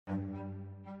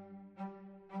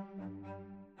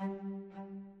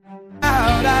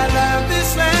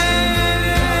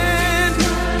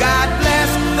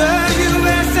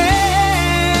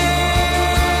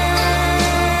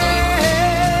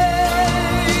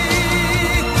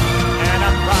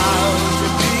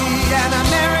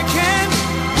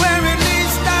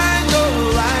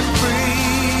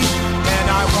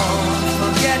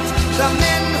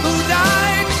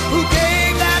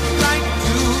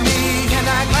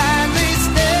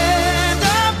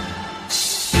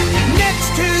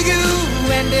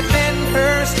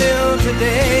still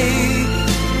today.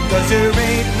 'Cause there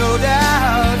ain't no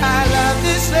doubt I love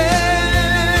this land.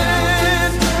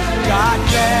 God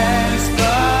bless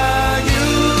the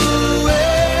USA.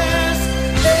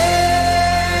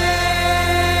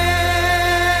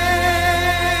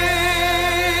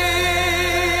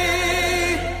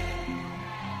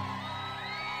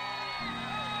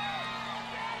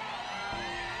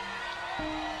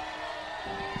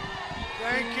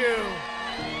 Thank you.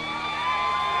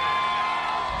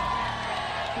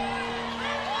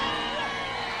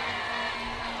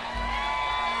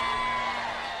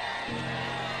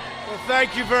 Well,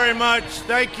 thank you very much.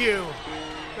 Thank you.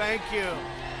 Thank you.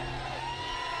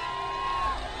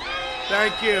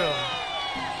 Thank you.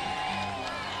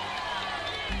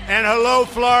 And hello,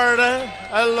 Florida.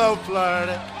 Hello,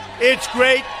 Florida. It's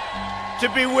great to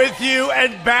be with you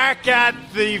and back at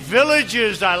the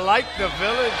Villages. I like the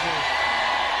Villages.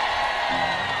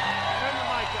 Turn the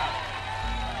mic up.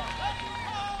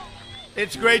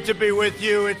 It's great to be with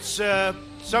you. It's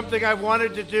something I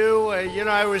wanted to do.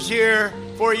 I was here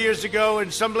 4 years ago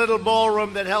in some little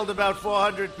ballroom that held about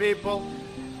 400 people.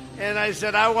 And I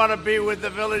said, I want to be with the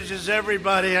Villages,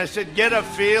 everybody. I said, get a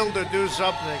field or do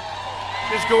something.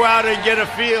 Just go out and get a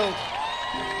field.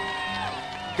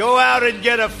 Go out and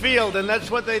get a field. And that's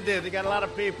what they did. They got a lot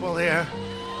of people here.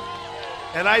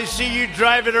 And I see you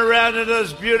driving around in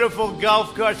those beautiful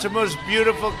golf carts, the most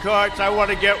beautiful carts. I want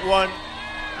to get one.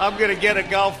 I'm going to get a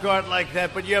golf cart like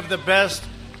that. But you have the best.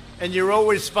 And you're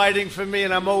always fighting for me,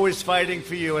 and I'm always fighting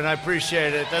for you. And I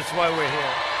appreciate it. That's why we're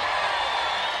here.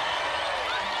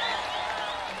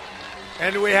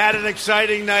 And we had an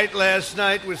exciting night last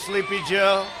night with Sleepy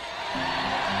Joe.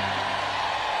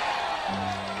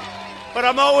 But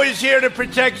I'm always here to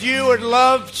protect you and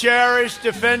love, cherish,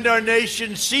 defend our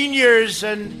nation. Seniors,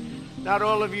 and not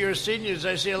all of you are seniors.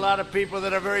 I see a lot of people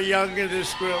that are very young in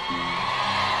this group.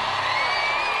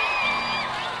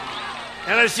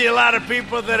 And I see a lot of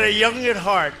people that are young at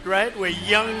heart, right? We're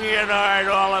young at heart,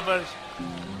 all of us.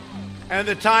 And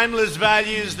the timeless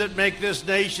values that make this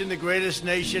nation the greatest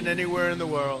nation anywhere in the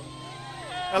world.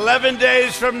 11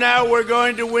 days from now, we're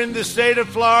going to win the state of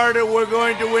Florida. We're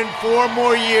going to win 4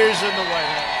 more years in the White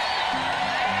House.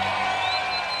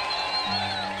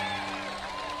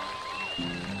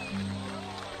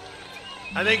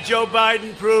 I think Joe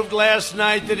Biden proved last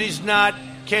night that he's not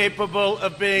capable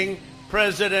of being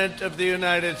President of the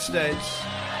United States.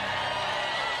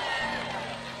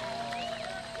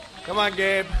 Come on,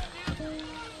 Gabe.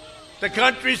 The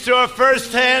country saw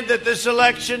firsthand that this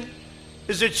election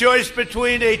is a choice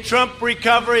between a Trump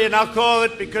recovery, and I'll call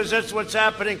it because that's what's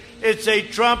happening. It's a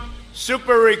Trump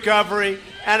super recovery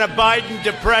and a Biden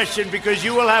depression, because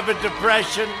you will have a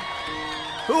depression.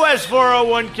 Who has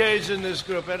 401ks in this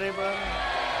group? Anybody?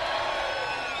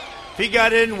 If he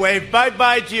got in, wave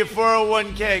bye-bye to your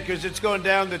 401k, because it's going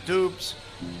down the tubes.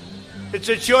 It's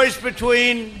a choice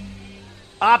between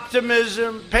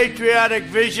optimism, patriotic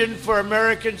vision for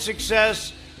American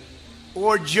success,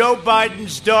 or Joe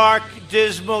Biden's dark,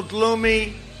 dismal,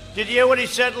 gloomy. Did you hear what he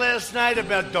said last night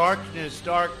about darkness,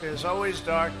 always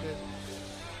darkness?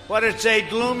 But it's a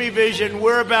gloomy vision.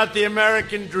 We're about the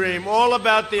American dream, all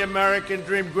about the American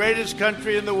dream, greatest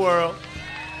country in the world.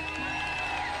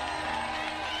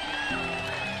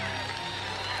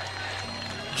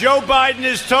 Joe Biden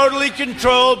is totally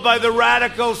controlled by the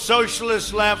radical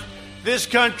socialist left. This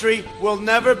country will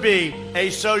never be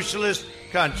a socialist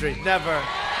country. Never.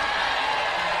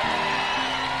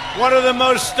 One of the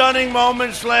most stunning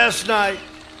moments last night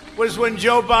was when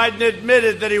Joe Biden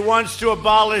admitted that he wants to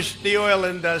abolish the oil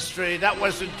industry. That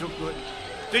wasn't too good.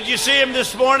 Did you see him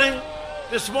this morning?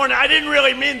 This morning, I didn't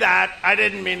really mean that. I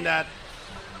didn't mean that.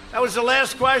 That was the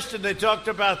last question. They talked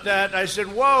about that. I said,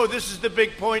 whoa, this is the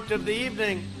big point of the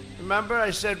evening. Remember?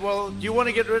 I said, well, do you want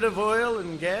to get rid of oil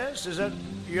and gas? Is that,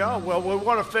 yeah, well, we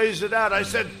want to phase it out. I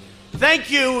said,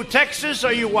 thank you. Texas,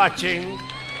 are you watching?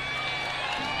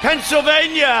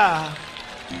 Pennsylvania,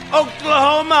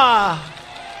 Oklahoma,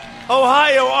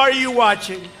 Ohio, are you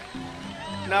watching?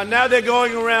 Now they're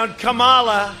going around,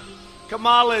 Kamala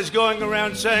is going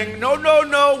around saying,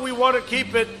 no, we want to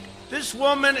keep it. This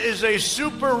woman is a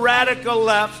super radical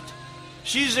left.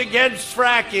 She's against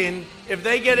fracking. If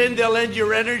they get in, they'll end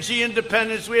your energy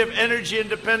independence. We have energy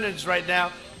independence right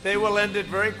now. They will end it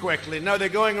very quickly. No, they're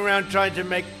going around trying to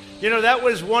make, that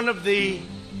was one of the,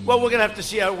 well, we're going to have to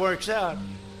see how it works out.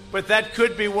 But that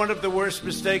could be one of the worst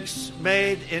mistakes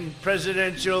made in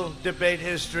presidential debate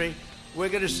history. We're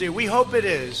going to see. We hope it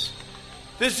is.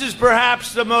 This is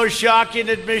perhaps the most shocking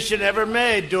admission ever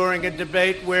made during a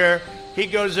debate, where he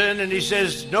goes in and he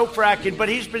says, no fracking. But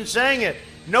he's been saying it.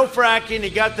 No fracking. He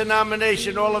got the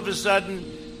nomination. All of a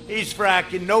sudden, He's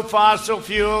fracking. No fossil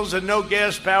fuels and no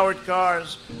gas-powered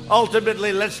cars.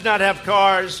 Ultimately, let's not have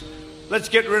cars. Let's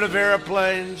get rid of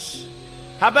airplanes.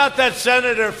 How about that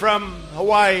senator from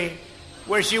Hawaii,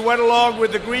 where she went along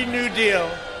with the Green New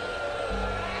Deal?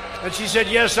 And she said,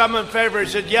 yes, I'm in favor. He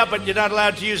said, yeah, but you're not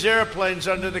allowed to use airplanes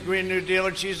under the Green New Deal,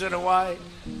 and she's in Hawaii.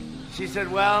 She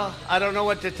said, well, I don't know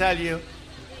what to tell you.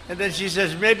 And then she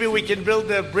says, maybe we can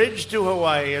build a bridge to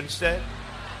Hawaii instead.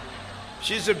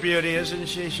 She's a beauty, isn't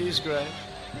she? She's great.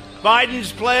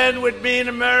 Biden's plan would mean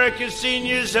America's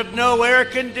seniors have no air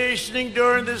conditioning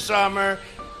during the summer,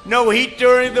 no heat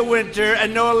during the winter,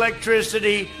 and no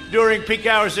electricity during peak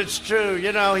hours. It's true.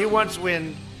 You know, he wants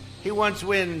wind. He wants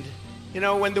wind. You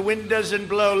know, when the wind doesn't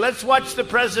blow. Let's watch the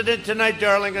president tonight,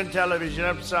 darling, on television.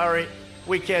 I'm sorry.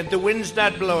 We can't. The wind's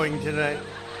not blowing tonight.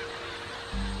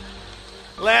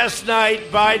 Last night,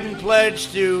 Biden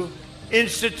pledged to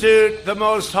institute the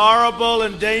most horrible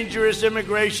and dangerous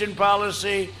immigration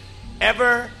policy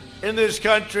ever in this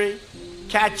country.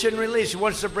 Catch and release. He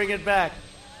wants to bring it back.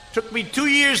 Took me 2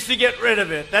 years to get rid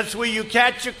of it. That's where you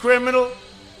catch a criminal.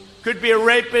 Could be a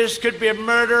rapist, could be a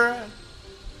murderer.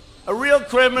 A real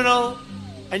criminal,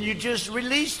 and you just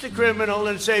release the criminal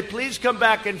and say, please come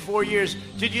back in 4 years.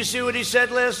 Did you see what he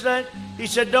said last night? He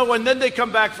said, no, and then they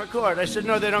come back for court. I said,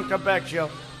 no, they don't come back, Joe.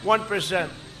 1%.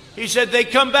 He said, they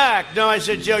come back. No, I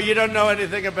said, Joe, you don't know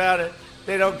anything about it.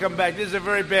 They don't come back. This is a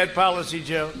very bad policy,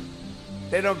 Joe.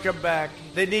 They don't come back.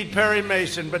 They need Perry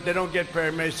Mason, but they don't get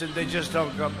Perry Mason. They just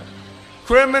don't come back.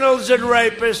 Criminals and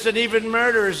rapists and even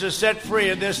murderers are set free,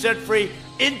 and they're set free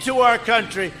into our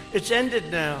country. It's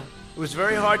ended now. It was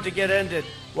very hard to get ended.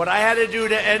 What I had to do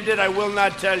to end it, I will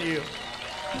not tell you.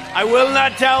 I will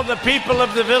not tell the people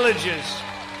of the villages.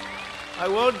 I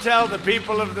won't tell the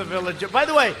people of the village. By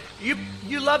the way,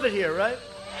 you love it here, right?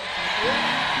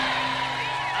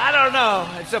 I don't know.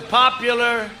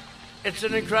 It's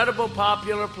an incredible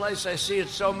popular place. I see it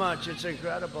so much. It's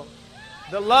incredible.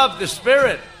 The love, the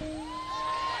spirit.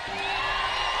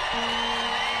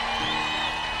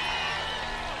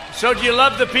 So do you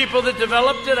love the people that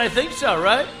developed it? I think so,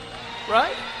 right?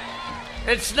 Right?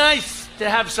 It's nice to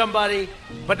have somebody,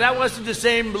 but that wasn't the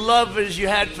same love as you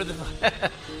had for the...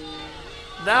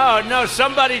 No,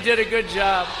 somebody did a good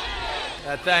job.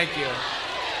 Thank you.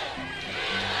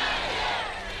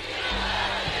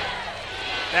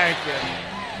 Thank you.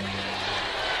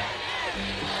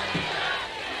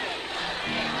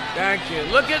 Thank you.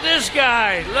 Look at this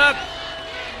guy. Look.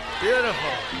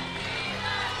 Beautiful.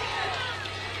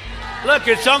 Look,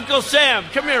 it's Uncle Sam.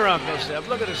 Come here, Uncle Sam.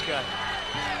 Look at this guy.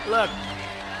 Look.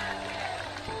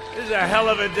 This is a hell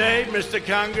of a day, Mr.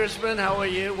 Congressman. How are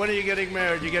you? When are you getting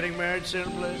married? You getting married soon,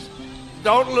 please?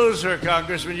 Don't lose her,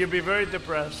 Congressman. You'll be very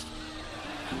depressed.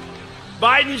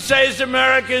 Biden says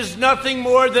America is nothing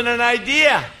more than an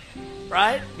idea,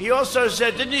 right? He also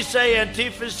said, didn't he say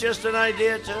Antifa's just an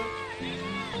idea, too?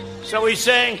 So he's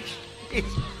saying,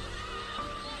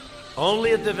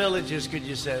 only at the villages could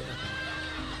you say that.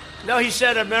 No, he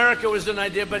said America was an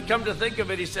idea, but come to think of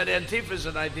it, he said Antifa's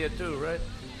an idea, too, right?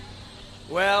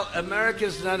 Well,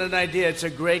 America's not an idea. It's a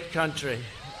great country.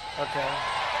 Okay?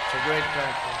 It's a great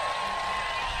country.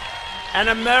 And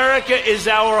America is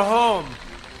our home.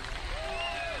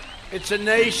 It's a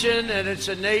nation, and it's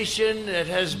a nation that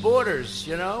has borders.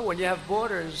 You know, when you have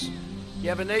borders, you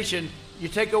have a nation. You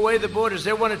take away the borders.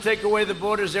 They want to take away the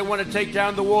borders. They want to take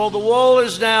down the wall. The wall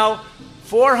is now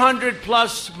 400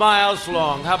 plus miles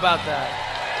long. How about that?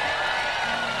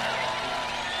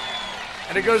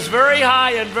 And it goes very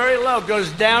high and very low. It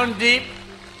goes down deep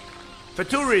for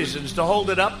two reasons. To hold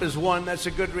it up is one. That's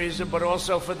a good reason, but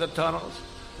also for the tunnels.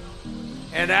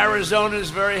 And Arizona is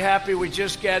very happy. We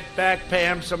just get back,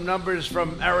 Pam, some numbers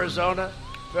from Arizona.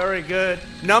 Very good.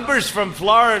 Numbers from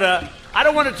Florida. I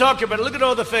don't want to talk about it. Look at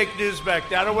all the fake news back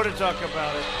there. I don't want to talk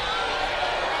about it.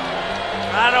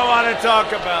 I don't want to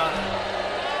talk about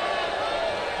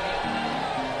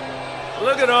it.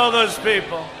 Look at all those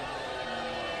people.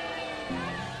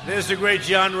 There's the great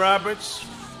John Roberts,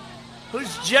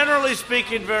 who's generally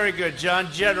speaking very good, John,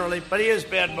 generally, but he has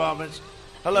bad moments.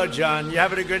 Hello, John. You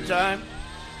having a good time?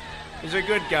 He's a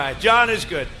good guy. John is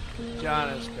good. John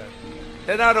is good.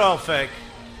 They're not all fake.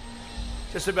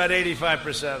 Just about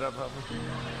 85% of them.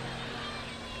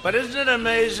 But isn't it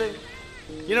amazing?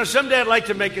 You know, someday I'd like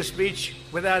to make a speech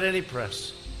without any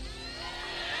press.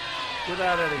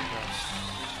 Without any press.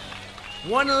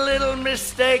 One little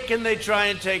mistake and they try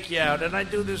and take you out. And I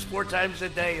do this 4 times a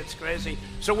day. It's crazy.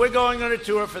 So we're going on a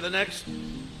tour for the next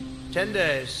 10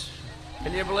 days.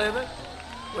 Can you believe it?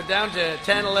 We're down to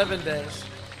 10, 11 days.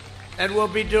 And we'll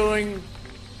be doing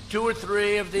 2 or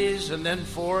 3 of these, and then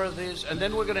 4 of these, and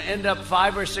then we're going to end up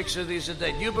 5 or 6 of these a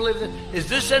day. Do you believe that? Is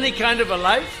this any kind of a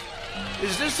life?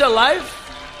 Is this a life?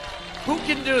 Who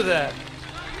can do that?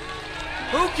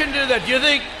 Who can do that? Do you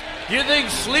think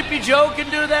Sleepy Joe can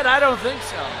do that? I don't think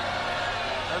so.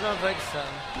 I don't think so.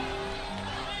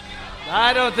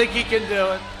 I don't think he can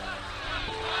do it.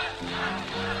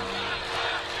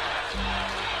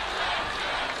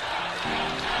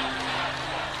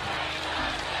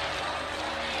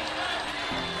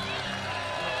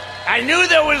 I knew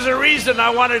there was a reason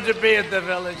I wanted to be at the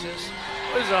Villages.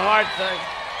 It was a hard thing.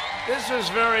 This was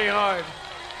very hard.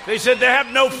 They said they have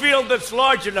no field that's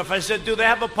large enough. I said, do they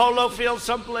have a polo field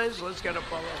someplace? Let's get a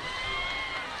polo.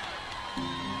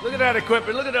 Look at that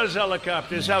equipment. Look at those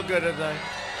helicopters. How good are they?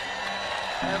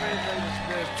 Everything's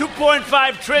good.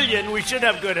 2.5 trillion. We should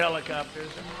have good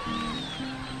helicopters.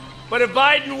 But if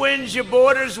Biden wins, your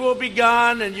borders will be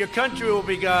gone and your country will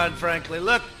be gone, frankly.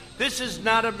 Look, this is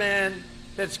not a man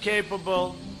that's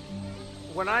capable.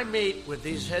 When I meet with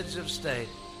these heads of state,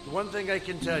 the one thing I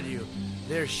can tell you,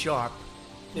 they're sharp.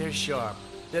 They're sharp.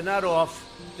 They're not off.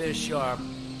 They're sharp.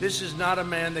 This is not a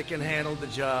man that can handle the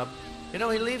job. You know,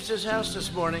 he leaves his house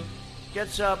this morning,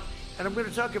 gets up, and I'm going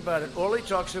to talk about it. All he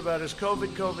talks about is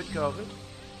COVID, COVID, COVID,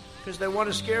 because they want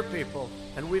to scare people.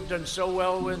 And we've done so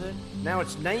well with it. Now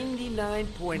it's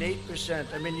 99.8%.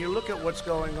 I mean, you look at what's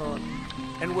going on.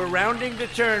 And we're rounding the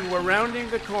turn. We're rounding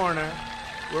the corner.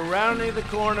 We're rounding the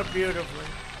corner beautifully.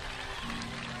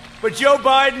 But Joe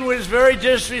Biden was very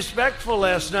disrespectful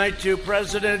last night to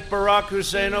President Barack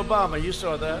Hussein Obama. You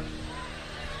saw that.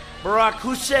 Barack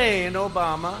Hussein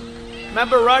Obama.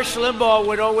 Remember, Rush Limbaugh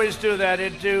would always do that.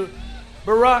 He'd do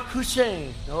Barack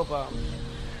Hussein Obama.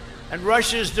 And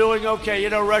Rush is doing okay. You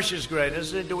know, Rush is great,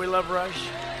 isn't it? Do we love Rush?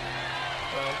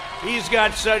 He's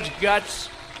got such guts.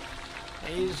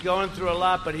 He's going through a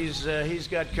lot, but he's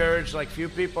got courage like few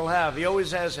people have. He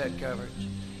always has had courage.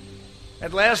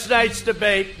 At last night's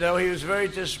debate, though, he was really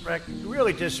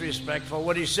disrespectful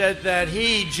when he said that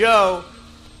he, Joe,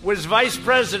 was vice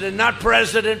president, not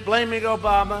president, blaming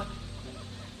Obama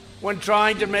when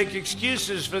trying to make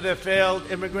excuses for their failed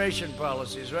immigration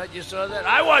policies, right? You saw that?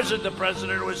 I wasn't the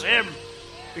president, it was him,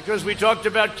 because we talked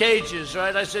about cages,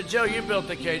 right? I said, Joe, you built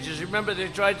the cages. Remember, they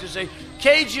tried to say,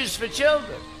 cages for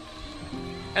children.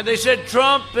 And they said,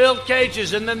 Trump built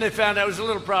cages, and then they found out it was a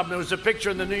little problem. There was a picture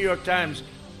in the New York Times,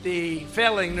 the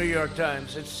failing New York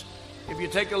Times. If you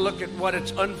take a look at what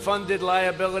its unfunded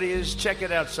liability is, check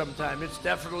it out sometime. It's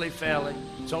definitely failing.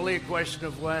 It's only a question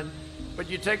of when. But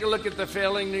you take a look at the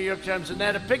failing New York Times, and they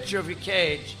had a picture of a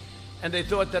cage, and they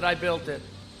thought that I built it.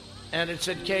 And it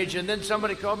said cage. And then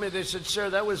somebody called me. They said, sir,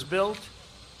 that was built.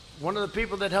 One of the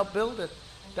people that helped build it,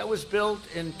 that was built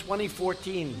in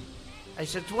 2014. I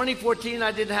said, 2014,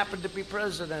 I didn't happen to be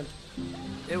president.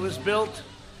 It was built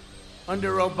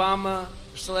under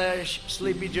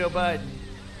Obama/Sleepy Joe Biden.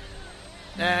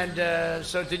 And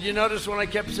so did you notice when I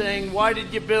kept saying, why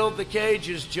did you build the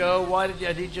cages, Joe? Why did you?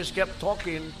 And he just kept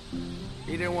talking.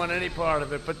 He didn't want any part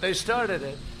of it, but they started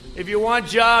it. If you want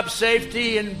jobs,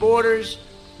 safety, and borders,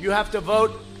 you have to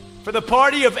vote for the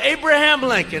party of Abraham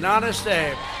Lincoln, Honest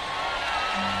Abe.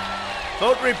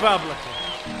 Vote Republican.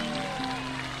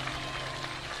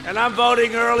 And I'm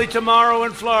voting early tomorrow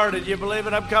in Florida. Do you believe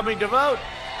it? I'm coming to vote.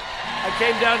 I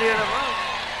came down here to vote.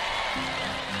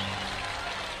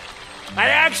 I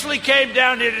actually came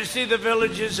down here to see the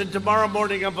Villages, and tomorrow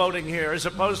morning I'm voting here, as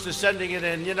opposed to sending it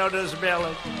in. You know, those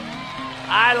mail-in.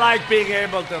 I like being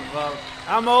able to vote.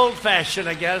 I'm old-fashioned,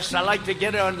 I guess. I like to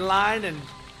get online, and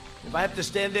if I have to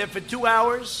stand there for 2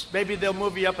 hours, maybe they'll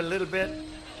move me up a little bit.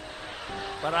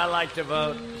 But I like to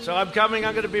vote. So I'm coming.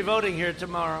 I'm going to be voting here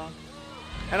tomorrow.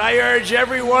 And I urge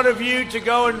every one of you to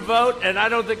go and vote, and I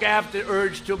don't think I have to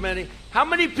urge too many. How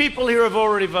many people here have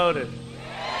already voted?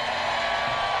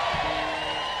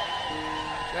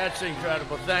 That's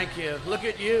incredible. Thank you. Look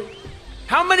at you.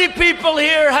 How many people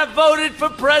here have voted for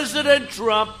President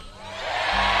Trump?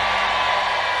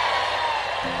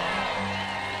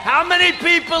 How many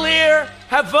people here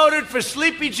have voted for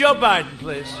Sleepy Joe Biden,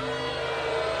 please?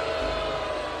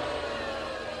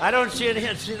 I don't see any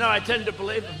hands. You know, I tend to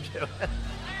believe him, too.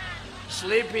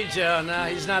 Sleepy Joe, no,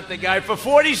 he's not the guy. For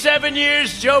 47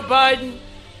 years, Joe Biden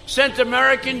sent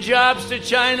American jobs to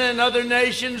China and other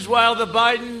nations while the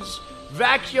Bidens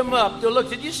vacuum up. Look,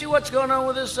 did you see what's going on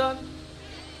with his son?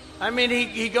 I mean,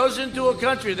 he goes into a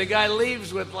country, the guy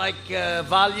leaves with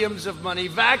volumes of money,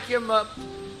 vacuum up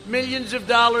millions of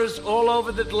dollars all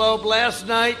over the globe. Last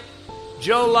night,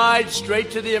 Joe lied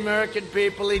straight to the American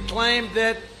people. He claimed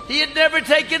that he had never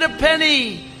taken a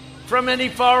penny from any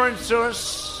foreign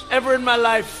source ever in my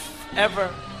life,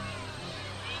 ever.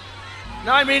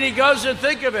 No, I mean, he goes and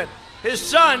think of it. His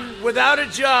son, without a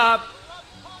job,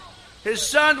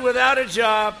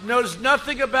 knows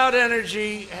nothing about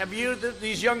energy. Have you,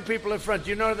 these young people in front, do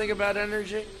you know anything about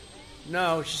energy?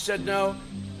 No. She said no.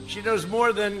 She knows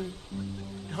more than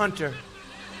Hunter.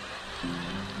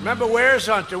 Remember, where's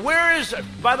Hunter?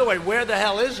 By the way, where the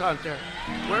hell is Hunter?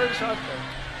 Where is Hunter?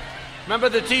 Remember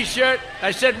the T-shirt?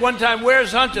 I said one time,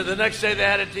 where's Hunter? The next day they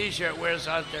had a T-shirt, where's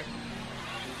Hunter?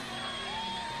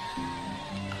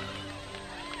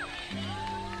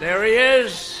 There he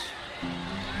is.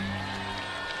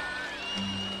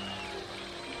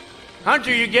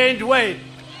 Hunter, you gained weight,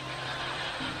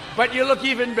 but you look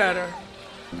even better.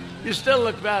 You still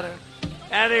look better.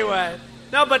 Anyway,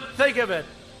 no, but think of it.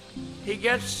 He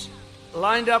gets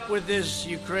lined up with this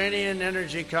Ukrainian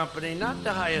energy company, not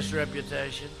the highest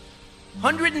reputation.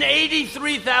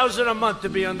 $183,000 a month to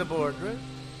be on the board, right?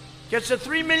 Gets a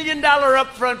 $3 million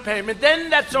upfront payment. Then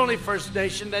that's only First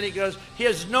Nation. Then he goes, he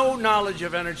has no knowledge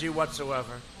of energy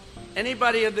whatsoever.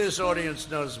 Anybody in this audience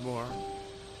knows more.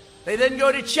 They then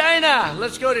go to China.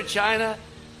 Let's go to China.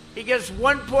 He gets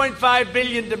 $1.5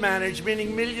 billion to manage,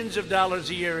 meaning millions of dollars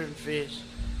a year in fees.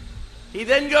 He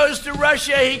then goes to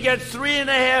Russia. He gets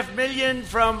 $3.5 million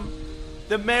from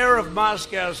the mayor of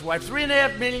Moscow's wife.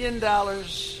 $3.5 million.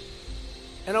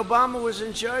 And Obama was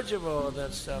in charge of all of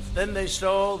that stuff. Then they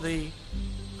stole the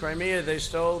Crimea. They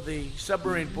stole the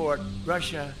submarine port,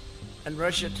 Russia. And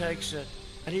Russia takes it.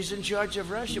 And he's in charge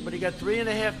of Russia, but he got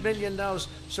 $3.5 million.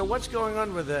 So what's going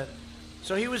on with that?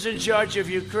 So he was in charge of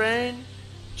Ukraine,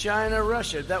 China,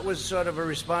 Russia. That was sort of a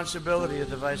responsibility of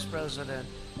the vice president.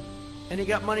 And he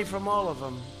got money from all of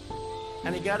them.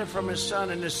 And he got it from his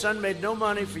son. And his son made no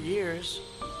money for years.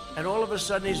 And all of a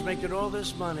sudden he's making all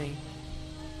this money.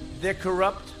 They're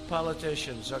corrupt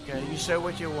politicians, okay? You say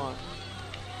what you want.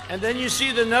 And then you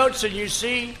see the notes and you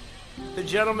see the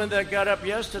gentleman that got up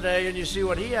yesterday and you see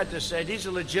what he had to say. He's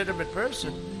a legitimate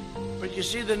person. But you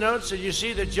see the notes and you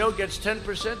see that Joe gets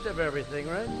 10% of everything,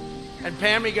 right? And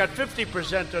Pammy got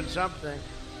 50% on something.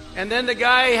 And then the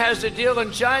guy has a deal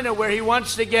in China where he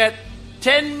wants to get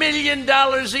 $10 million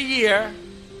a year.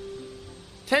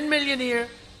 $10 million a year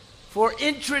for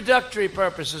introductory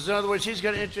purposes. In other words, he's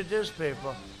going to introduce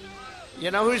people. You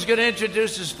know who's going to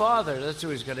introduce his father? That's who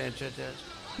he's going to introduce.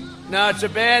 No, it's a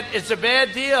bad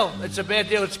deal. It's a bad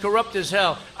deal. It's corrupt as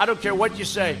hell. I don't care what you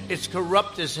say. It's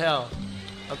corrupt as hell.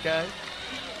 Okay?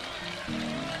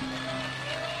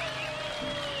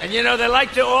 And you know, they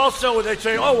like to also, they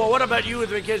say, oh, well, what about you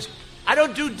with the kids? I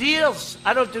don't do deals.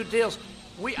 I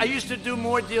used to do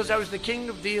more deals. I was the king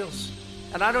of deals.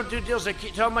 And I don't do deals. I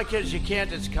tell my kids, you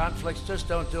can't. It's conflicts. Just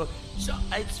don't do it. So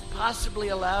it's possibly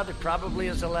allowed. It probably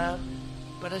is allowed.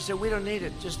 But I said, we don't need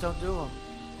it. Just don't do them.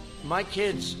 My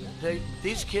kids,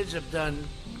 these kids have done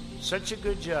such a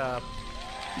good job.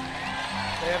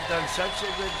 They have done such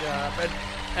a good job.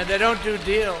 And they don't do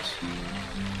deals.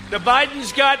 The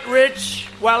Bidens got rich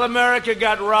while America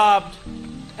got robbed.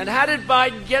 And how did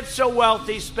Biden get so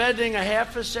wealthy, spending a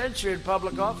half a century in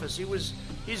public office?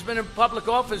 He's been in public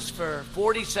office for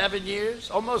 47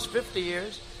 years, almost 50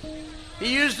 years.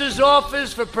 He used his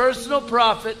office for personal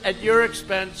profit at your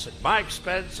expense, at my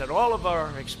expense, at all of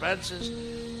our expenses.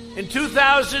 In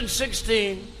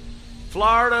 2016,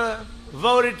 Florida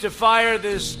voted to fire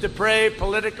this depraved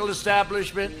political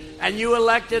establishment, and you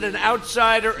elected an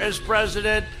outsider as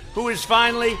president who is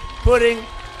finally putting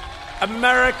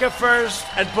America first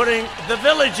and putting the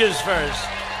villages first.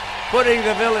 Putting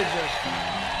the villages.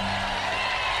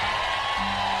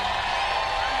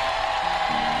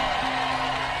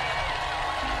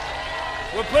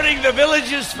 We're putting the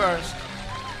villages first.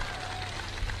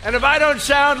 And if I don't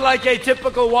sound like a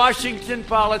typical Washington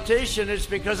politician, it's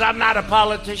because I'm not a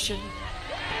politician.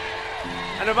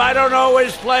 And if I don't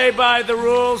always play by the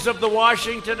rules of the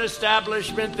Washington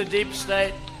establishment, the deep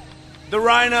state, the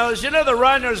rhinos, you know, the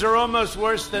rhinos are almost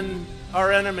worse than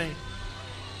our enemy.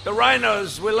 The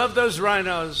rhinos, we love those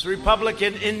rhinos.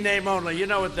 Republican in name only. You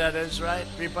know what that is, right?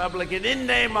 Republican in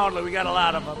name only. We got a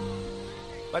lot of them.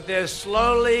 But they're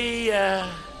slowly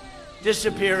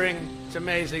disappearing. It's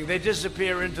amazing. They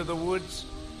disappear into the woods.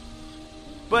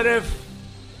 But if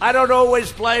I don't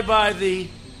always play by the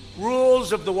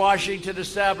rules of the Washington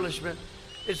establishment,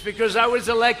 it's because I was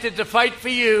elected to fight for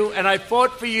you, and I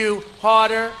fought for you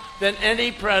harder than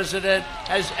any president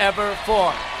has ever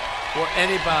fought for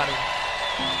anybody.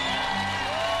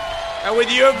 And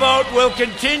with your vote, we'll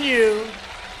continue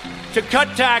to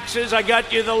cut taxes. I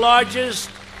got you the largest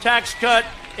tax cut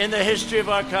in the history of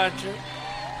our country.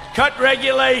 Cut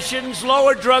regulations,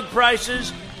 lower drug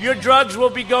prices. Your drugs will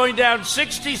be going down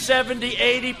 60, 70,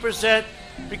 80%.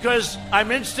 Because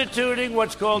I'm instituting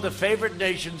what's called a favored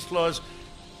nations clause.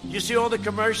 You see all the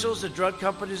commercials the drug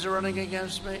companies are running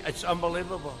against me? It's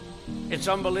unbelievable. It's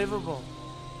unbelievable.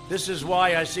 This is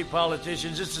why I see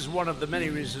politicians. This is one of the many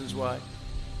reasons why.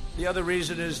 The other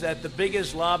reason is that the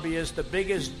biggest lobbyist, the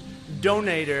biggest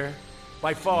donator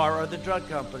by far are the drug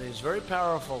companies. Very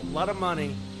powerful, a lot of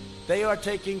money. They are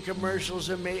taking commercials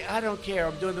of me. I don't care.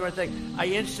 I'm doing the right thing. I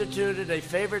instituted a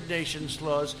favored nations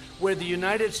clause where the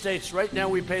United States, right now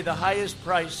we pay the highest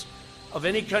price of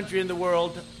any country in the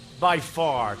world by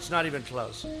far. It's not even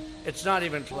close. It's not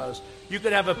even close. You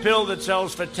could have a pill that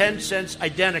sells for 10 cents,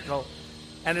 identical,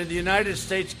 and in the United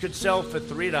States could sell for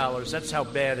 $3. That's how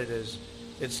bad it is.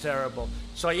 It's terrible.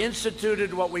 So I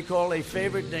instituted what we call a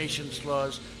favored nations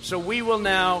clause. So we will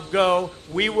now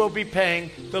we will be paying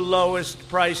the lowest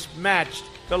price matched,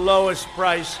 the lowest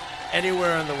price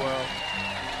anywhere in the world.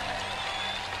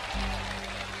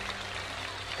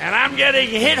 And I'm getting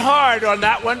hit hard on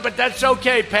that one, but that's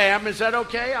okay, Pam. Is that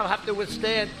okay? I'll have to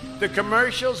withstand. The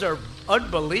commercials are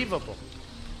unbelievable.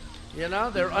 You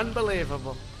know, they're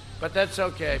unbelievable. But that's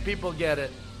okay. People get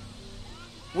it.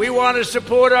 We want to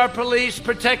support our police,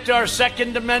 protect our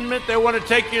Second Amendment. They want to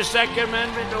take your Second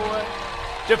Amendment away.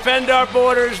 Defend our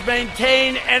borders,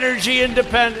 maintain energy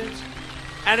independence,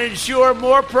 and ensure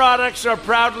more products are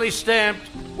proudly stamped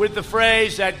with the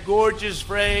phrase, that gorgeous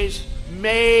phrase,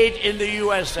 made in the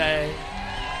USA.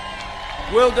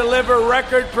 We'll deliver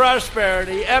record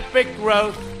prosperity, epic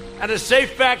growth, and a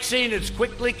safe vaccine. It's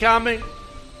quickly coming.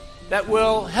 That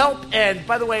will help end.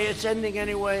 By the way, it's ending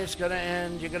anyway. It's going to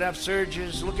end. You're going to have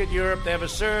surges. Look at Europe. They have a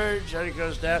surge. And it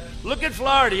goes down. Look at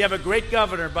Florida. You have a great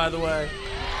governor, by the way.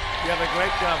 You have a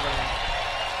great governor.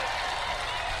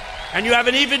 And you have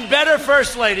an even better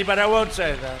first lady, but I won't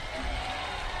say that.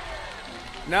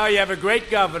 Now you have a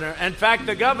great governor. In fact,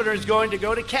 the governor is going to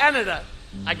go to Canada.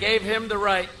 I gave him the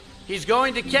right. He's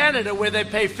going to Canada where they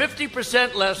pay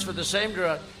 50% less for the same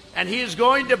drug. And he is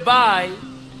going to buy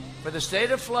for the state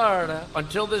of Florida,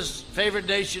 until this favored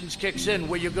nations kicks in,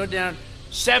 where you go down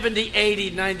 70,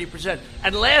 80, 90%.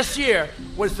 And last year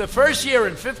was the first year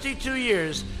in 52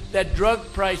 years that drug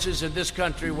prices in this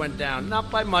country went down. Not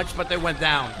by much, but they went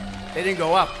down. They didn't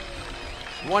go up.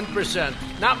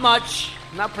 1%. Not much,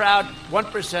 not proud,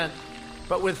 1%.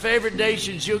 But with favored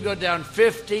nations, you'll go down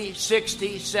 50,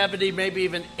 60, 70, maybe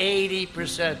even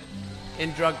 80%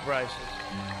 in drug prices.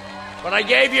 But I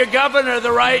gave your governor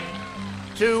the right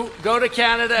to go to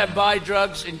Canada and buy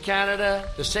drugs in Canada,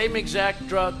 the same exact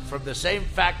drug from the same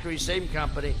factory, same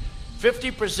company,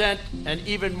 50% and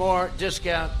even more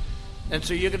discount. And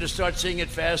so you're going to start seeing it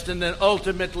fast, and then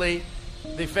ultimately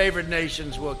the favored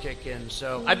nations will kick in.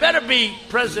 So I better be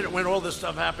president when all this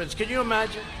stuff happens. Can you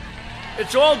imagine?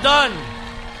 It's all done.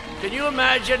 Can you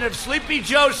imagine if Sleepy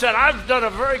Joe said, I've done a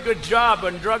very good job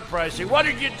on drug pricing. What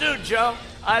did you do, Joe?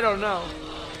 I don't know.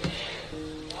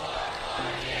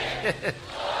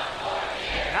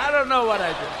 I don't know what I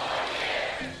did.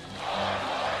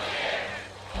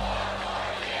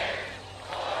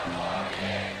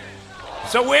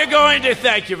 So we're going to,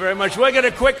 thank you very much, we're going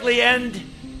to quickly end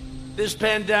this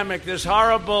pandemic, this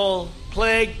horrible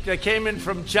plague that came in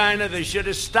from China. They should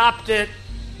have stopped it,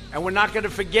 and we're not going to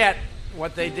forget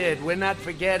what they did. We're not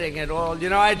forgetting at all. You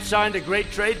know, I'd signed a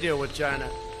great trade deal with China.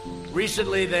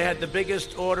 Recently, they had the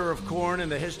biggest order of corn in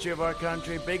the history of our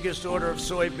country, biggest order of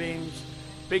soybeans,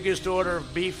 biggest order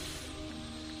of beef.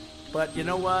 But you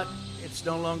know what? It's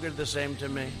no longer the same to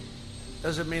me.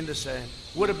 Doesn't mean the same.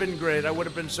 Would have been great. I would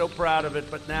have been so proud of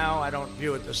it, but now I don't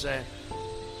view it the same.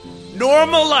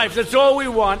 Normal life, that's all we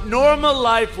want. Normal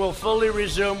life will fully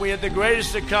resume. We had the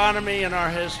greatest economy in our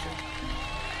history.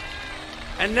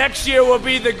 And next year will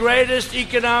be the greatest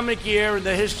economic year in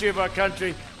the history of our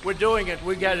country. We're doing it.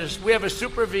 We have a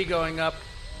Super V going up.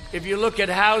 If you look at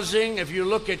housing, if you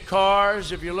look at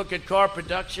cars, if you look at car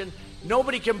production,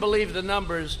 nobody can believe the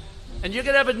numbers. And you're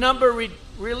going to have a number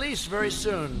released very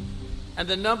soon. And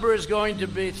the number is going to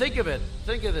be, think of it,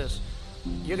 think of this.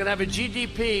 You're going to have a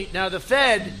GDP. Now the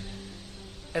Fed,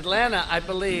 Atlanta, I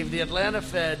believe, the Atlanta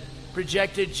Fed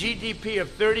projected GDP of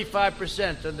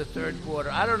 35% in the third quarter.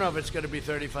 I don't know if it's going to be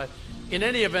 35. In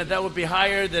any event, that would be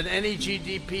higher than any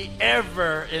GDP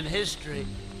ever in history,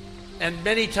 and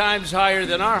many times higher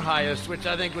than our highest, which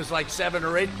I think was like 7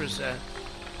 or 8%.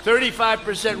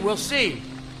 35%, we'll see.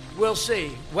 We'll see.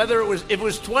 Whether it was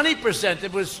 20%, if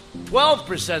it was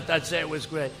 12%, I'd say it was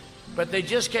great. But they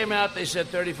just came out, they said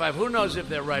 35. Who knows if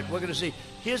they're right? We're going to see.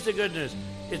 Here's the good news.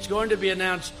 It's going to be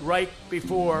announced right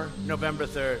before November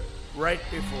 3rd. Right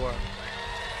before.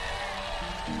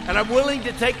 And I'm willing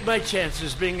to take my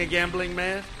chances being a gambling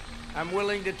man. I'm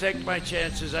willing to take my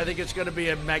chances. I think it's going to be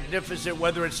a magnificent,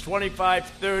 whether it's 25,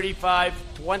 35,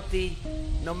 20,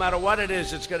 no matter what it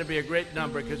is, it's going to be a great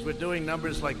number because we're doing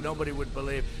numbers like nobody would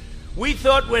believe. We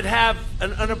thought we'd have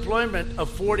an unemployment of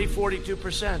 40,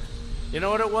 42%. You know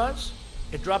what it was?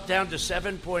 It dropped down to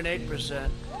 7.8%.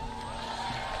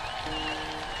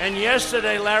 And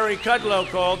yesterday, Larry Kudlow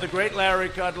called, the great Larry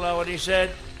Kudlow, and he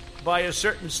said, by a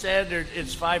certain standard,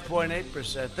 it's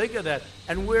 5.8%. Think of that.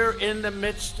 And we're in the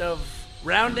midst of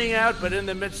rounding out, but in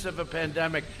the midst of a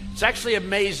pandemic. It's actually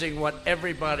amazing what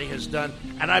everybody has done.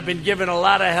 And I've been given a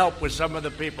lot of help with some of the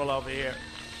people over here.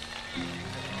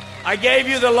 I gave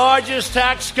you the largest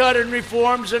tax cut and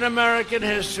reforms in American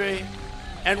history.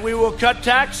 And we will cut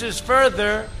taxes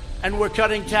further. And we're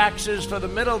cutting taxes for the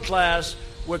middle class.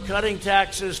 We're cutting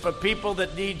taxes for people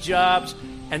that need jobs.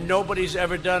 And nobody's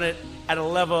ever done it at a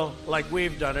level like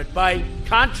we've done it. By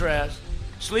contrast,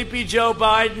 Sleepy Joe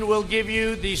Biden will give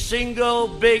you the single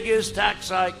biggest tax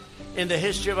hike in the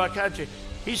history of our country.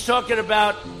 He's talking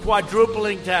about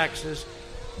quadrupling taxes,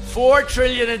 $4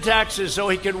 trillion in taxes so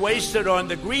he can waste it on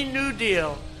the Green New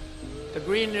Deal. The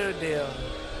Green New Deal.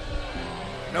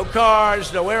 No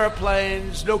cars, no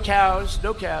airplanes, no cows,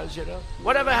 you know.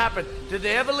 Whatever happened? Did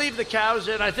they ever leave the cows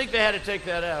in? I think they had to take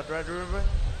that out, right? Remember?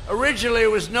 Originally,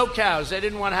 it was no cows. They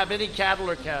didn't want to have any cattle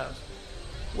or cows,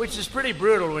 which is pretty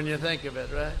brutal when you think of it,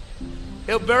 right?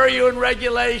 He'll bury you in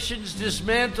regulations,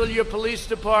 dismantle your police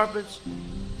departments,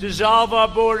 dissolve our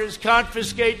borders,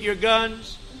 confiscate your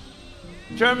guns,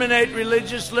 terminate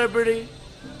religious liberty,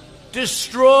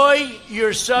 destroy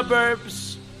your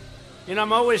suburbs. You know,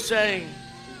 I'm always saying,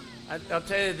 I'll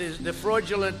tell you, the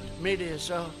fraudulent media,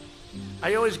 so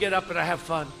I always get up and I have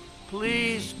fun.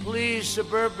 Please, please,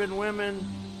 suburban women,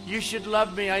 you should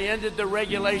love me. I ended the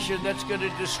regulation that's going to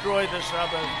destroy the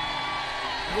suburbs.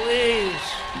 Please,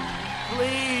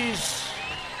 please.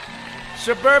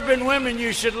 Suburban women,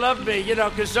 you should love me. You know,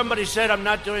 because somebody said I'm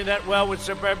not doing that well with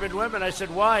suburban women. I said,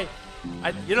 why?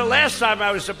 Last time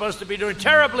I was supposed to be doing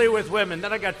terribly with women.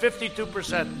 Then I got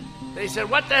 52%. They said,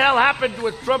 what the hell happened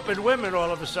with Trump and women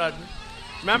all of a sudden?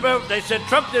 Remember, they said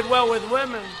Trump did well with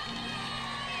women.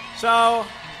 So,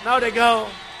 now they go.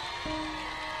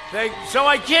 So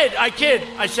I kid.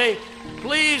 I say,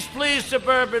 please, please,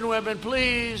 suburban women,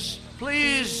 please,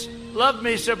 please love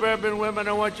me, suburban women.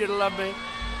 I want you to love me.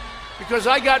 Because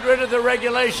I got rid of the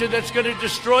regulation that's going to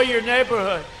destroy your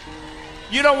neighborhood.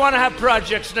 You don't want to have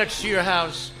projects next to your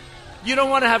house. You don't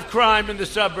want to have crime in the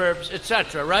suburbs,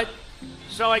 etc., right?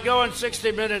 So I go on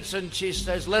 60 Minutes and she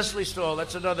says, Leslie Stahl,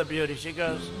 that's another beauty. She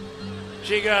goes,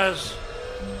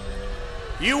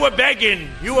 you were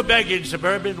begging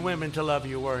suburban women to love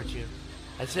you, weren't you?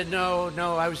 I said, no,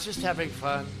 I was just having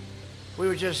fun. We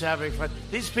were just having fun.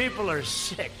 These people are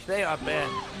sick. They are bad.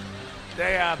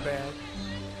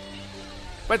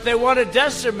 But they want to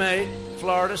decimate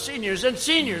Florida seniors, and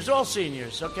seniors, all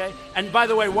seniors, okay? And by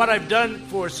the way, what I've done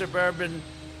for suburban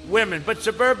women, but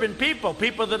suburban people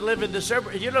that live in the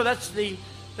suburbs, you know, that's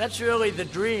really the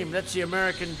dream. That's the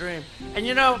American dream. And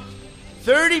you know,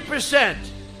 30%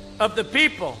 of the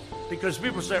people, because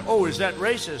people say, oh, is that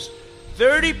racist?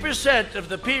 30% of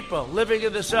the people living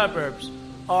in the suburbs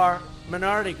are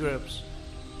minority groups.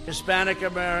 Hispanic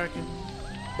American,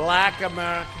 Black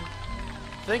American.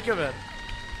 Think of it.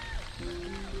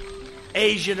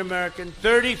 Asian American.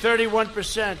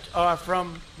 31% are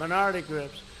from minority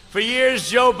groups. For years,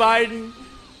 Joe Biden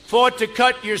fought to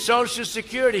cut your Social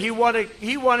Security. He wanted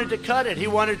to cut it. He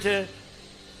wanted to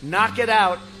knock it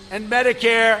out. And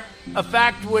Medicare, a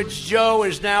fact which Joe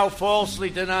is now falsely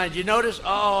denied. You notice?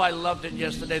 Oh, I loved it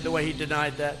yesterday, the way he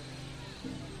denied that.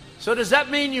 So does that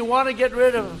mean you want to get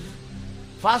rid of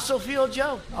fossil fuel,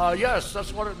 Joe? Oh, yes,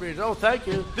 that's what it means. Oh, thank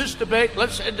you. This debate,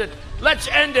 let's end it. Let's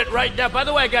end it right now. By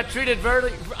the way, I got treated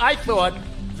I thought,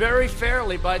 very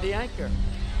fairly by the anchor.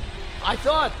 I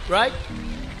thought, right?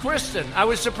 Kristen, I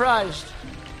was surprised.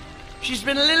 She's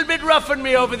been a little bit rough on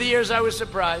me over the years. I was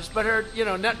surprised. But her,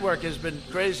 network has been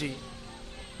crazy.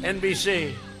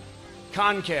 NBC,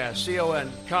 Comcast,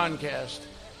 C-O-N, Comcast.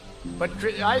 But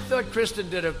I thought Kristen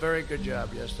did a very good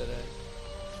job yesterday.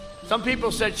 Some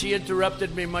people said she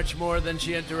interrupted me much more than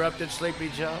she interrupted Sleepy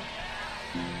Joe.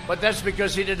 But that's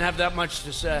because he didn't have that much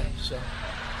to say, so.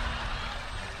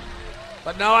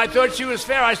 But no, I thought she was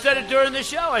fair. I said it during the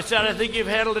show. I said, I think you've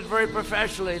handled it very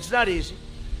professionally. It's not easy.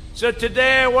 So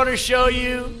today I want to show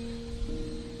you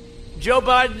Joe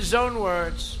Biden's own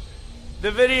words.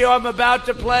 The video I'm about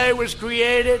to play was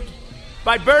created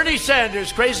by Bernie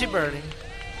Sanders, Crazy Bernie.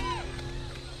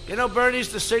 You know,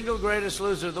 Bernie's the single greatest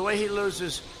loser. The way he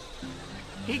loses,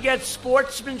 he gets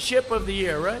Sportsmanship of the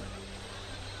Year, right?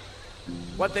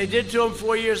 What they did to him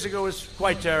 4 years ago was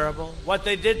quite terrible. What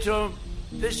they did to him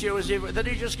this year was even... Then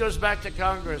he just goes back to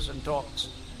Congress and talks.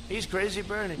 He's crazy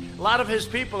Bernie. A lot of his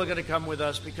people are going to come with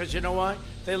us because you know why?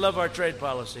 They love our trade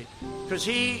policy. Because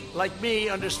he, like me,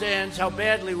 understands how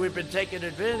badly we've been taken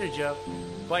advantage of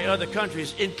by other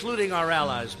countries, including our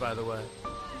allies, by the way.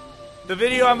 The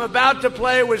video I'm about to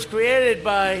play was created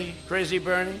by Crazy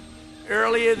Bernie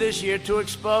earlier this year to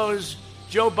expose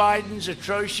Joe Biden's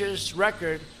atrocious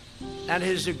record and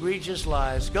his egregious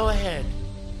lies. Go ahead.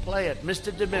 Play it.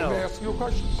 Mr. DeMille. Let me ask you a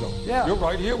question, Joe. Yeah. You're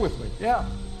right here with me. Yeah.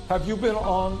 Have you been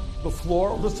on the floor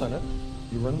of the Senate?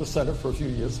 You were in the Senate for a few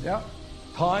years. Yeah.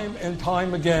 Time and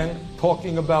time again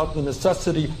talking about the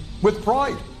necessity, with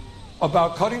pride,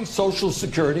 about cutting Social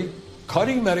Security,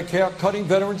 cutting Medicare, cutting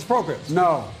veterans programs.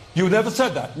 No. You never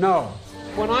said that. No.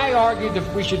 When I argued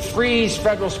that we should freeze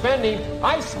federal spending,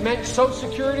 I meant Social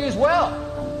Security as well.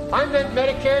 I meant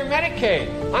Medicare and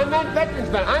Medicaid. I meant veterans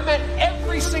benefits. I meant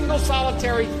every single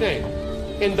solitary thing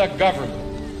in the government.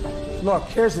 Look,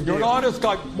 here's the deal. You're an honest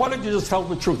guy. Why don't you just tell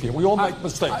the truth here? We all make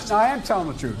mistakes. I am telling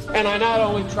the truth. And I not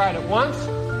only tried it once,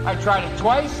 I tried it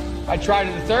twice, I tried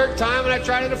it a third time, and I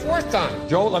tried it a fourth time.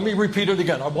 Joe, let me repeat it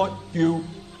again. I want you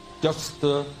just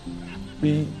to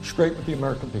be straight with the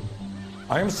American people.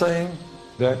 I am saying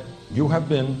that you have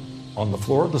been on the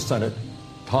floor of the Senate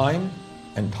time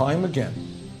and time again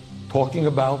talking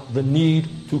about the need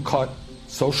to cut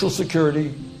Social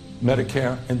Security,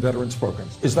 Medicare, and veterans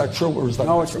programs. Is that true or is that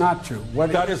no, not it's true? not true.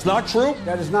 That is not true?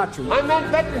 That is not true. I meant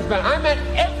veterans benefits. I meant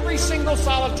every single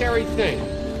solitary thing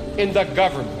in the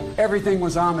government. Everything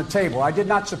was on the table. I did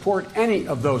not support any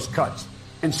of those cuts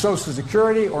in Social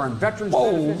Security or in veterans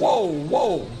benefits.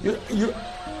 Whoa.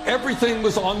 Everything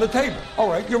was on the table. All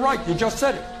right, you're right. You just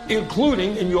said it.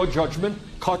 Including, in your judgment,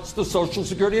 cuts to Social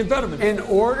Security and veterans. In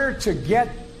order to get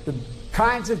the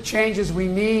kinds of changes we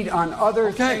need on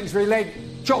other things related.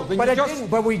 Joe,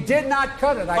 but we did not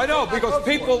cut it. I know, because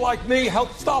people like me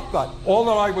helped stop that. All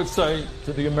that I would say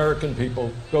to the American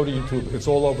people, go to YouTube. It's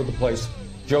all over the place.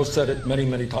 Joe said it many,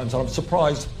 many times, and I'm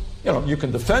surprised. You know, you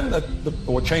can defend that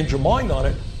or change your mind on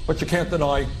it, but you can't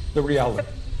deny the reality.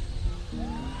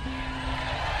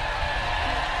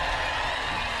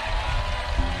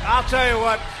 I'll tell you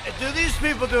what, do these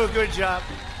people do a good job?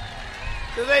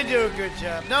 Do they do a good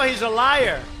job? No, he's a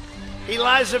liar. He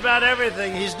lies about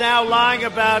everything. He's now lying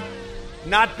about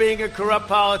not being a corrupt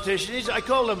politician. I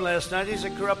called him last night. He's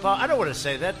a corrupt politician. I don't want to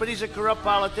say that, but he's a corrupt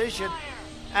politician,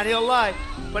 and he'll lie.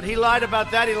 But he lied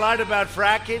about that. He lied about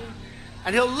fracking.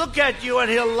 And he'll look at you and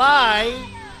he'll lie.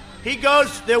 He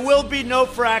goes, there will be no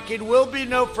fracking, will be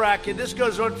no fracking. This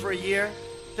goes on for a year.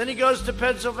 Then he goes to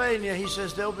Pennsylvania. He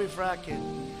says, there'll be fracking.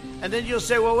 And then you'll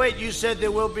say, well, wait, you said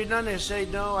there will be none. He'll say,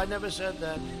 no, I never said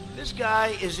that. This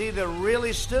guy is either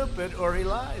really stupid or he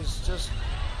lies, just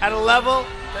at a level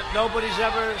that nobody's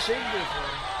ever seen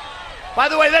before. By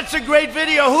the way, that's a great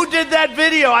video. Who did that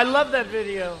video? I love that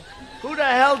video. Who the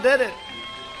hell did it?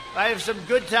 I have some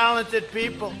good, talented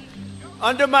people.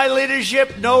 Under my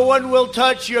leadership, no one will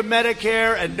touch your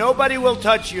Medicare and nobody will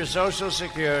touch your Social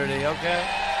Security, okay?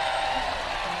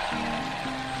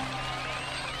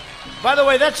 By the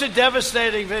way, that's a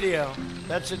devastating video.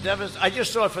 I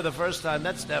just saw it for the first time.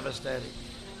 That's devastating.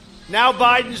 Now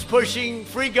Biden's pushing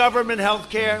free government health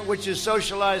care, which is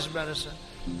socialized medicine,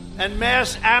 and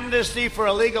mass amnesty for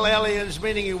illegal aliens,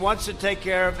 meaning he wants to take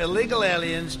care of illegal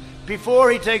aliens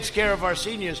before he takes care of our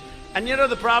seniors. And you know,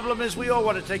 the problem is we all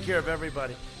want to take care of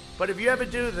everybody. But if you ever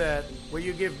do that, where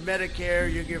you give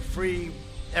Medicare, you give free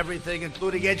everything,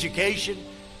 including education,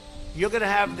 you're going to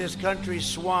have this country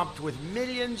swamped with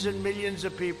millions and millions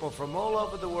of people from all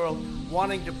over the world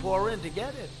wanting to pour in to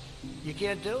get it. You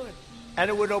can't do it. And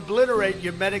it would obliterate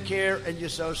your Medicare and your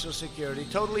Social Security.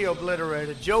 Totally obliterate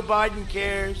it. Joe Biden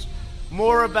cares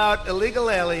more about illegal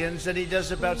aliens than he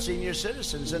does about senior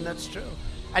citizens, and that's true.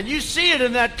 And you see it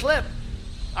in that clip.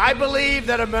 I believe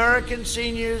that American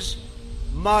seniors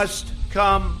must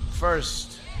come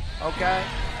first. Okay?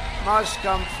 Must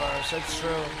come first. That's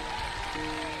true.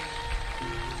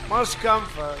 Must come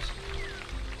first.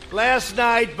 Last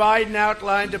night, Biden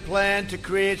outlined a plan to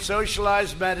create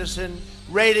socialized medicine,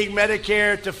 raiding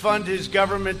Medicare to fund his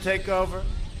government takeover.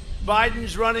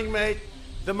 Biden's running mate,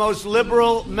 the most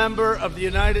liberal member of the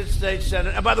United States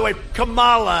Senate. And by the way,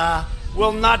 Kamala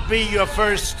will not be your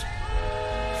first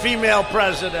female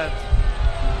president.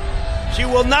 She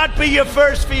will not be your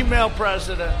first female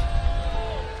president.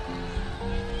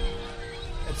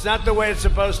 It's not the way it's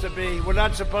supposed to be. We're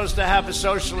not supposed to have a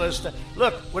socialist.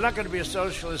 Look, we're not going to be a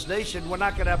socialist nation. We're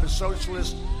not going to have a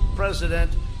socialist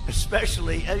president,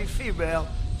 especially any female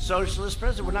socialist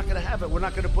president. We're not going to have it. We're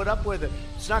not going to put up with it.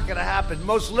 It's not going to happen.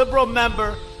 Most liberal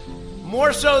member,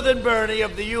 more so than Bernie,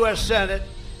 of the U.S. Senate,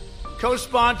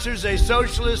 co-sponsors a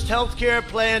socialist health care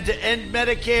plan to end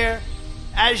Medicare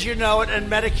as you know it,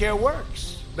 and Medicare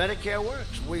works. Medicare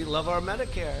works. We love our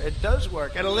Medicare. It does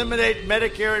work. And eliminate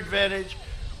Medicare Advantage,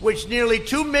 which nearly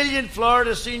 2 million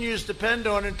Florida seniors depend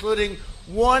on, including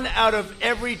 1 out of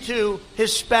every 2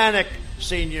 Hispanic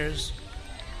seniors.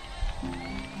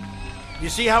 You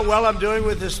see how well I'm doing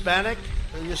with Hispanic?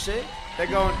 You see? They're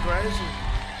going crazy.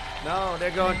 No,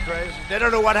 they're going crazy. They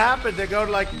don't know what happened. They're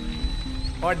going like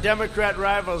our Democrat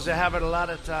rivals. They have it a lot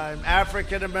of time.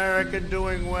 African American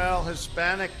doing well.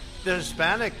 Hispanic. The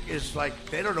Hispanic is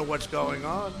like, they don't know what's going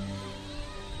on.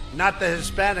 Not the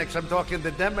Hispanics. I'm talking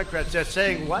the Democrats. They're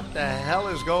saying, what the hell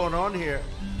is going on here?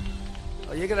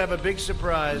 Oh, you're going to have a big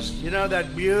surprise. You know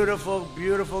that beautiful,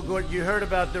 beautiful, good, you heard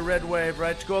about the red wave,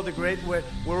 right? It's called the Great Wave.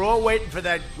 We're all waiting for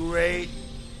that great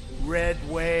red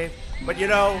wave. But you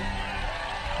know,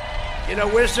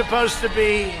 we're supposed to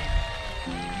be,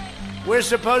 it's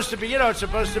supposed to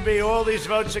be all these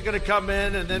votes are going to come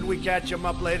in and then we catch them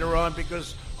up later on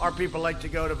because our people like to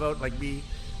go to vote like me.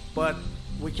 But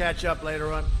we catch up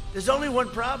later on. There's only one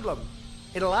problem.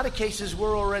 In a lot of cases,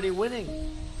 we're already winning.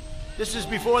 This is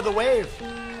before the wave.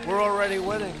 We're already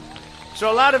winning.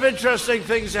 So a lot of interesting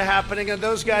things are happening, and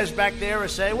those guys back there are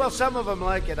saying, well, some of them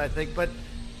like it, I think. But,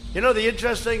 you know, the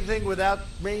interesting thing without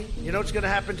me, you know what's going to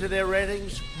happen to their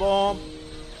ratings? Boom,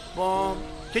 boom.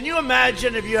 Can you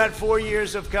imagine if you had 4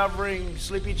 years of covering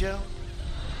Sleepy Joe?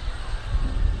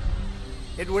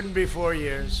 It wouldn't be 4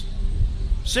 years.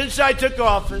 Since I took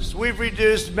office, we've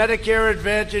reduced Medicare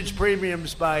Advantage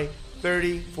premiums by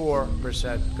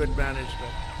 34%. Good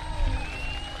management.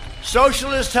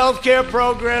 Socialist health care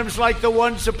programs like the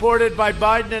one supported by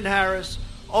Biden and Harris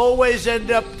always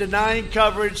end up denying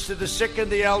coverage to the sick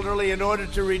and the elderly in order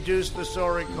to reduce the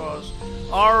soaring costs.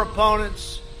 Our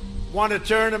opponents want to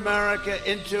turn America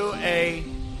into a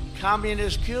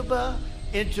communist Cuba,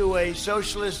 into a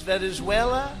socialist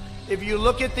Venezuela. If you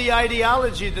look at the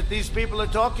ideology that these people are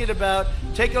talking about,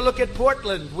 take a look at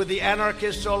Portland with the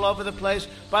anarchists all over the place.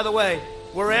 By the way,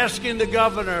 we're asking the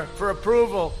governor for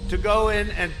approval to go in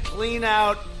and clean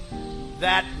out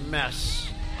that mess,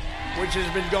 which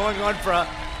has been going on for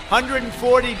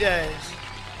 140 days.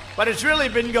 But it's really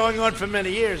been going on for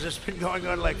many years. It's been going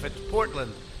on like for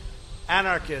Portland.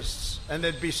 Anarchists, and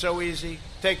it'd be so easy.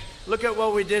 Look at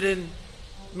what we did in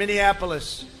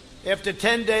Minneapolis. After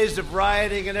 10 days of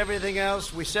rioting and everything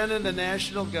else, we sent in the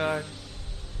National Guard.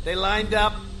 They lined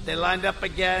up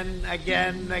again.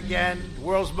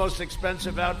 World's most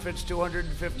expensive outfits,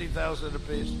 $250,000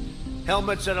 apiece.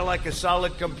 Helmets that are like a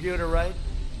solid computer, right?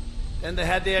 And they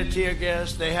had their tear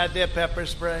gas, they had their pepper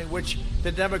spray, which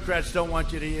the Democrats don't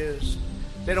want you to use.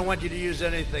 They don't want you to use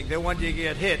anything. They want you to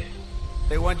get hit.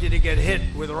 They want you to get hit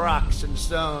with rocks and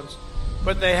stones.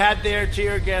 But they had their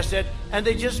tear gas, and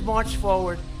they just marched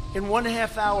forward. In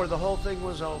 1.5 hours, the whole thing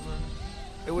was over.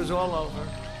 It was all over.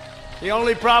 The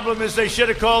only problem is they should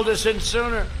have called us in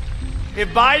sooner. If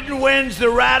Biden wins, the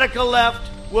radical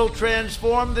left will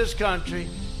transform this country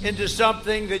into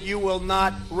something that you will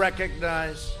not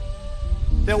recognize.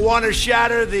 They'll want to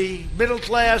shatter the middle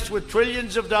class with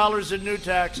trillions of dollars in new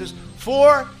taxes,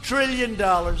 $4 trillion,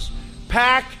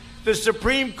 pack the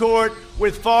Supreme Court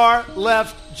with far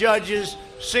left judges,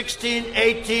 16,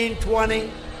 18, 20.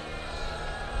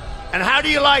 And how do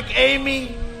you like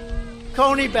Amy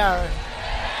Coney Barrett?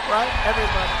 Right?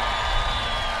 Everybody.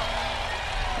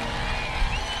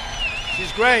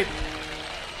 She's great.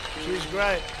 She's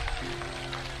great.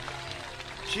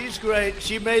 She's great.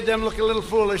 She made them look a little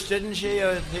foolish, didn't she?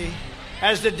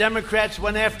 As the Democrats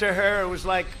went after her, it was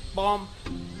like, boom.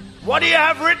 What do you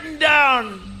have written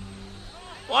down?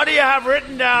 What do you have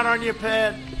written down on your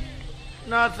pad?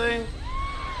 Nothing.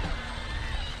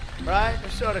 Right?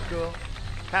 It's sort of cool.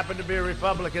 Happened to be a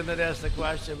Republican that asked the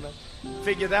question, but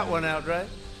figure that one out, right?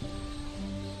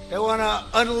 They want to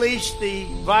unleash the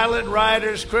violent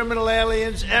rioters, criminal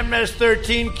aliens,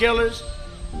 MS-13 killers,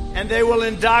 and they will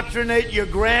indoctrinate your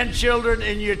grandchildren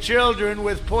and your children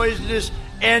with poisonous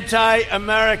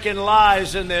anti-American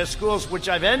lies in their schools, which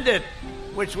we've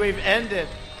ended.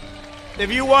 If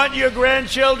you want your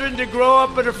grandchildren to grow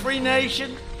up in a free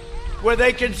nation where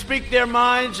they can speak their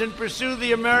minds and pursue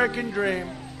the American dream,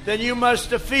 then you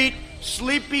must defeat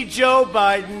Sleepy Joe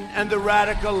Biden and the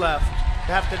radical left.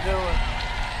 You have to do it.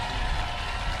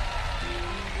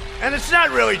 And it's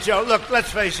not really Joe. Look,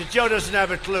 let's face it, Joe doesn't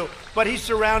have a clue. But he's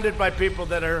surrounded by people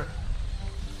that are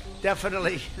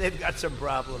definitely, they've got some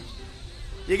problems.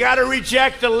 You got to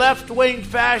reject the left-wing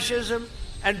fascism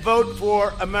and vote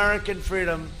for American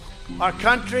freedom. Our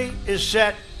country is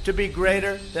set to be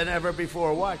greater than ever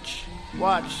before. Watch.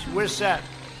 We're set.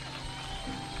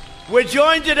 We're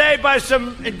joined today by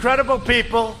some incredible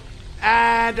people.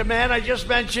 And a man I just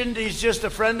mentioned, he's just a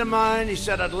friend of mine. He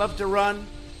said, I'd love to run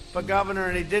for governor,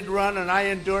 and he did run, and I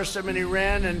endorsed him, and he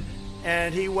ran,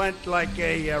 and he went like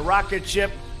a rocket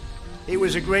ship. He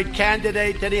was a great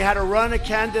candidate. Then he had to run a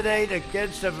candidate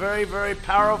against a very, very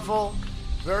powerful,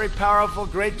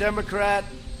 great Democrat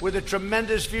with a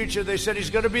tremendous future. They said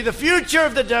he's going to be the future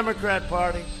of the Democrat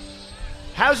Party.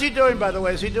 How's he doing, by the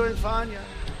way? Is he doing fine? Yeah.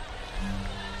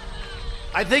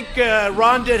 I think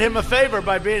Ron did him a favor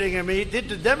by beating him. He did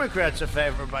the Democrats a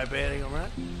favor by beating him, right?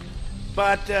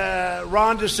 But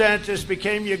Ron DeSantis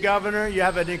became your governor. You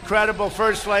have an incredible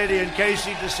First Lady in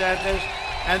Casey DeSantis,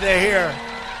 and they're here.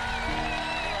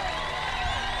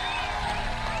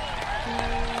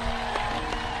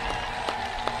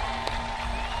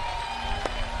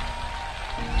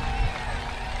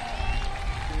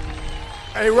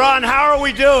 Hey, Ron, how are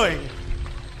we doing?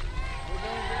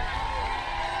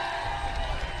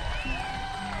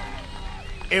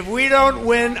 If we don't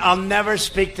win, I'll never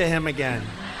speak to him again.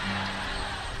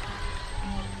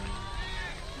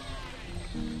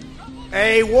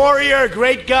 A warrior, a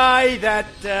great guy that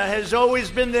has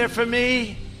always been there for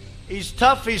me. He's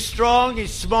tough, he's strong,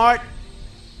 he's smart.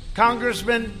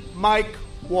 Congressman Mike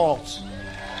Waltz.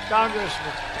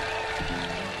 Congressman.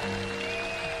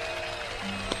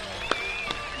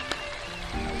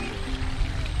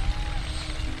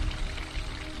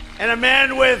 And a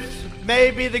man with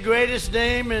maybe the greatest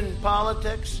name in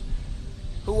politics,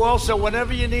 who also,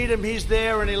 whenever you need him, he's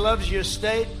there, and he loves your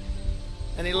state,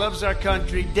 and he loves our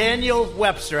country. Daniel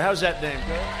Webster. How's that name,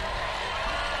 girl?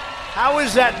 How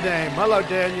is that name? Hello,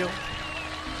 Daniel.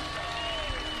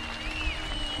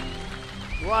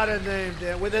 What a name,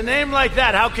 Dan. With a name like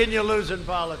that, how can you lose in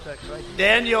politics, right?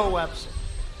 Daniel Webster.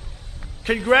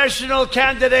 Congressional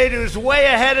candidate who's way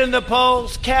ahead in the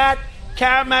polls. Kat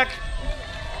Cammack.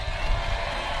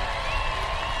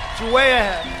 Way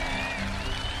ahead.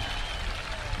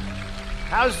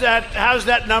 How's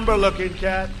that number looking,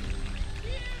 Kat?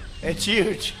 It's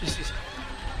huge.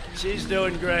 She's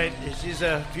doing great. She's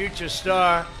a future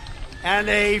star, and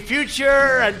a future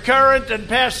and current and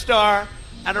past star,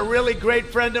 and a really great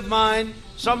friend of mine,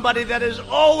 somebody that has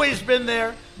always been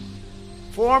there.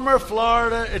 Former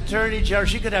Florida Attorney General.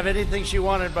 She could have anything she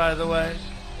wanted, by the way.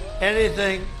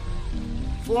 Anything.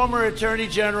 Former Attorney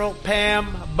General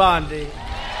Pam Bondi.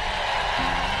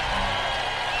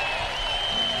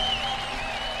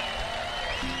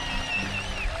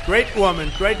 Great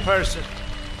woman, great person.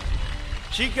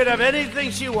 She could have anything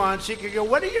she wants. She could go,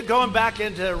 when are you going back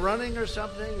into running or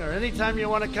something? Or anytime you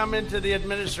want to come into the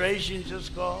administration,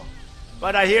 just call.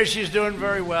 But I hear she's doing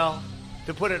very well,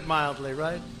 to put it mildly,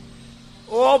 right?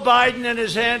 All Biden and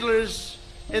his handlers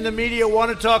in the media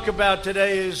want to talk about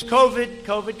today is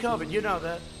COVID. You know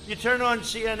that. You turn on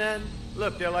CNN.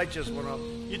 Look, their light just went off.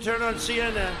 You turn on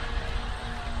CNN.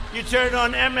 You turn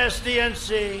on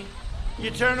MSDNC. You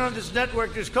turn on this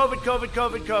network, there's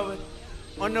COVID.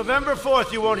 On November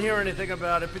 4th, you won't hear anything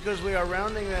about it because we are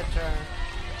rounding that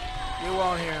turn. You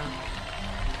won't hear.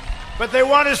 But they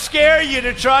want to scare you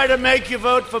to try to make you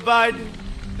vote for Biden.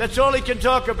 That's all he can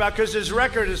talk about because his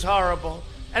record is horrible.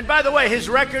 And by the way, his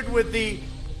record with the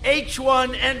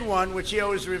H1N1, which he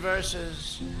always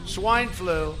reverses, swine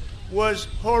flu, was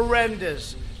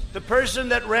horrendous. The person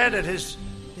that ran it, his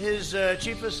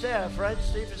chief of staff, right?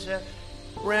 Chief of staff,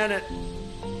 ran it.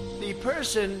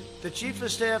 The chief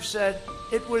of staff said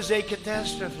it was a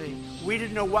catastrophe. We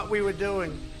didn't know what we were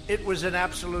doing. It was an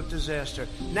absolute disaster.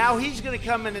 Now he's going to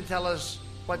come in and tell us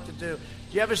what to do.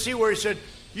 Do you ever see where he said,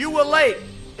 you were late,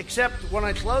 except when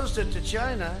I closed it to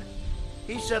China,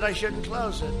 he said I shouldn't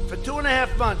close it. For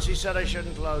 2.5 months, he said I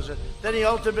shouldn't close it. Then he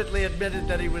ultimately admitted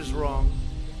that he was wrong.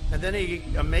 And then he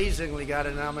amazingly got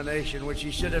a nomination, which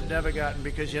he should have never gotten,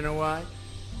 because you know why?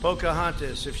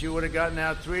 Pocahontas, if she would have gotten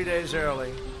out 3 days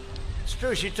early. It's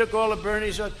true, she took all of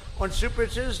Bernie's on Super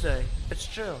Tuesday. It's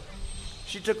true.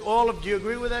 She took all of, do you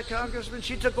agree with that, Congressman?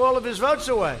 She took all of his votes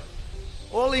away.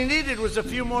 All he needed was a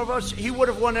few more votes. He would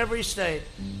have won every state.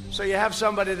 So you have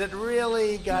somebody that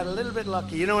really got a little bit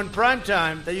lucky. You know, in prime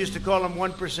time, they used to call him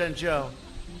 1% Joe.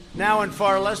 Now in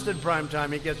far less than prime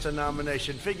time, he gets a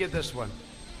nomination. Figure this one.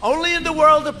 Only in the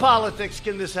world of politics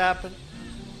can this happen.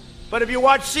 But if you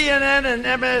watch CNN and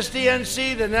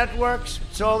MSDNC, the networks,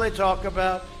 it's all they talk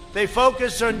about. They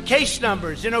focus on case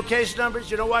numbers. You know case numbers?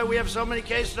 You know why we have so many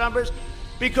case numbers?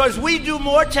 Because we do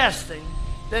more testing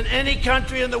than any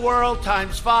country in the world,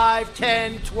 times 5,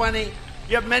 10, 20.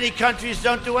 You have many countries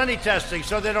don't do any testing,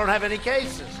 so they don't have any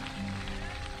cases.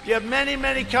 You have many,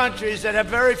 many countries that have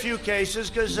very few cases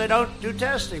because they don't do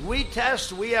testing. We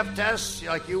test. We have tests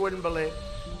like you wouldn't believe.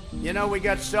 You know, we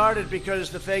got started because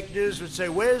the fake news would say,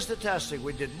 where's the testing?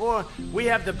 We did more. We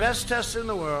have the best tests in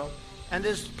the world, and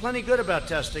there's plenty good about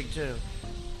testing, too.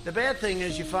 The bad thing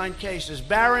is you find cases.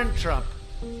 Barron Trump,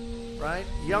 right?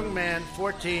 Young man,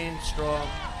 14, strong.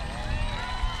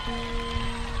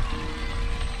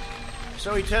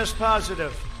 So he tests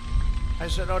positive. I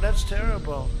said, oh, that's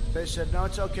terrible. They said, no,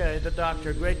 it's okay. The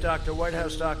doctor, great doctor, White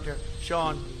House doctor,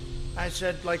 Sean. I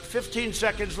said, like 15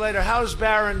 seconds later, how's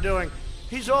Barron doing?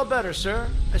 He's all better, sir.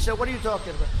 I said, what are you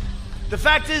talking about? The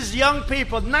fact is, young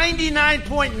people,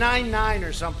 99.99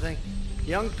 or something,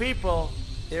 young people,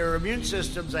 their immune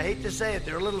systems, I hate to say it,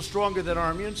 they're a little stronger than our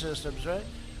immune systems, right?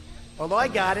 Although I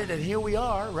got it, and here we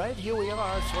are, right? Here we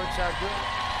are. It works out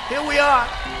good. Here we are.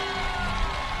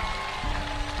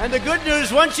 And the good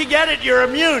news, once you get it, you're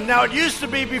immune. Now, it used to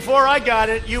be before I got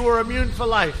it, you were immune for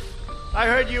life. I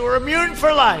heard you were immune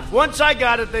for life. Once I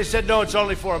got it, they said, no, it's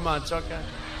only 4 months. Okay.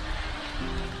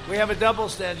 We have a double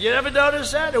standard. You ever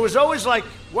notice that? It was always like,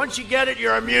 once you get it,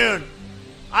 you're immune.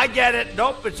 I get it.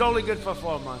 Nope, it's only good for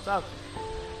 4 months. Okay.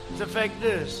 It's a fake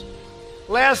news.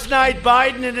 Last night,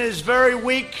 Biden, in his very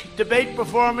weak debate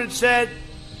performance, said,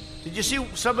 did you see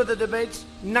some of the debates?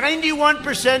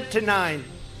 91% to 9.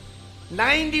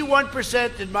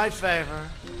 91% in my favor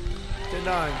to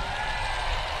 9.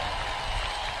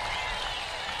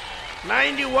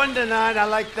 91 to 9, I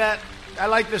like that. I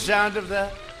like the sound of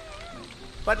that.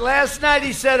 But last night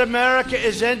he said America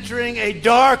is entering a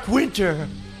dark winter.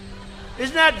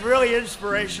 Isn't that really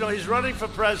inspirational? He's running for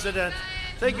president.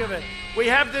 Think of it. We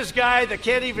have this guy that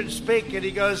can't even speak, and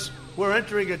he goes, we're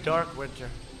entering a dark winter.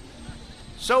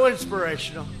 So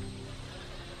inspirational.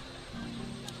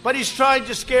 But he's trying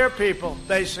to scare people,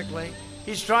 basically.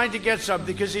 He's trying to get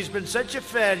something because he's been such a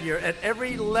failure at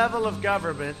every level of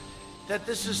government that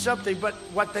this is something. But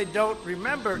what they don't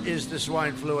remember is the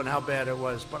swine flu and how bad it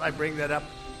was. But I bring that up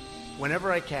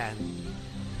whenever I can.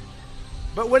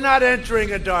 But we're not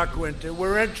entering a dark winter.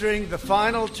 We're entering the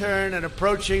final turn and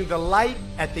approaching the light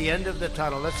at the end of the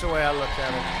tunnel. That's the way I look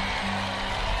at it.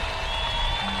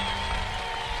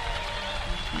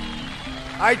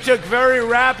 I took very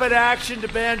rapid action to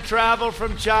ban travel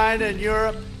from China and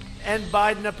Europe, and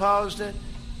Biden opposed it.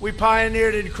 We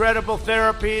pioneered incredible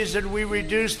therapies, and we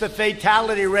reduced the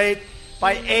fatality rate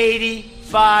by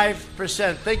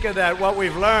 85%. Think of that, what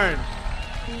we've learned.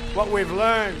 What we've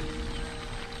learned.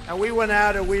 And we went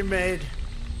out and we made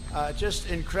just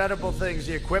incredible things.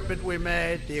 The equipment we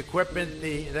made, the equipment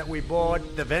that we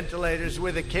bought, the ventilators.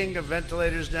 We're the king of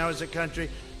ventilators now as a country.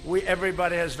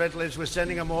 Everybody has ventilators. We're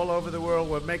sending them all over the world.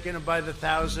 We're making them by the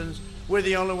thousands. We're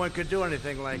the only one who could do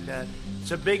anything like that.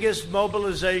 It's the biggest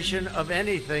mobilization of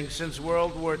anything since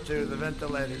World War II, the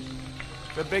ventilators.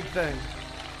 It's a big thing.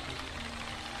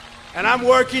 And I'm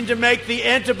working to make the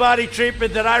antibody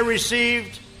treatment that I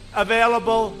received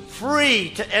available free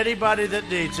to anybody that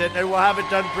needs it, and we'll have it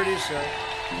done pretty soon.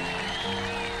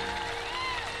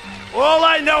 All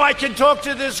I know, I can talk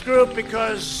to this group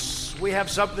because we have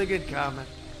something in common.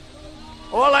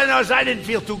 All I know is I didn't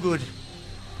feel too good.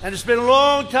 And it's been a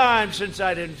long time since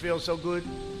I didn't feel so good.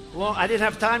 I didn't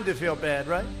have time to feel bad,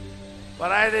 right?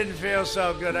 But I didn't feel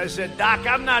so good. I said, Doc,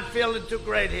 I'm not feeling too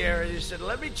great here. And he said,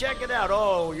 let me check it out.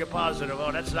 Oh, you're positive.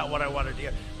 Oh, that's not what I wanted to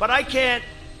hear. But I can't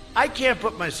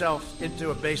put myself into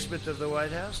a basement of the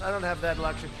White House. I don't have that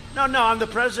luxury. No, I'm the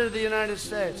President of the United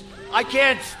States. I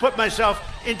can't put myself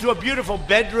into a beautiful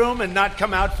bedroom and not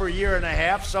come out for a year and a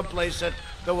half someplace at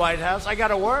the White House. I got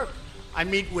to work. I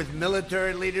meet with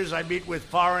military leaders. I meet with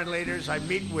foreign leaders. I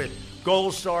meet with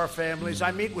Gold Star families.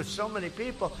 I meet with so many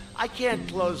people. I can't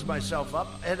close myself up.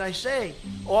 And I say,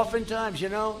 oftentimes,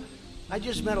 I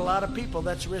just met a lot of people.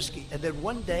 That's risky. And then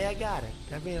one day I got it.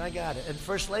 I got it. And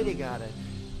First Lady got it.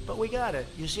 But we got it.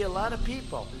 You see, a lot of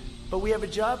people. But we have a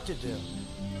job to do.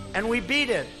 And we beat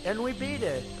it. And we beat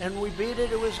it. And we beat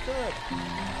it. It was good.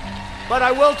 But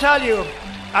I will tell you,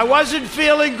 I wasn't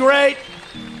feeling great.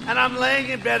 And I'm laying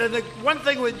in bed. And the one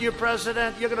thing with your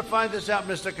president, you're going to find this out,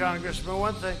 Mr. Congressman,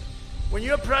 one thing. When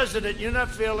you're president, you're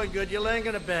not feeling good. You're laying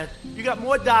in a bed. You got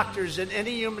more doctors than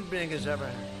any human being has ever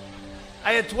had.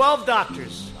 I had 12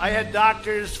 doctors. I had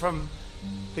doctors from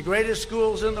the greatest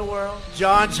schools in the world.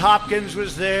 Johns Hopkins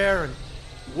was there, and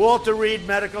Walter Reed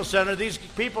Medical Center. These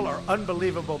people are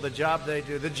unbelievable, the job they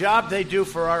do. The job they do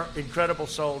for our incredible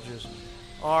soldiers,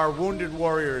 our wounded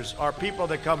warriors, our people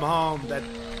that come home that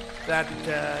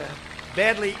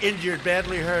badly injured,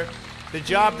 badly hurt. The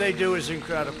job they do is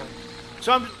incredible.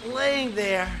 So I'm laying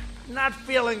there, not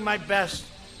feeling my best.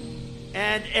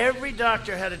 And every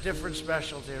doctor had a different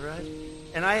specialty, right?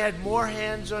 And I had more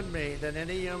hands on me than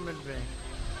any human being.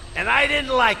 And I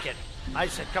didn't like it. I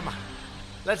said, come on,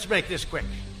 let's make this quick.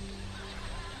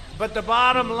 But the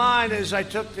bottom line is I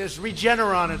took this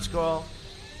Regeneron, it's called,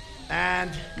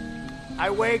 and I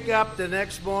wake up the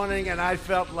next morning and I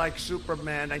felt like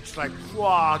Superman. It's like,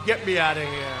 wow, get me out of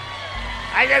here.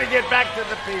 I got to get back to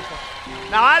the people.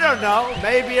 Now, I don't know.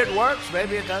 Maybe it works.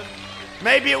 Maybe it doesn't.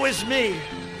 Maybe it was me.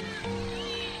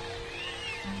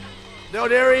 No,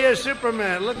 there he is,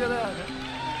 Superman. Look at that.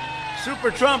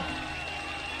 Super Trump.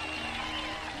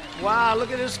 Wow,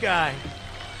 look at this guy.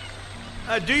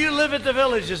 Do you live at the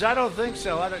Villages? I don't think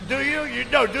so. Do you?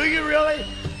 No, do you really?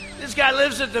 This guy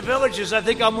lives at the Villages. I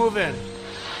think I'll move in.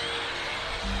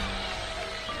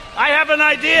 I have an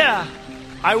idea.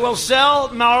 I will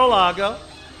sell Mar-a-Lago,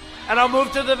 and I'll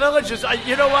move to the Villages.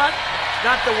 You know what?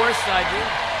 Not the worst idea.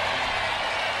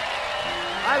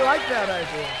 I like that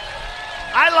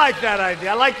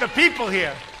idea. I like the people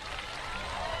here.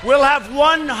 We'll have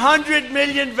 100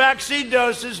 million vaccine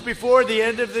doses before the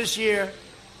end of this year,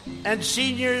 and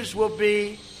seniors will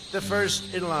be the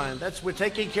first in line. We're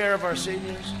taking care of our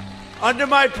seniors. Under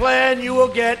my plan, you will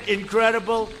get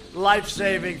incredible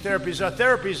life-saving therapies. Our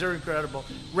therapies are incredible.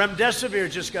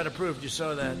 Remdesivir just got approved. You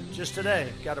saw that just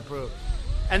today. Got approved.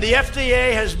 And the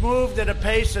FDA has moved at a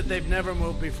pace that they've never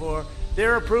moved before.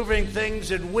 They're approving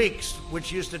things in weeks,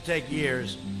 which used to take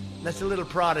years. That's a little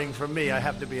prodding from me, I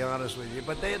have to be honest with you.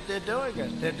 But they're doing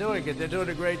it. They're doing it. They're doing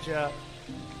a great job.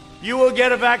 You will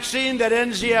get a vaccine that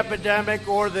ends the epidemic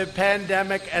or the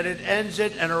pandemic, and it ends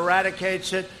it and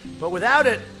eradicates it. But without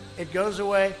it, it goes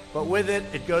away. But with it,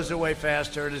 it goes away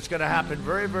faster. And it's going to happen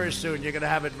very, very soon. You're going to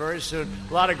have it very soon.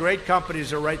 A lot of great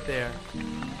companies are right there.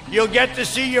 You'll get to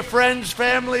see your friends,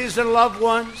 families, and loved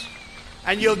ones.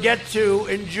 And you'll get to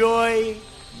enjoy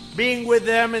being with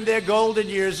them in their golden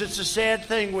years. It's a sad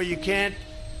thing where you can't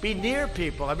be near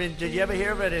people. I mean, did you ever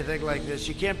hear of anything like this?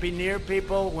 You can't be near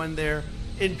people when they're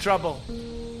in trouble.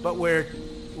 But we're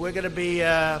going to be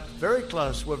very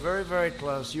close. We're very, very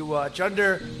close. You watch.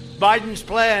 Under Biden's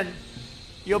plan,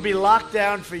 you'll be locked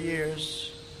down for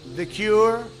years. The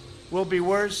cure will be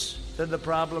worse than the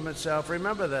problem itself.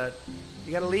 Remember that.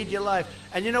 You got to lead your life.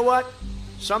 And you know what?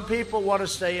 Some people want to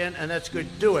stay in, and that's good.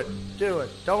 Do it. Do it.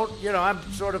 Don't, I'm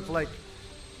sort of like,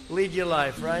 lead your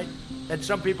life, right? And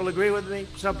some people agree with me,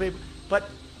 some people. But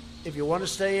if you want to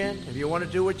stay in, if you want to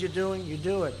do what you're doing, you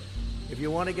do it. If you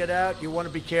want to get out, you want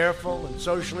to be careful and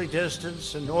socially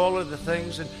distance and all of the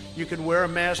things. And you can wear a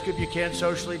mask if you can't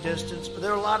socially distance. But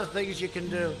there are a lot of things you can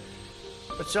do.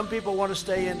 But some people want to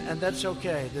stay in, and that's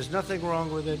okay. There's nothing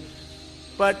wrong with it.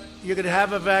 But you're going to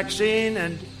have a vaccine,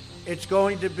 and it's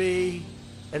going to be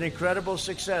an incredible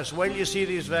success. Wait till you see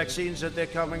these vaccines that they're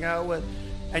coming out with,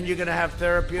 and you're going to have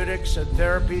therapeutics and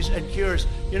therapies and cures.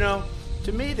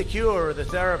 To me, the cure or the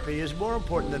therapy is more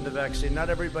important than the vaccine. Not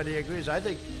everybody agrees. I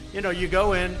think, you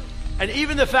go in, and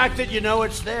even the fact that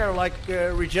it's there, like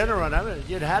Regeneron,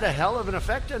 it had a hell of an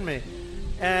effect on me.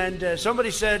 And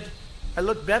somebody said, I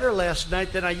looked better last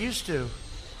night than I used to.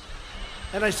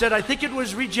 And I said, I think it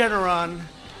was Regeneron.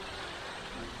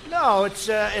 No, it's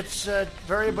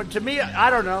very, but to me, I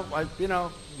don't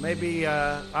know. Maybe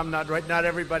I'm not right. Not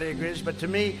everybody agrees, but to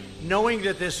me, knowing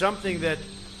that there's something that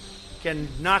can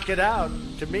knock it out,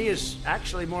 to me, is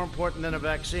actually more important than a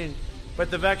vaccine.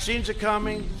 But the vaccines are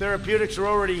coming. Therapeutics are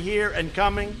already here and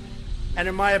coming. And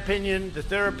in my opinion, the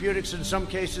therapeutics in some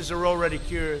cases are already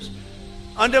cures.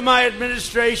 Under my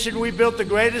administration, we built the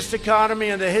greatest economy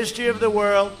in the history of the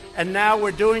world, and now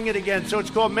we're doing it again. So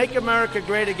it's called Make America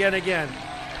Great Again Again.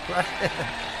 Right?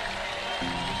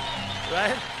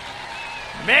 Right?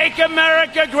 Make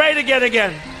America great again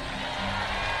again.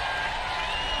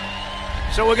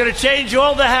 So we're going to change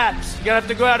all the hats. You're going to have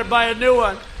to go out and buy a new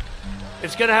one.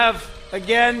 It's going to have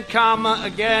again, comma,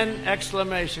 again,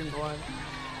 exclamation point.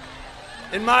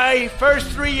 In my first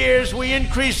 3 years, we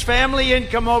increased family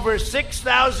income over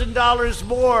 $6,000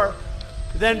 more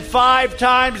than 5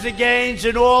 times the gains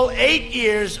in all 8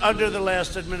 years under the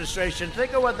last administration.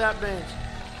 Think of what that means.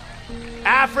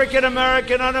 African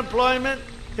American unemployment,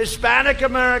 Hispanic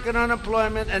American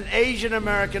unemployment, and Asian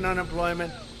American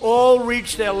unemployment all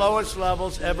reached their lowest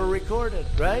levels ever recorded,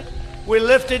 right? We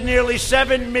lifted nearly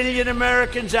 7 million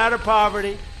Americans out of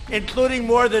poverty, including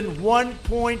more than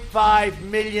 1.5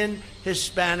 million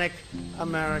Hispanic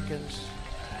Americans.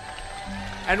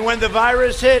 And when the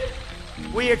virus hit,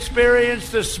 we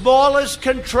experienced the smallest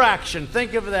contraction,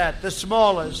 think of that, the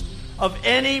smallest, of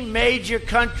any major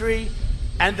country,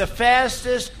 and the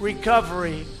fastest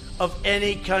recovery of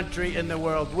any country in the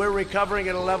world. We're recovering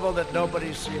at a level that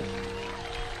nobody's seen.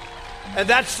 And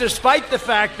that's despite the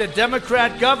fact that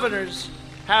Democrat governors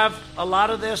have a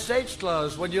lot of their states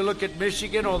closed. When you look at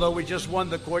Michigan, although we just won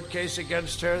the court case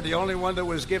against her, the only one that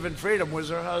was given freedom was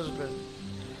her husband.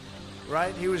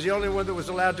 Right? He was the only one that was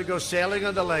allowed to go sailing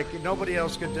on the lake. Nobody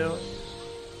else could do it.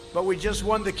 But we just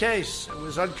won the case. It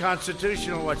was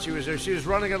unconstitutional what she was doing. She was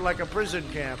running it like a prison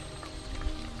camp.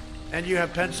 And you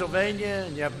have Pennsylvania,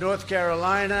 and you have North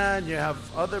Carolina, and you have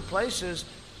other places.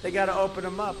 They got to open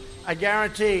them up. I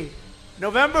guarantee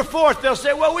November 4th, they'll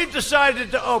say, well, we've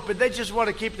decided to open. They just want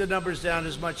to keep the numbers down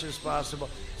as much as possible.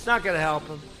 It's not going to help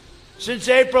them. Since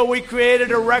April, we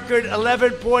created a record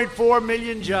 11.4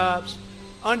 million jobs.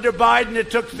 Under Biden, it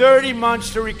took 30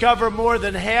 months to recover more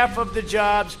than half of the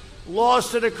jobs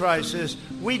lost in a crisis.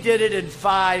 We did it in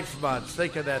 5 months.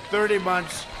 Think of that. 30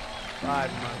 months,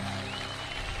 5 months.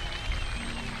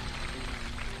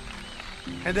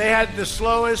 And they had the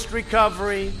slowest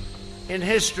recovery in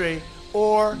history,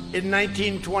 or in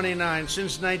 1929,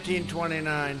 since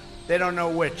 1929. They don't know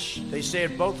which. They say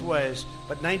it both ways,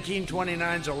 but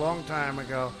 1929 is a long time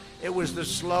ago. It was the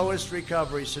slowest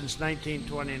recovery since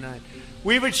 1929.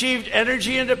 We've achieved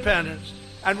energy independence,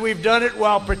 and we've done it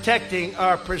while protecting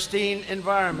our pristine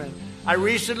environment. I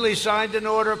recently signed an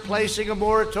order placing a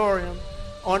moratorium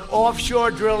on offshore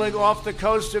drilling off the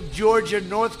coast of Georgia,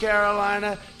 North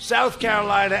Carolina, South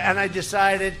Carolina, and I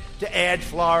decided to add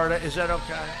Florida. Is that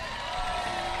okay?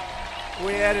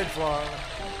 We added Florida.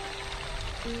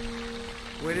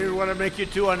 We didn't want to make you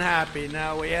too unhappy.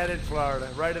 Now we added Florida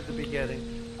right at the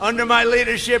beginning. Under my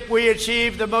leadership, we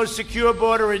achieved the most secure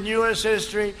border in U.S.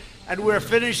 history, and we're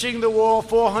finishing the wall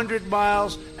 400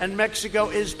 miles, and Mexico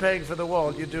is paying for the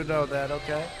wall. You do know that,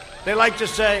 okay? They like to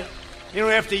say, you know,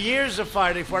 after years of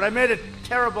fighting for it, I made a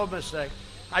terrible mistake.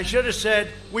 I should have said,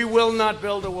 we will not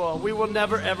build a wall. We will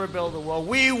never, ever build a wall.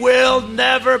 We will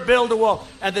never build a wall.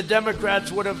 And the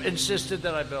Democrats would have insisted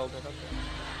that I build it. Okay.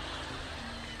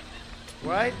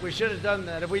 Right? We should have done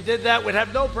that. If we did that, we'd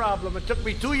have no problem. It took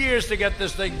me 2 years to get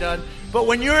this thing done. But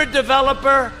when you're a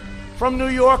developer from New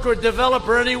York or a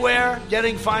developer anywhere,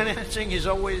 getting financing is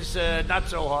always not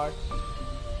so hard.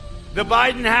 The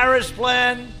Biden-Harris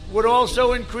plan would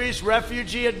also increase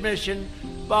refugee admission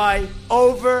by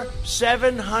over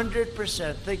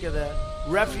 700%. Think of that.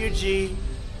 Refugee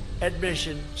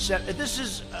admission. This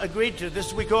is agreed to.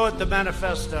 This, we call it the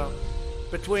manifesto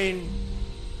between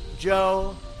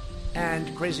Joe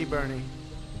and Crazy Bernie.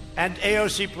 And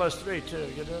AOC +3, too,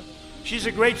 you know. She's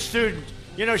a great student.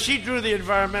 You know, she drew the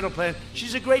environmental plan.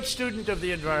 She's a great student of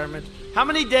the environment. How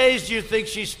many days do you think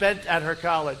she spent at her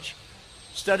college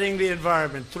studying the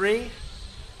environment? 3?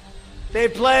 They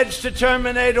pledged to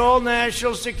terminate all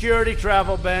national security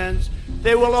travel bans.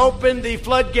 They will open the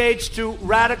floodgates to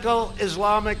radical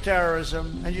Islamic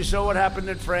terrorism. And you saw what happened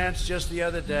in France just the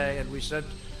other day. And we sent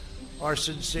our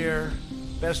sincere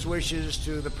best wishes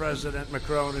to the president.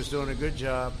 Macron is doing a good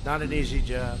job, not an easy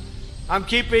job. I'm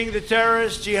keeping the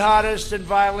terrorists, jihadists, and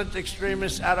violent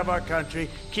extremists out of our country.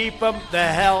 Keep them the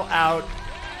hell out.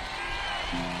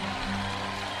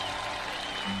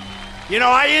 You know,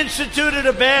 I instituted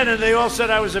a ban, and they all said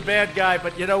I was a bad guy,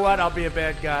 but you know what? I'll be a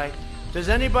bad guy. Does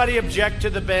anybody object to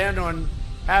the ban on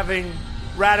having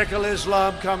radical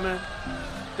Islam come in?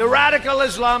 The radical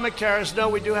Islamic terrorists, no,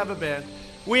 we do have a ban.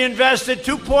 We invested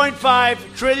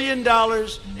 $2.5 trillion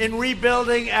in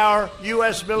rebuilding our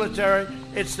U.S. military.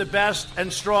 It's the best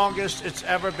and strongest it's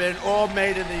ever been, all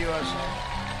made in the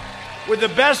USA. With the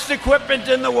best equipment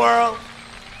in the world.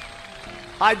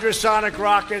 Hypersonic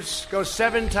rockets go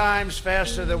 7 times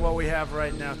faster than what we have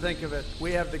right now. Think of it.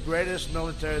 We have the greatest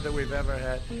military that we've ever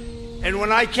had. And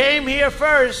when I came here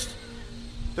first,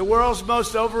 the world's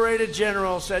most overrated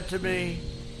general said to me,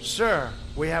 "Sir,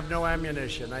 we have no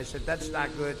ammunition." I said, "That's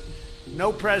not good.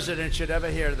 No president should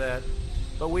ever hear that.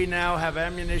 But we now have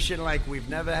ammunition like we've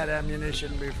never had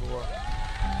ammunition before."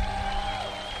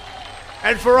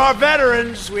 And for our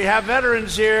veterans, we have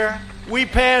veterans here. We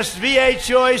passed VA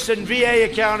choice and VA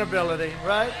accountability,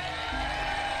 right?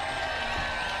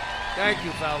 Thank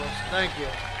you, fellas. Thank you.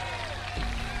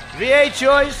 VA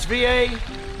choice, VA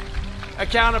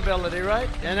accountability, right?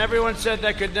 And everyone said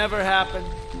that could never happen.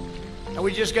 And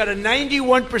we just got a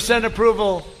 91%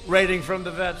 approval rating from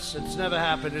the vets. It's never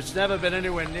happened. It's never been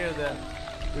anywhere near that.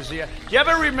 Do you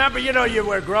ever remember, you know, you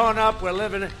were growing up, we're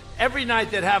living, every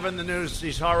night they'd have in the news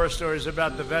these horror stories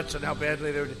about the vets and how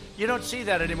badly they were. You don't see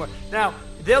that anymore. Now,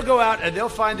 they'll go out and they'll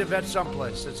find a vet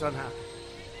someplace that's unhappy.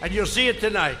 And you'll see it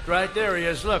tonight, right? There he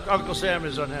is. Look, Uncle Sam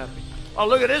is unhappy. Oh,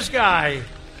 look at this guy.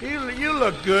 You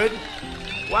look good.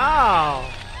 Wow.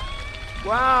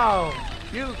 Wow.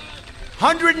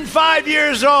 105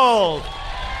 years old.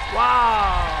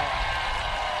 Wow.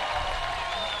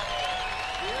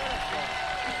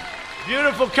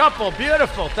 Beautiful couple.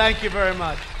 Beautiful. Thank you very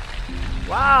much.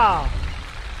 Wow.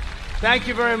 Thank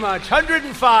you very much.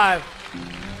 105.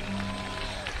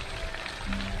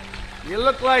 You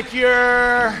look like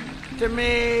you're, to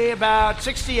me, about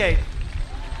 68.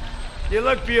 You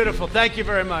look beautiful. Thank you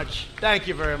very much. Thank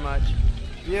you very much.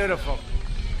 Beautiful.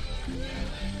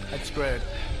 That's great.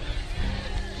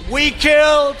 We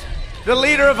killed the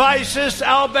leader of ISIS,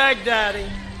 al-Baghdadi.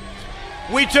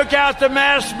 We took out the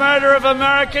mass murder of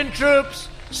American troops.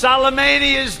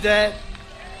 Soleimani is dead.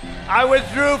 I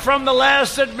withdrew from the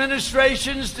last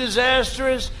administration's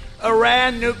disastrous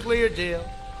Iran nuclear deal.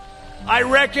 I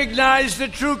recognized the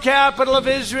true capital of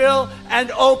Israel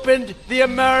and opened the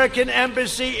American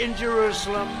embassy in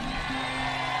Jerusalem.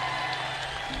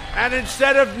 And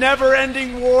instead of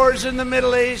never-ending wars in the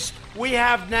Middle East, we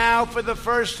have now, for the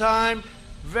first time,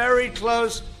 very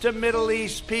close to Middle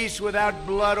East peace without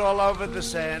blood all over the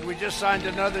sand. We just signed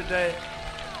another day.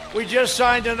 We just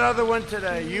signed another one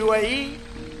today. UAE,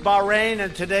 Bahrain,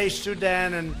 and today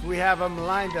Sudan, and we have them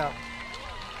lined up.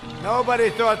 Nobody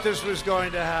thought this was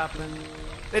going to happen.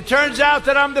 It turns out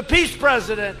that I'm the peace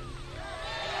president.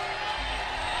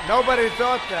 Nobody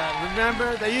thought that.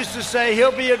 Remember, they used to say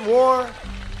he'll be at war.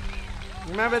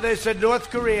 Remember, they said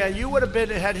North Korea. You would have been,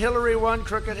 had Hillary won,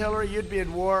 crooked Hillary, you'd be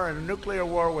in war, in a nuclear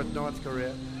war with North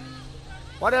Korea.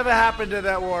 Whatever happened to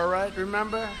that war, right?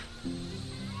 Remember?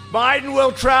 Biden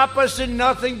will trap us in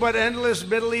nothing but endless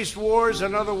Middle East wars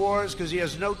and other wars because he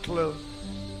has no clue.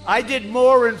 I did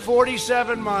more in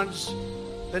 47 months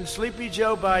than Sleepy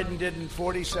Joe Biden did in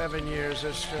 47 years.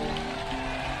 That's true.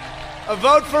 A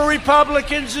vote for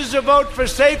Republicans is a vote for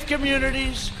safe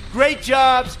communities, great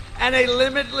jobs, and a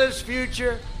limitless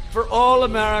future for all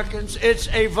Americans. It's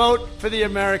a vote for the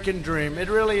American dream. It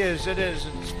really is. It is.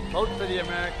 It's a vote for the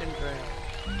American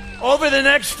dream. Over the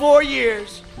next 4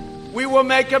 years, we will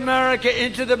make America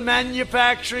into the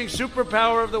manufacturing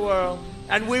superpower of the world,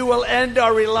 and we will end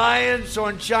our reliance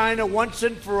on China once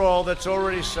and for all. That's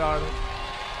already started.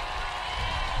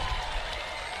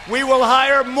 We will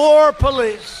hire more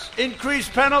police, increase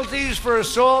penalties for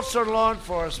assaults on law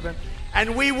enforcement,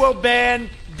 and we will ban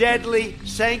deadly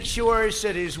sanctuary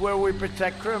cities where we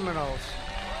protect criminals.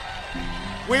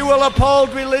 We will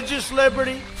uphold religious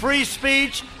liberty, free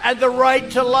speech, and the right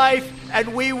to life,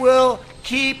 and we will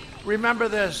keep, remember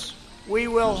this, we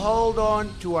will hold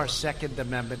on to our Second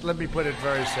Amendment. Let me put it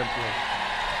very simply.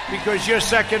 Because your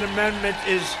Second Amendment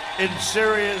is in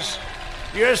serious,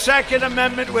 your Second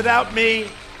Amendment without me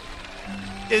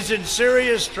is in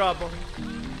serious trouble.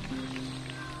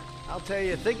 I'll tell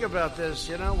you, think about this,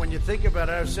 you know, when you think about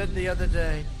it, I said the other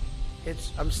day,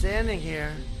 I'm standing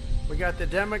here, we got the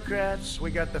Democrats, we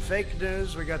got the fake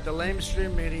news, we got the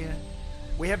lamestream media,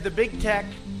 we have the big tech,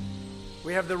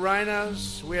 we have the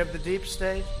rhinos, we have the deep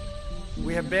state,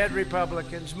 we have bad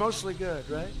Republicans, mostly good,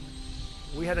 right?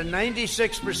 We had a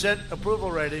 96%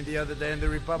 approval rating the other day in the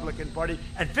Republican Party,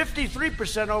 and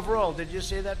 53% overall. Did you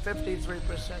see that?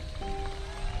 53%.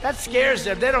 That scares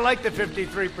them. They don't like the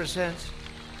 53%.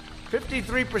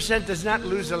 53% does not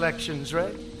lose elections,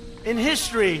 right? In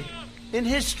history,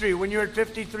 when you're at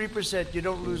 53%, you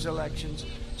don't lose elections.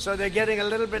 So they're getting a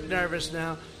little bit nervous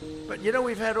now. But, you know,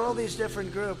 we've had all these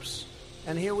different groups,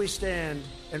 and here we stand,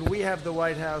 and we have the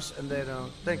White House, and they don't.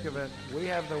 Think of it. We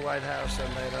have the White House,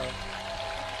 and they don't.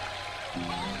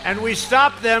 And we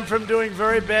stop them from doing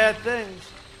very bad things.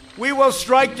 We will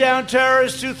strike down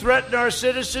terrorists who threaten our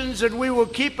citizens, and we will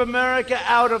keep America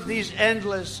out of these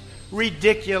endless,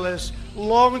 ridiculous,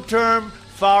 long-term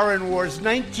foreign wars.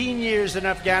 19 years in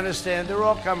Afghanistan. They're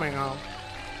all coming home.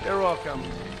 They're all coming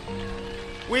home.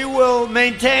 We will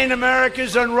maintain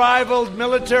America's unrivaled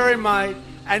military might,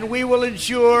 and we will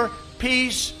ensure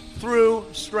peace through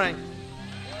strength.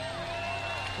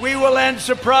 We will end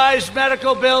surprise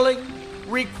medical billing,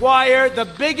 require the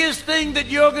biggest thing that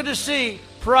you're going to see,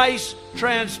 price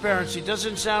transparency.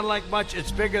 Doesn't sound like much.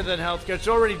 It's bigger than healthcare. It's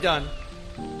already done.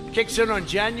 Kicks in on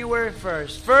January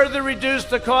 1st. Further reduce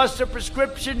the cost of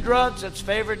prescription drugs, that's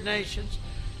favored nations.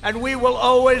 And we will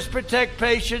always protect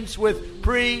patients with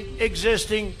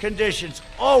pre-existing conditions.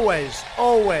 Always,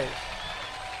 always.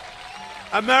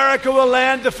 America will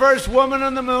land the first woman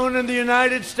on the moon, and the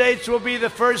United States will be the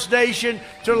first nation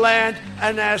to land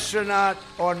an astronaut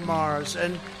on Mars.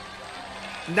 And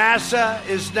NASA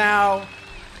is now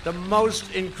the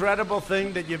most incredible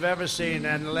thing that you've ever seen.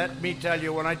 And let me tell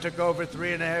you, when I took over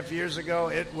 3.5 years ago,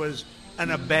 it was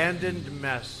an abandoned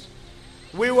mess.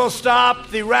 We will stop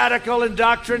the radical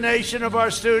indoctrination of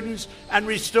our students and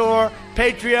restore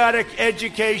patriotic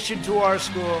education to our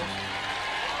schools.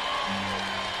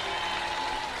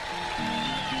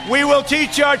 We will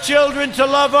teach our children to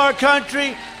love our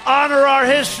country, honor our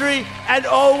history, and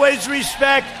always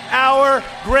respect our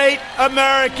great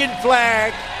American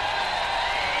flag.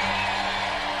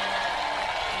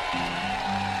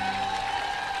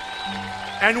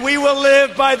 And we will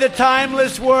live by the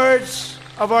timeless words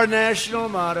of our national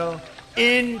motto,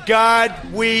 "In God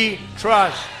we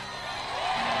trust."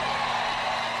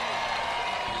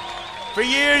 For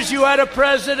years you had a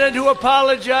president who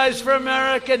apologized for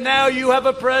America. Now you have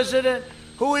a president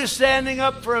who is standing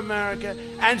up for America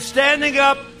and standing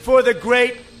up for the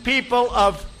great people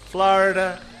of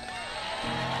Florida.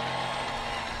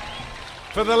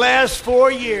 For the last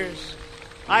 4 years,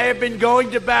 I have been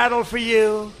going to battle for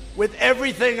you with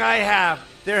everything I have.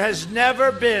 There has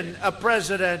never been a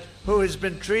president who has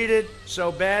been treated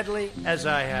so badly as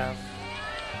I have.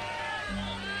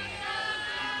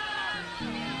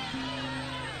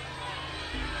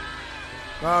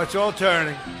 Well, it's all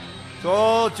turning. It's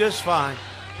all just fine.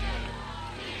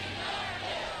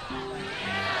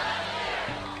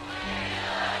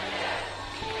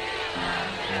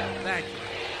 Thank you.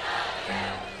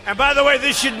 And by the way,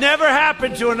 this should never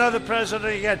happen to another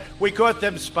president again. We caught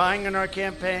them spying on our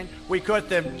campaign. We caught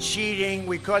them cheating.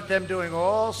 We caught them doing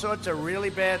all sorts of really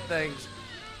bad things.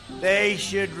 They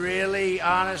should really,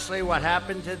 honestly, what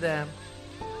happened to them,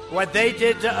 what they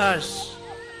did to us,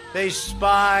 they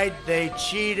spied, they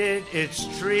cheated, it's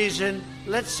treason.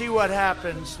 Let's see what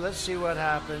happens. Let's see what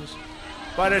happens.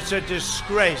 But it's a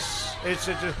disgrace.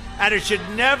 And it should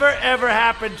never, ever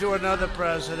happen to another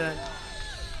president.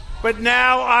 But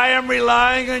now I am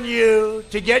relying on you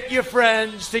to get your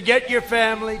friends, to get your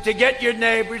family, to get your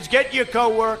neighbors, get your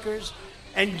co-workers,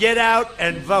 and get out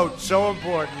and vote. So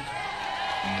important.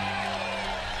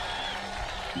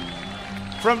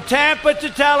 From Tampa to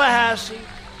Tallahassee,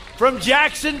 from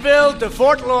Jacksonville to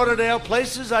Fort Lauderdale,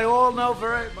 places I all know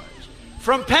very much.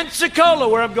 From Pensacola,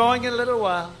 where I'm going in a little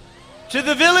while, to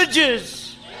the villages.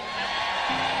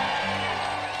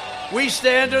 We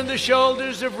stand on the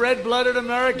shoulders of red-blooded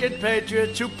American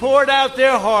patriots who poured out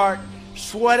their heart,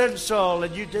 sweat, and soul.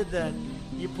 And you did that.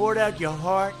 You poured out your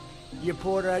heart, you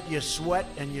poured out your sweat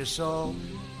and your soul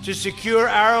to secure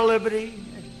our liberty,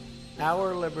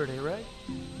 right?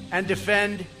 And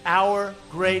defend our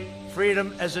great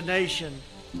freedom as a nation.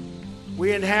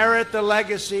 We inherit the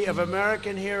legacy of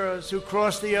American heroes who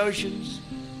crossed the oceans,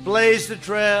 blazed the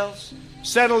trails,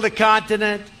 settled the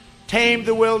continent, tamed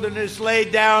the wilderness,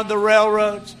 laid down the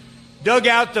railroads, dug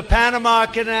out the Panama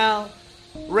Canal,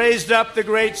 raised up the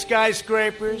great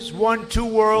skyscrapers, won 2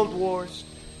 world wars,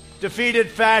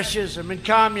 defeated fascism and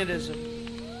communism,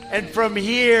 and from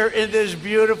here in this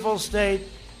beautiful state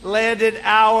landed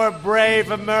our brave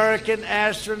American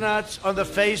astronauts on the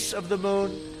face of the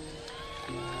moon.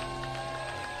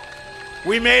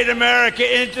 We made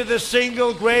America into the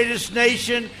single greatest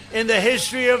nation in the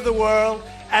history of the world,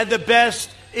 and the best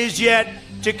is yet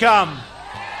to come.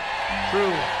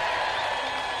 True.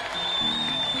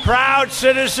 Proud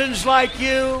citizens like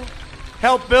you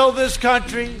help build this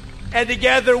country, and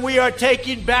together we are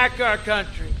taking back our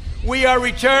country. We are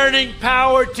returning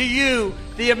power to you,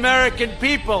 the American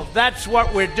people. That's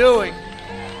what we're doing.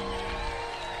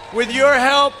 With your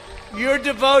help, your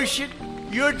devotion,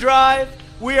 your drive,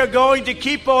 we are going to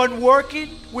keep on working,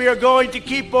 we are going to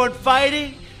keep on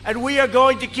fighting, and we are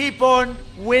going to keep on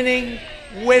winning.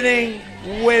 Winning,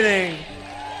 winning.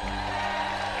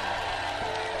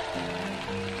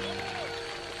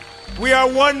 We are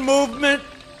one movement,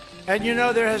 and you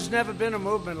know, there has never been a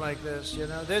movement like this, you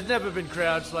know. There's never been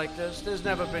crowds like this. There's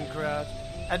never been crowds.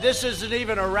 And this isn't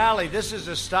even a rally. This is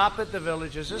a stop at the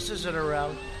villages. This isn't a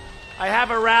rally. I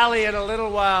have a rally in a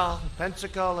little while,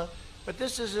 Pensacola, but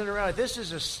this isn't a rally. This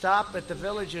is a stop at the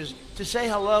villages to say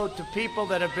hello to people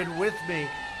that have been with me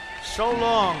so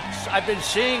long. I've been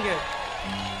seeing it.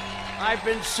 I've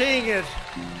been seeing it.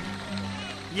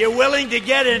 You're willing to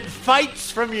get in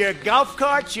fights from your golf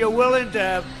carts. You're willing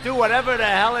to do whatever the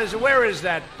hell is. Where is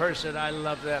that person? I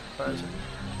love that person.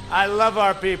 I love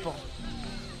our people.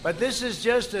 But this is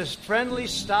just a friendly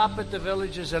stop at the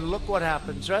villages, and look what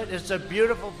happens, right? It's a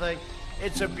beautiful thing.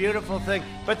 It's a beautiful thing.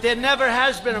 But there never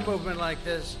has been a movement like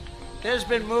this. There's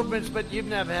been movements, but you've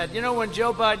never had. You know, when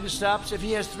Joe Biden stops, if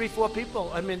he has 3-4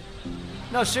 people, I mean,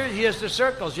 no, seriously, he has the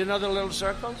circles. You know the little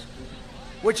circles?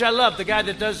 Which I love. The guy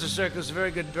that does the circles is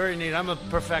very good, very neat. I'm a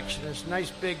perfectionist.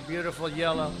 Nice, big, beautiful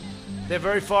yellow. They're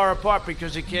very far apart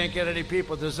because he can't get any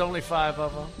people. There's only 5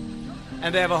 of them.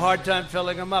 and they have a hard time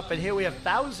filling them up. And here we have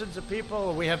thousands of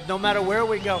people. We have, no matter where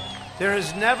we go, there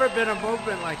has never been a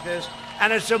movement like this.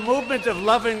 And it's a movement of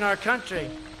loving our country.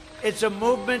 It's a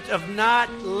movement of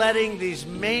not letting these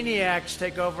maniacs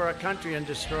take over our country and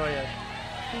destroy it.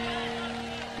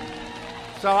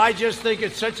 So I just think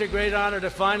it's such a great honor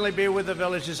to finally be with the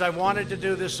Villages. I wanted to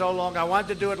do this so long. I wanted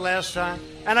to do it last time.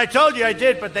 And I told you I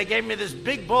did, but they gave me this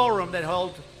big ballroom that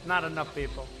holds not enough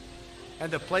people.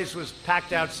 And the place was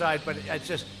packed outside, but it's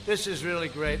just, this is really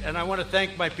great. And I want to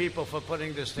thank my people for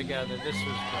putting this together. This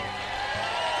was great.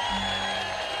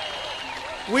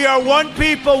 We are one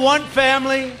people, one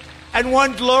family, and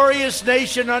one glorious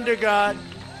nation under God.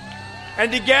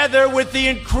 And together with the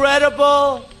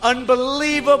incredible,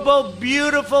 unbelievable,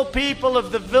 beautiful people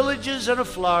of the Villages and of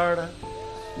Florida,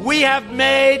 we have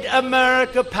made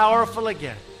America powerful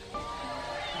again.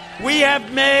 We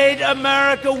have made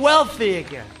America wealthy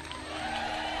again.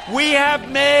 We have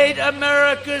made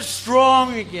America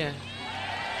strong again.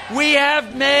 We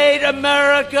have made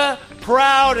America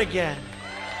proud again.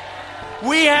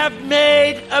 We have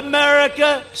made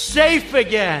America safe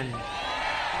again.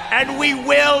 And we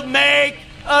will make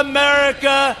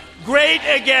America great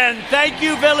again. Thank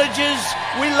you, Villages.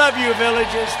 We love you,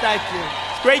 Villages. Thank you.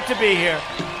 It's great to be here.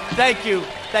 Thank you.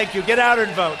 Thank you. Get out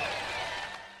and vote.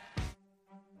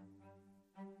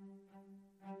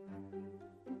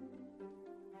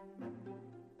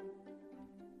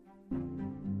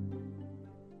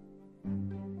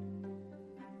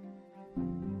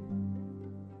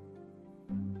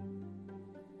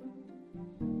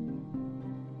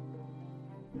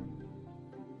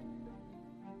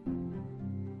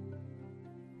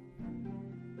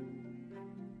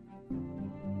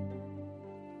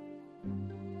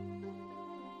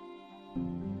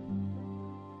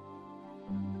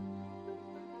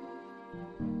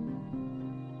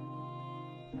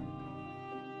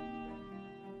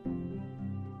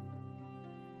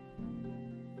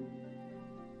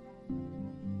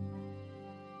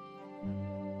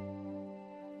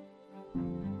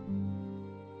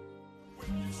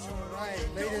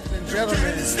 Ladies and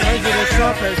gentlemen, President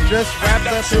Trump has just wrapped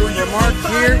up his remarks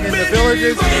here in the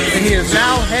Villages, and he is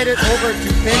now headed over to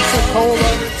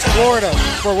Pensacola, Florida,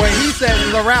 for what he said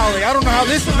is a rally. I don't know how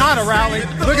this is not a rally.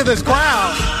 Look at this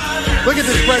crowd. Look at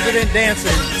this president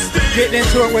dancing, getting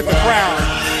into it with the crowd.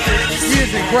 He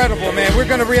is incredible, man. We're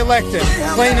going to reelect him,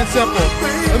 plain and simple.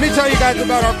 Let me tell you guys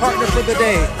about our partner for the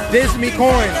day, Disney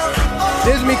Coins.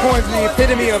 Disney Coins is the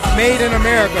epitome of made in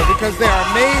America because they are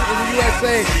made in the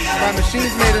USA by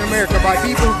machines made in America by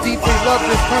people who deeply love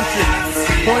this country.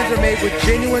 Coins are made with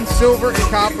genuine silver and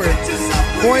copper.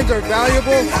 Coins are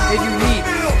valuable and unique.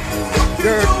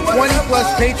 There are 20 plus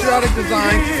patriotic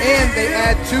designs and they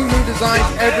add 2 new designs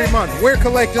every month. We're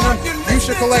collecting them. You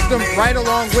should collect them right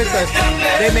along with us.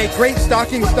 They make great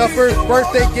stocking stuffers,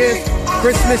 birthday gifts,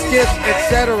 Christmas gifts,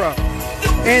 etc.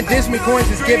 And Disney Coins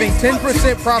is giving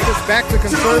 10% profits back to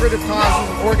conservative causes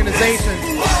and organizations,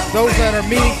 those that are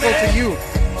meaningful to you.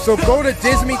 So go to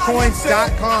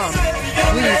DisneyCoins.com.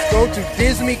 Please go to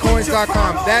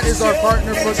DisneyCoins.com. That is our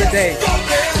partner for the day.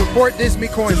 Support Disney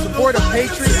Coins. Support a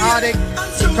patriotic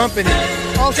company.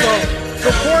 Also,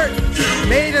 support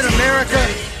Made in America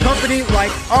company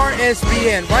like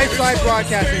RSBN, Right Side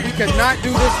Broadcasting. We could not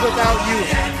do this without you.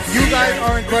 You guys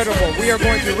are incredible. We are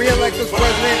going to re-elect this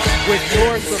president with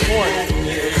your support.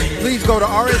 Please go to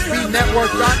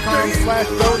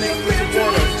rsbnetwork.com/donate to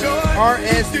support us.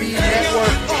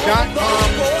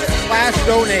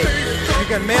 rsbnetwork.com/donate. You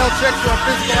can mail checks to our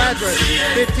physical address,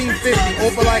 1550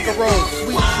 Opelika Road,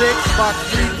 Suite 6, Box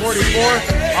 344,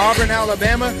 Auburn,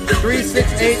 Alabama,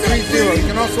 36830. You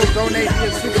can also donate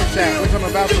via Super Chat, which I'm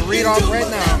about to read off right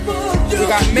now. We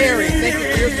got Mary, thank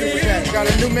you for your Super Chat. We got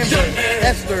a new member,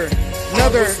 Esther.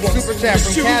 Another Super Chat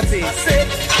from Kathy. We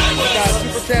got a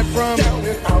Super Chat from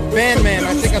Bandman,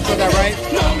 I think I said that right.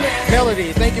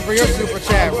 Melody, thank you for your Super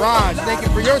Chat. Raj, thank you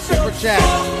for your Super Chat.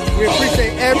 We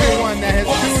appreciate everyone that has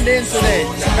tuned in today.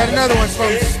 Got another one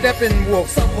from Steppenwolf.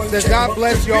 Says, God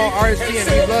bless y'all, RSBN.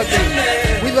 We love you.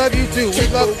 We love you too. We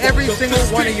love every single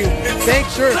one of you. Make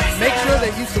sure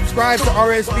that you subscribe to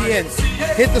RSBN.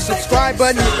 Hit the subscribe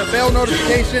button, hit the bell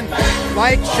notification,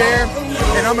 like, share,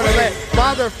 and I'm going to let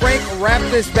Father Frank wrap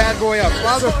this bad boy up.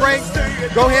 Father Frank,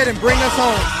 go ahead and bring us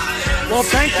home. Well,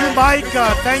 thank you, Mike.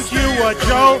 Thank you,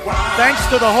 Joe. Thanks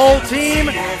to the whole team.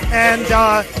 And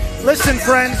listen,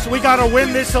 friends, we got to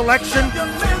win this election,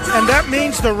 and that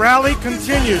means the rally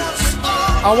continues.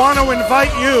 I want to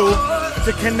invite you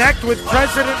to connect with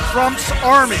President Trump's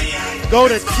army. Go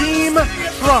to Team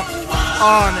Trump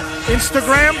on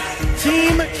Instagram,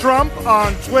 Team Trump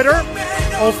on Twitter,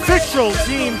 Official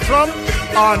Team Trump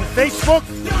on Facebook,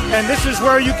 and this is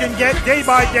where you can get day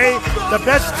by day the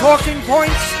best talking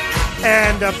points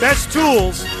and the best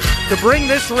tools to bring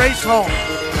this race home.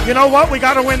 You know what? We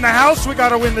got to win the House, we got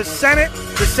to win the Senate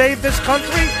to save this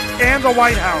country, and the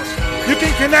White House. You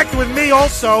can connect with me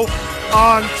also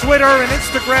on Twitter and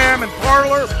Instagram and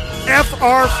Parler,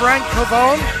 FR Frank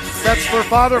Pavone. That's for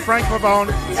Father Frank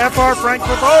Pavone, FR Frank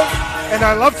Pavone. And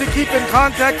I love to keep in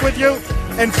contact with you.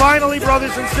 And finally,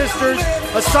 brothers and sisters,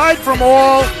 aside from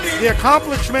all the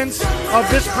accomplishments of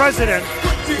this president,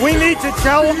 we need to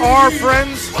tell our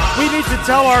friends, we need to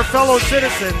tell our fellow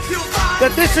citizens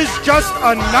that this is just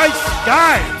a nice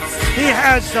guy. He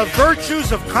has the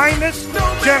virtues of kindness,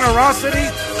 generosity,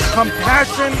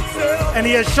 compassion, and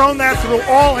he has shown that through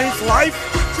all his life.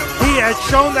 He has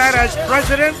shown that as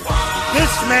president.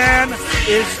 This man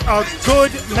is a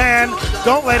good man.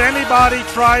 Don't let anybody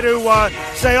try to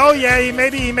say, oh yeah,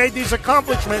 maybe he made these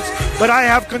accomplishments, but I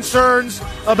have concerns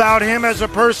about him as a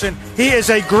person. He is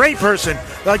a great person.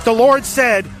 Like the Lord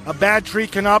said, a bad tree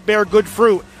cannot bear good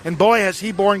fruit. And boy, has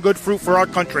he borne good fruit for our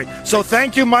country. So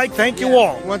thank you, Mike. Thank you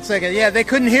all. 1 second. Yeah, they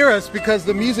couldn't hear us because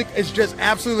the music is just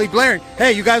absolutely blaring.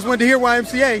 Hey, you guys wanted to hear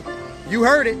YMCA. You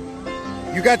heard it.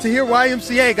 You got to hear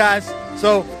YMCA, guys.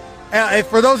 So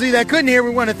for those of you that couldn't hear,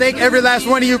 we want to thank every last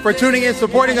one of you for tuning in,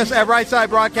 supporting us at Right Side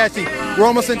Broadcasting. We're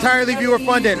almost entirely viewer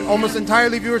funded, almost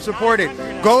entirely viewer supported.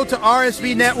 Go to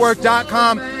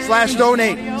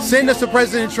rsbnetwork.com/donate. Send us to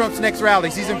President Trump's next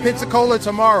rallies. He's in Pensacola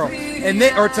tomorrow,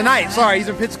 tonight. Sorry, he's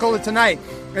in Pensacola tonight.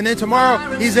 And then tomorrow,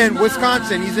 he's in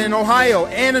Wisconsin, he's in Ohio,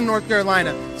 and in North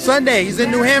Carolina. Sunday, he's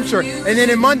in New Hampshire. And then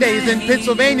on Monday, he's in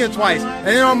Pennsylvania twice. And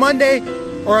then on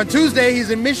Tuesday, he's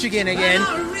in Michigan again.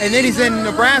 And then he's in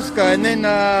Nebraska, and then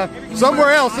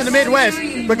somewhere else in the Midwest.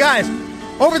 But guys,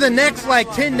 over the next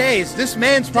 10 days, this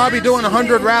man's probably doing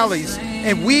 100 rallies.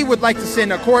 And we would like to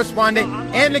send a correspondent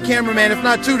and a cameraman, if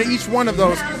not two, to each one of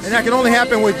those. And that can only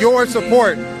happen with your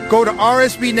support. Go to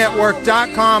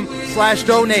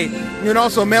rsbnetwork.com/donate. You can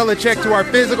also mail a check to our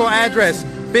physical address,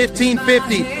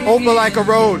 1550 Opelika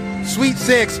Road, Suite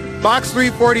 6, Box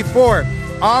 344,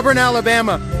 Auburn,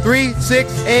 Alabama,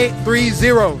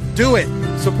 36830. Do it.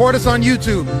 Support us on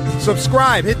YouTube.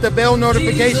 Subscribe. Hit the bell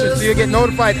notification so you get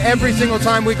notified every single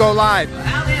time we go live.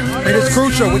 It is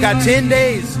crucial. We got 10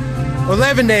 days,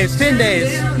 11 days, 10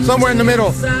 days, somewhere in the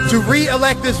middle, to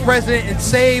re-elect this president and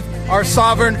save our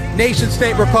sovereign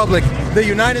nation-state republic, the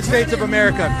United States of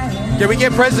America. Can we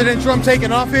get President Trump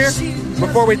taken off here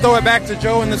before we throw it back to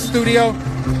Joe in the studio?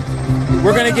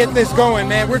 We're going to get this going,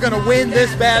 man. We're going to win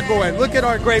this bad boy. Look at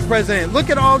our great president. Look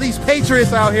at all these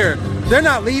patriots out here. They're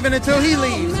not leaving until he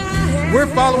leaves. We're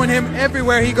following him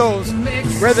everywhere he goes,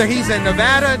 whether he's in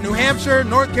Nevada, New Hampshire,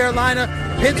 North Carolina,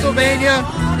 Pennsylvania,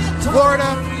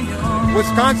 Florida,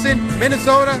 Wisconsin,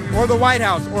 Minnesota, or the White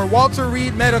House, or Walter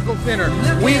Reed Medical Center.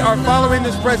 We are following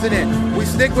this president. We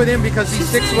stick with him because he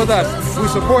sticks with us. We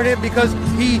support him because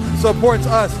he supports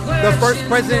us. The first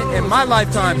president in my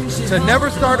lifetime to never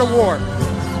start a war,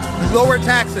 lower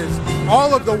taxes.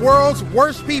 All of the world's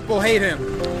worst people hate him.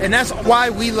 And that's why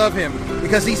we love him,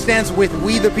 because he stands with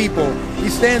we the people. He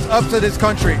stands up to this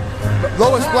country.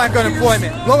 Lowest black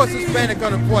unemployment, lowest Hispanic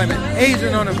unemployment,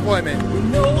 Asian unemployment.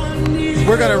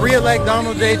 We're going to re-elect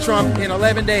Donald J. Trump in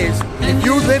 11 days. If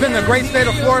you live in the great state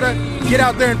of Florida, get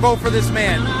out there and vote for this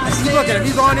man. Look at him.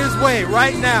 He's on his way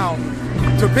right now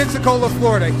to Pensacola,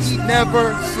 Florida. He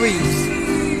never sleeps.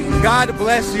 God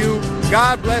bless you.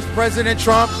 God bless President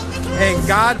Trump. And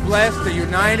God bless the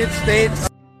United States.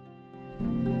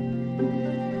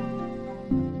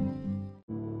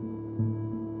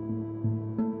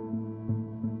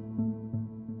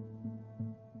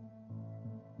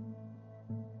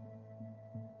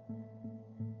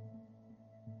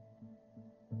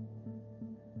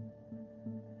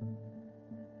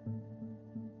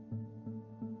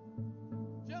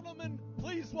 Gentlemen,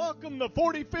 please welcome the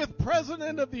 45th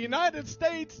President of the United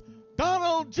States,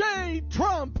 Donald J.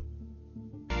 Trump.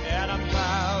 And I'm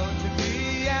proud to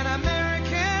be an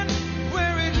American,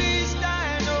 where at least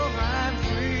I know I'm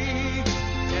free.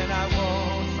 And I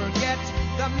won't forget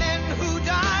the men who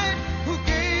died, who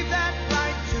gave that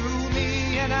right to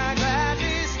me. And I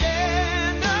gladly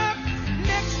stand up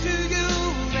next to you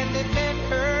and defend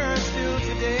her still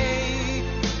today.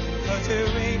 'Cause there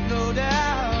ain't no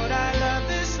doubt I love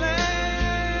this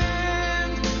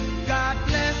land. God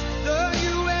bless the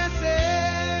USA.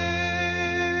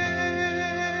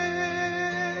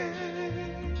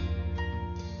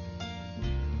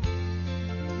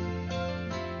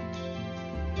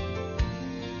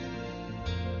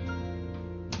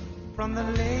 From the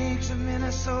lakes of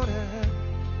Minnesota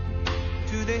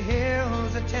to the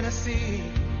hills of Tennessee,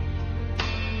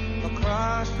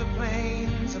 across the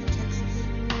plains of Texas,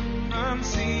 from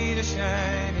sea to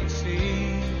shining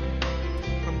sea,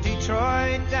 from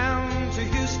Detroit down to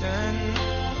Houston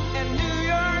and New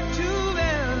York to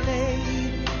LA,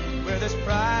 where there's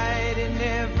pride in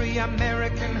every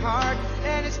American heart,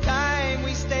 and it's time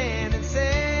we stand and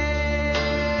say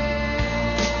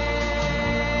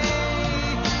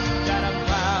that I'm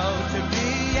proud to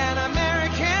be an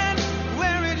American,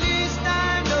 where at least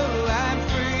I know I'm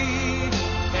free,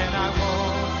 and I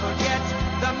won't forget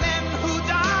the men who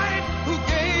died, who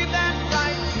gave that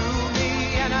right to me,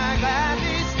 and I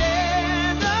gladly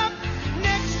stand up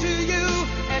next to you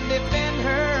and defend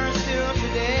her still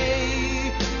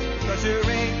today, 'cause there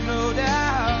ain't no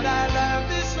doubt I love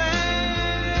this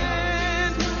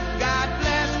land. God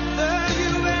bless the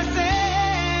USA.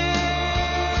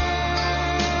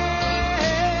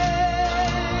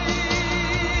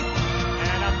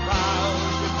 And I'm proud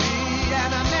to be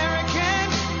an American,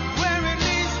 where at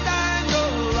least I know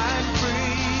I'm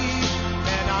free,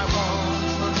 and I won't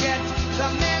forget the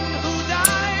men who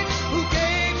died, who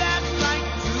gave that right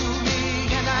to me,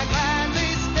 and I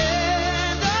gladly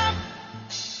stand up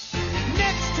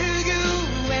next to you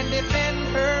and defend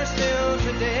her still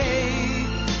today,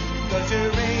 'cause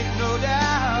there ain't no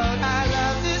doubt I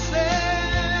love this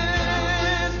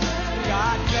land.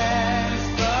 God bless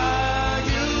the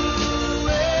USA.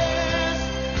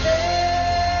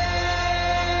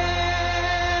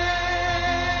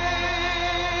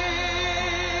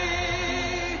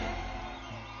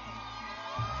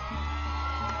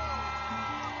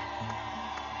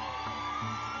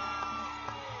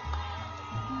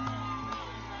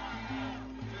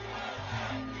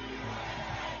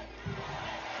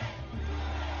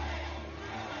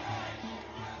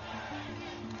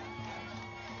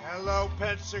 Hello,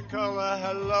 Pensacola.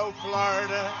 Hello,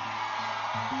 Florida.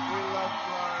 We love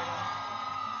Florida.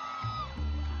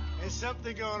 There's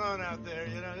something going on out there.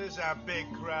 You know, there's a big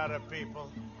crowd of people.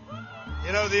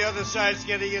 You know, the other side's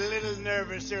getting a little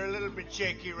nervous. They're a little bit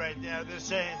shaky right now. They're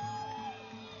saying,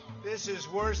 this is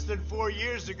worse than 4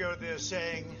 years ago, they're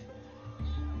saying.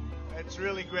 It's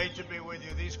really great to be with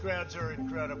you. These crowds are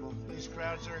incredible. These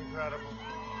crowds are incredible.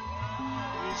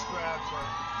 These crowds are...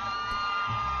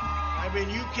 I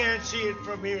mean, you can't see it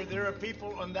from here. There are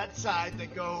people on that side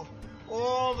that go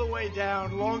all the way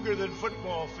down, longer than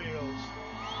football fields.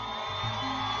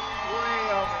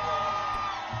 Way over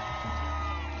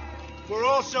there. We're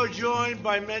also joined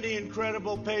by many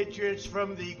incredible patriots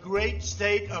from the great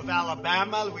state of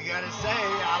Alabama. We got to say,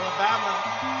 Alabama.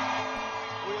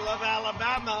 We love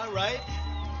Alabama, right?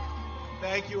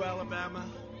 Thank you, Alabama.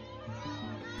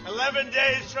 11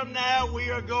 days from now, we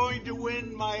are going to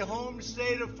win my home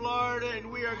state of Florida,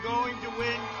 and we are going to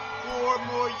win 4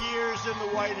 more years in the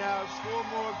White House, 4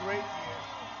 more great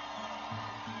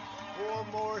years, 4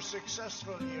 more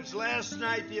successful years. Last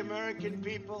night, the American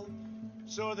people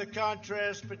saw the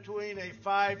contrast between a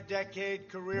 5-decade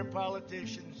career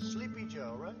politician, Sleepy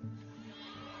Joe, right?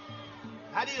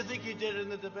 How do you think he did in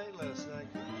the debate last night?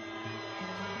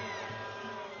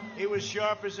 He was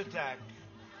sharp as a tack.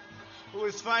 Who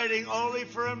was fighting only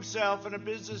for himself, and a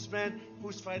businessman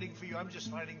who's fighting for you. I'm just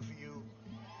fighting for you.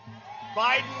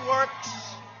 Biden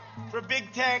works for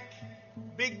big tech,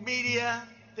 big media.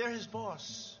 They're his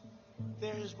boss.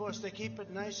 They're his boss. They keep it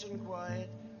nice and quiet.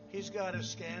 He's got a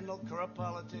scandal, corrupt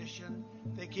politician.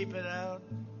 They keep it out.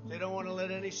 They don't want to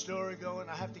let any story go, and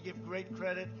I have to give great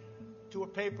credit to a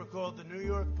paper called the New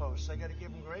York Post. I got to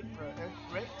give him great credit.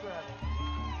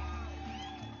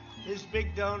 His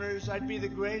big donors, I'd be the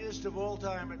greatest of all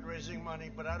time at raising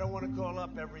money, but I don't want to call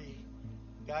up every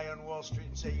guy on Wall Street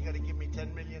and say, you got to give me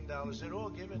 $10 million. They'd all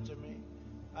give it to me.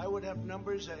 I would have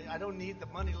numbers. I don't need the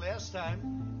money. Last time,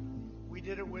 we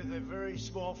did it with a very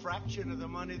small fraction of the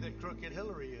money that crooked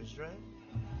Hillary used, right?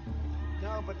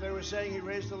 No, but they were saying he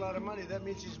raised a lot of money. That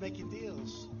means he's making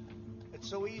deals. It's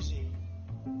so easy.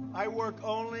 I work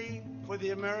only for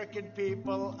the American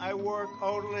people. I work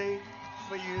only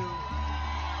for you.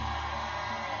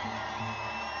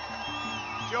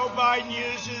 Joe Biden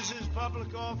uses his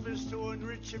public office to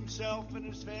enrich himself and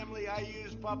his family. I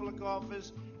use public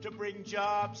office to bring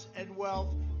jobs and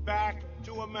wealth back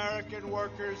to American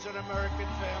workers and American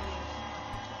families.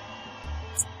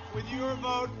 With your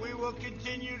vote, we will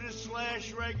continue to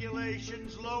slash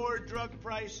regulations, lower drug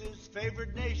prices,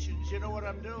 favored nations. You know what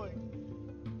I'm doing.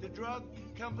 The drug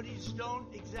companies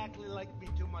don't exactly like me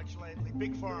too much lately.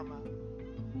 Big Pharma.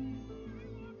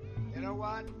 You know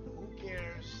what? Who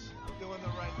cares? I'm doing the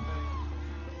right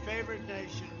thing. Favored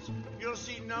nations. You'll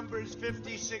see numbers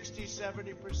 50, 60,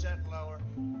 70% lower.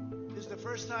 This is the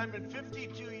first time in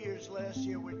 52 years last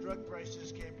year where drug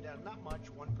prices came down. Not much,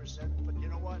 1%, but you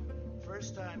know what?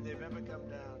 First time they've ever come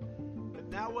down. But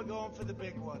now we're going for the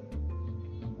big one.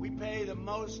 We pay the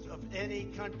most of any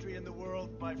country in the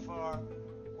world by far.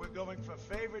 We're going for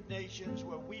favored nations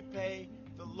where we pay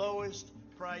the lowest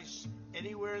price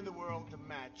anywhere in the world to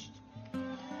matched.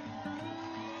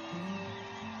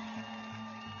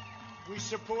 We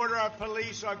support our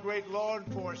police, our great law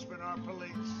enforcement, our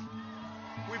police.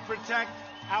 We protect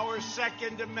our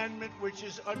Second Amendment, which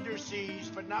is under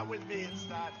siege, but not with me, it's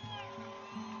not.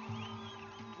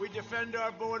 We defend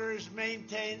our borders,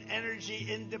 maintain energy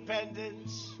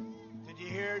independence. Did you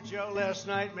hear Joe last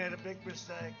night made a big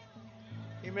mistake?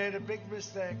 He made a big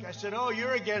mistake. I said, oh,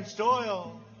 you're against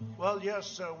oil. Well, yes,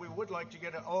 sir, we would like to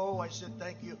get it. Oh, I said,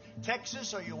 thank you.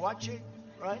 Texas, are you watching?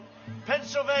 Right?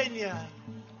 Pennsylvania,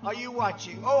 are you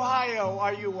watching? Ohio,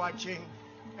 are you watching?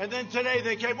 And then today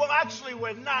they came, well, actually,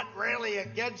 we're not really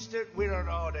against it. We don't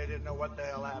know. They didn't know what the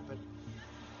hell happened.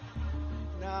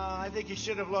 No, I think he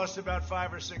should have lost about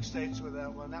 5 or 6 states with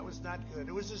that one. That was not good.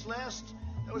 It was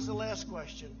that was the last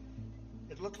question.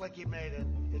 It looked like he made it.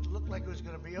 It looked like it was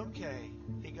going to be okay.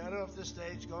 He got off the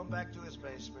stage, going back to his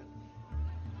basement.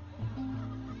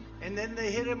 And then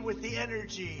they hit him with the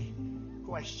energy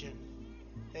question.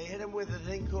 They hit him with a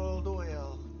thing called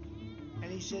oil.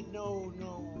 And he said, no,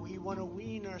 we want to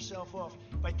wean ourselves off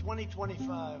by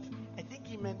 2025. I think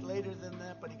he meant later than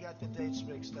that, but he got the dates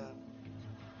mixed up.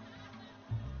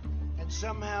 And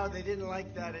somehow they didn't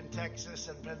like that in Texas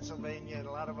and Pennsylvania and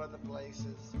a lot of other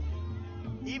places.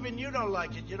 Even you don't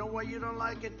like it. You know why you don't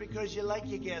like it? Because you like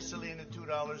your gasoline at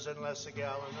 $2 and less a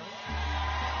gallon.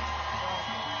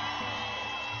 Huh?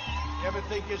 You ever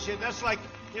think you should? That's like,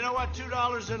 you know what,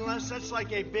 $2 and less, that's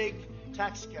like a big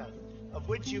tax cut, of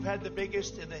which you've had the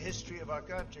biggest in the history of our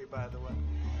country, by the way.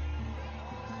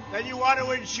 Then you want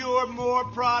to ensure more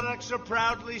products are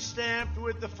proudly stamped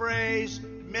with the phrase,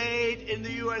 made in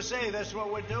the USA. That's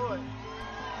what we're doing.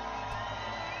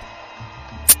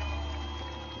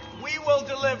 We will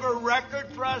deliver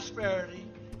record prosperity,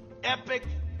 epic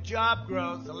job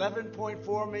growth,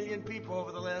 11.4 million people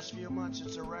over the last few months.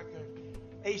 It's a record.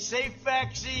 A safe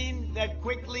vaccine that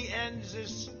quickly ends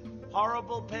this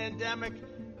horrible pandemic,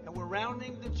 and we're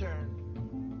rounding the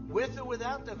turn. With or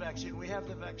without the vaccine, we have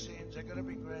the vaccines. They're going to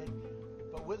be great.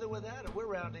 But with or without it, we're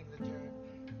rounding the turn.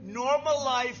 Normal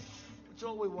life, that's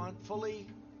all we want, fully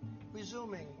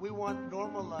resuming. We want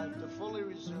normal life to fully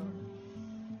resume.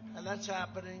 And that's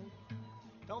happening.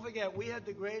 Don't forget, we had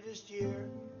the greatest year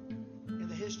in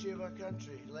the history of our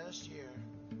country last year.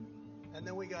 And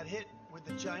then we got hit with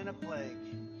the China plague,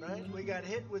 right? We got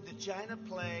hit with the China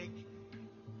plague.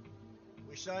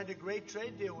 We signed a great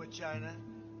trade deal with China.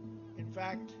 In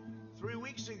fact, 3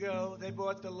 weeks ago, they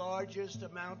bought the largest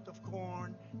amount of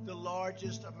corn, the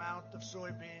largest amount of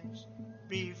soybeans,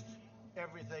 beef,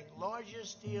 everything.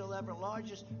 Largest deal ever,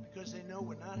 largest, because they know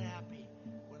we're not happy.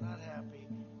 We're not happy.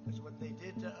 That's what they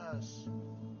did to us.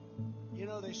 You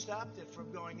know, they stopped it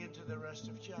from going into the rest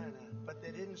of China, but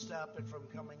they didn't stop it from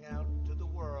coming out to the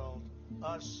world,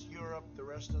 us, Europe, the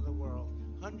rest of the world.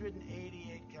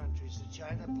 188 countries, the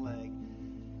China plague.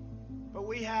 But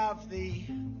we have the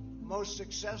most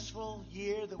successful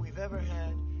year that we've ever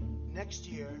had. Next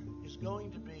year is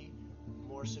going to be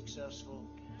more successful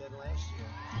than last year.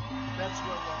 That's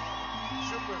what we're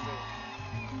super big.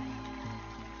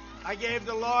 I gave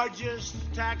the largest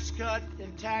tax cut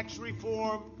and tax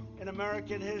reform in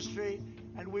American history,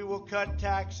 and we will cut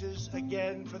taxes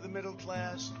again for the middle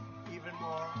class even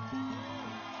more.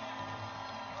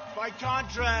 By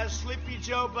contrast, Sleepy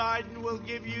Joe Biden will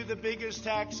give you the biggest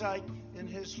tax hike in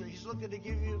history. He's looking to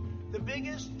give you the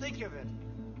biggest. Think of it.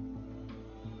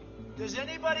 Does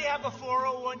anybody have a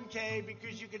 401k?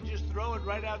 Because you can just throw it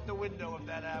right out the window if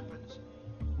that happens.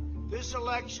 This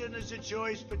election is a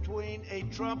choice between a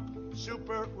Trump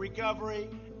super recovery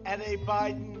and a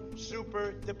Biden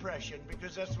super depression,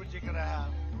 because that's what you're going to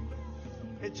have.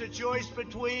 It's a choice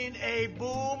between a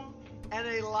boom and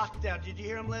a lockdown. Did you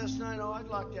hear him last night? Oh, I'd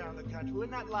lock down the country. We're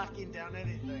not locking down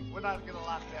anything. We're not going to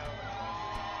lock down the country.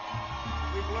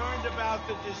 We've learned about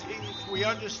the disease. We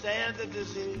understand the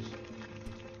disease.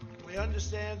 We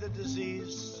understand the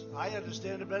disease. I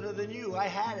understand it better than you. I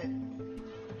had it.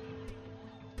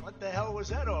 What the hell was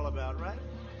that all about, right?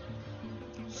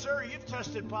 Sir, you've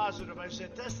tested positive. I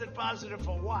said, tested positive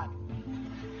for what?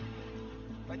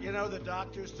 But you know, the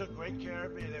doctors took great care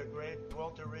of me. They're great.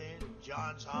 Walter Reed,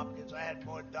 Johns Hopkins. I had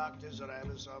more doctors than I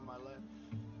ever saw in my life.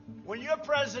 When you're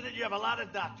president, you have a lot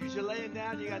of doctors. You're laying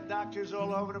down, you got doctors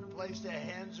all over the place. Their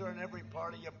hands are in every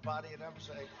part of your body, and I'm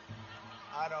saying,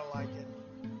 I don't like it.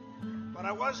 But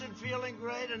I wasn't feeling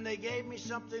great, and they gave me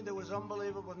something that was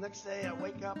unbelievable. Next day, I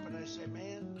wake up and I say,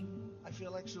 man, I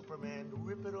feel like Superman.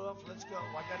 Rip it off. Let's go.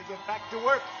 I got to get back to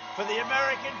work for the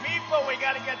American people. We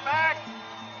got to get back.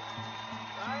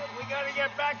 Right? We got to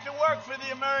get back to work for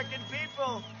the American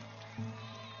people.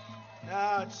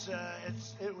 No,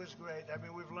 it was great. I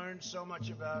mean, we've learned so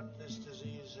much about this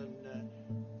disease, and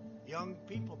young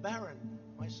people. Barron,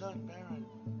 my son, Barron.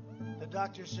 The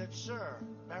doctor said, sir,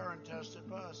 Barron tested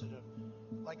positive.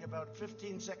 Like about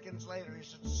 15 seconds later, he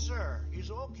said, sir, he's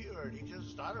all cured. He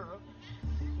just, I don't know.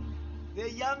 They're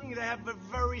young. They have a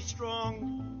very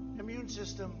strong immune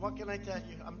system. What can I tell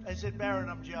you? I said, Barron,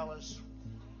 I'm jealous.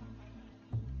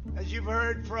 As you've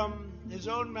heard from his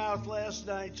own mouth last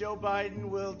night, Joe Biden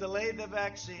will delay the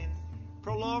vaccine,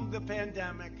 prolong the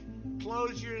pandemic,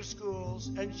 close your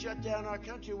schools, and shut down our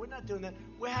country. We're not doing that.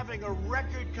 We're having a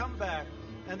record comeback.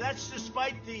 And that's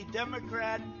despite the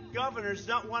Democrat governors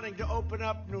not wanting to open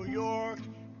up New York,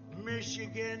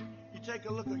 Michigan. You take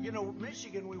a look at,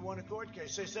 Michigan, we won a court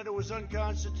case. They said it was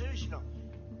unconstitutional.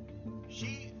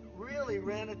 She really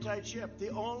ran a tight ship. The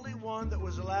only one that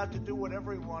was allowed to do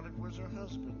whatever he wanted was her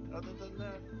husband. Other than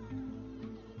that,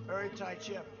 very tight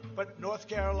ship. But North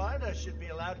Carolina should be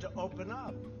allowed to open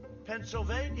up.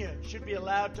 Pennsylvania should be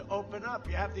allowed to open up.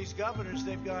 You have these governors,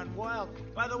 they've gone wild.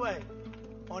 By the way,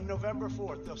 on November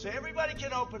 4th, they'll say everybody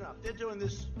can open up. They're doing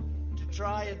this to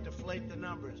try and deflate the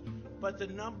numbers. But the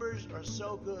numbers are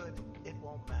so good, it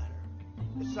won't matter.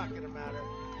 It's not going to matter.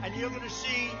 And you're going to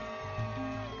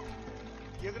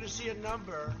see a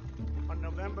number on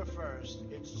November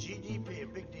 1st. It's GDP, a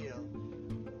big deal.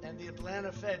 And the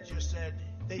Atlanta Fed just said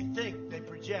they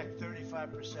project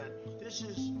 35%. This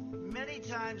is many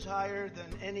times higher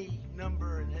than any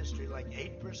number in history, like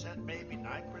 8%, maybe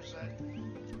 9%.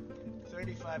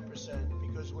 35%,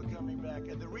 because we're coming back.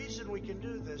 And the reason we can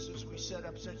do this is we set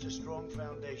up such a strong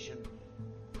foundation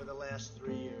for the last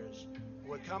 3 years.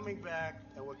 We're coming back,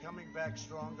 and we're coming back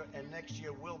stronger, and next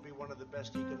year will be one of the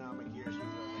best economic years we've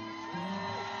ever had.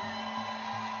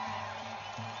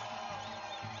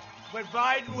 But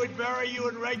Biden would bury you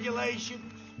in regulation,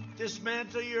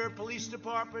 dismantle your police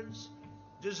departments,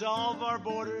 dissolve our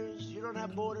borders. You don't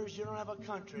have borders, you don't have a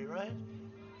country, right?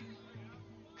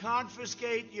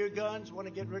 Confiscate your guns. Want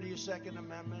to get rid of your Second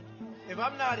Amendment? If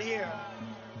I'm not here,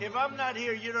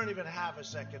 you don't even have a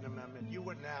Second Amendment. You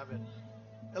wouldn't have it.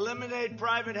 Eliminate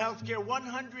private health care.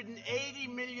 180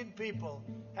 million people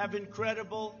have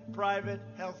incredible private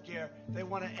health care. They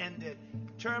want to end it.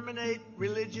 Terminate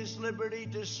religious liberty.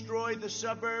 Destroy the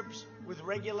suburbs with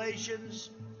regulations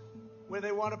where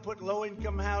they want to put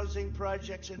low-income housing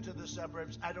projects into the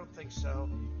suburbs. I don't think so.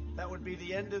 That would be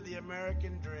the end of the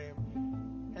American dream.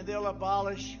 And they'll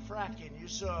abolish fracking. You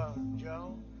saw,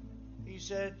 Joe. He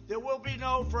said, there will be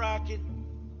no fracking.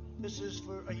 This is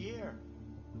for a year.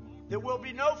 There will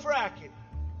be no fracking.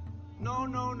 No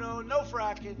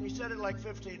fracking. He said it like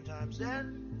 15 times.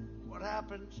 Then, what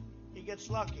happens? He gets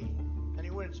lucky. And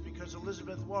he wins because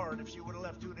Elizabeth Warren, if she would have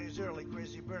left 2 days early,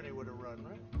 Crazy Bernie would have run,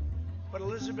 right? But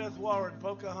Elizabeth Warren,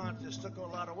 Pocahontas, took a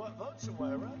lot of votes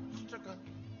away, right?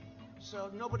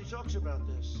 So nobody talks about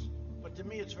this. But to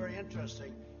me, it's very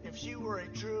interesting. If she were a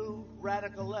true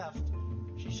radical left,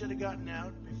 she should have gotten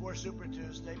out before Super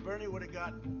Tuesday. Bernie would have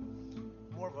gotten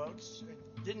more votes.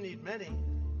 Didn't need many,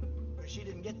 because she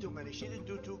didn't get too many. She didn't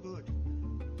do too good.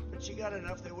 But she got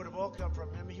enough. They would have all come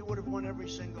from him. He would have won every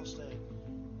single state.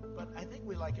 But I think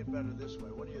we like it better this way.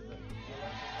 What do you think?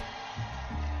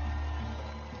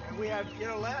 And we have,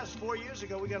 last 4 years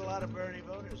ago, we got a lot of Bernie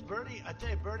voters. Bernie, I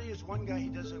tell you, Bernie is one guy he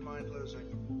doesn't mind losing.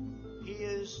 He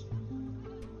is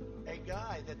a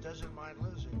guy that doesn't mind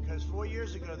losing, because 4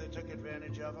 years ago they took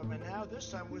advantage of him, and now this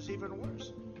time was even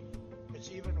worse. It's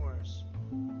even worse.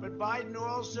 But Biden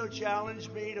also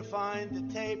challenged me to find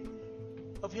the tape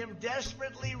of him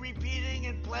desperately repeating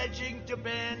and pledging to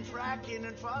ban fracking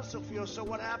and fossil fuels. So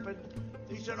what happened?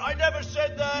 He said, I never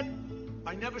said that.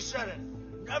 I never said it.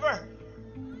 Never.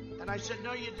 And I said,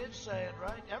 no, you did say it,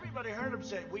 right? Everybody heard him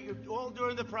say it. We all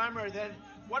during the primary then.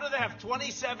 What do they have?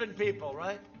 27 people,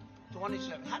 right?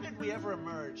 27. How did we ever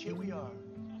emerge? Here we are.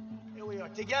 Here we are.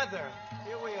 Together.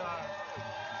 Here we are.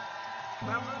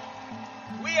 Remember?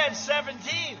 We had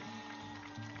 17.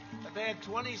 But they had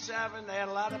 27. They had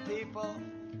a lot of people.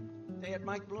 They had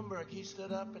Mike Bloomberg. He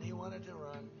stood up and he wanted to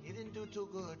run. He didn't do too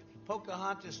good.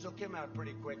 Pocahontas took him out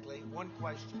pretty quickly. One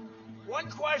question.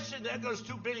 There goes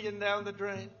 $2 billion down the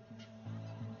drain.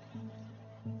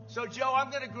 So, Joe, I'm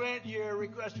going to grant your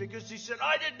request because he said,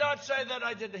 I did not say that.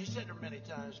 I did. He said it many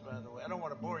times, by the way. I don't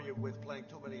want to bore you with playing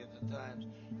too many at the times.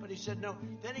 But he said no.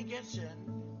 Then he gets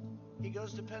in. He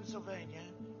goes to Pennsylvania.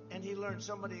 and he learned,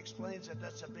 somebody explains that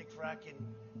that's a big fracking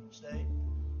state.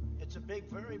 It's a big,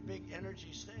 very big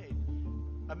energy state.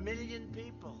 1 million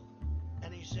people.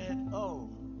 And he said, oh,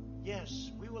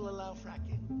 yes, we will allow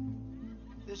fracking.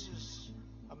 This is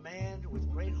a man with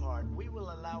great heart. We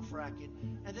will allow fracking.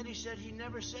 And then he said he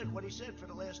never said what he said for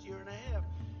the last year and a half.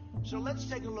 So let's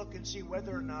take a look and see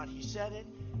whether or not he said it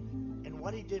and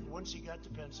what he did once he got to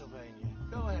Pennsylvania.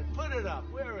 Go ahead, put it up.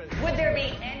 Where is it? Would there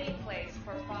be any place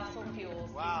for fossil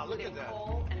fuels, wow, look including at that.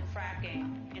 coal and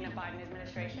fracking, in a Biden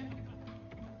administration?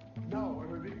 No,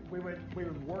 we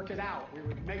would work it out. We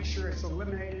would make sure it's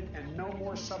eliminated and no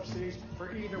more subsidies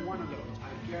for either one of those.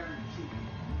 I guarantee you,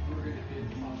 we're going to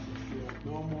end fossil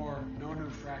fuel. No new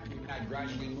fracking. I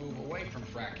gradually move away from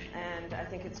fracking. And I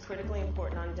think it's critically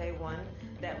important on day one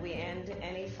that we end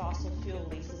any fossil fuel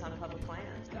leases on public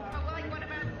lands. Well, like, what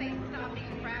about, say,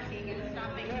 stopping fracking and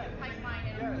stopping pipeline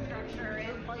infrastructure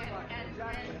and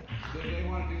They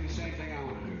want to do the same thing I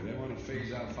want to do. They want to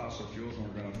phase out fossil fuels, and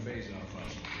we're going to phase out fossil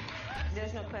fuels.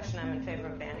 There's no question I'm in favor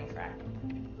of banning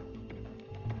fracking.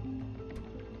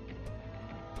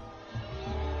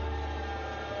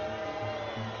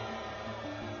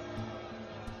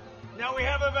 Now we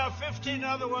have about 15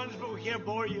 other ones, but we can't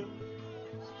bore you.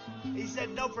 He said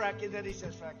no fracking, then he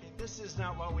says fracking. This is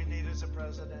not what we need as a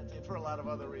president, and for a lot of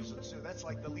other reasons too. That's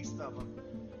like the least of them.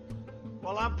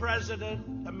 While I'm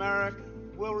president, America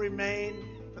will remain,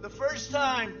 for the first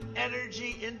time,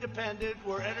 energy independent.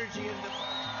 We're energy independent.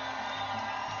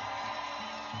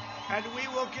 And we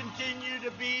will continue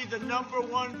to be the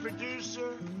 #1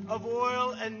 producer of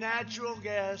oil and natural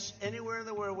gas anywhere in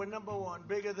the world. We're #1,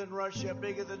 bigger than Russia,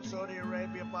 bigger than Saudi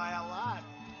Arabia by a lot.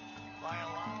 By a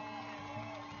lot.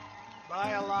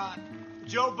 By a lot.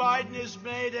 Joe Biden has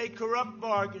made a corrupt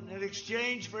bargain in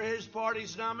exchange for his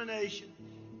party's nomination.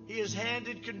 He has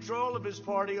handed control of his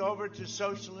party over to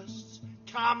socialists,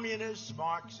 communists,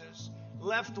 Marxists,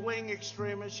 left-wing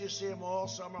extremists. You see them all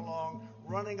summer long,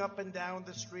 running up and down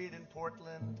the street in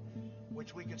Portland,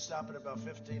 which we could stop in about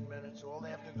 15 minutes. All they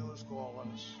have to do is call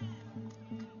us.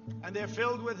 And they're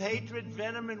filled with hatred,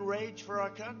 venom, and rage for our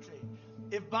country.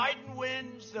 If Biden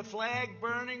wins, the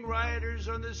flag-burning rioters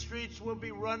on the streets will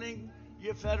be running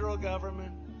your federal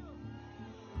government.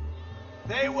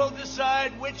 They will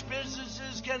decide which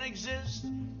businesses can exist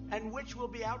and which will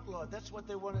be outlawed. That's what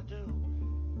they want to do.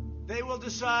 They will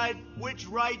decide which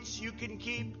rights you can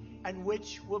keep and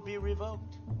which will be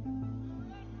revoked.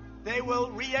 They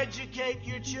will re-educate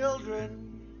your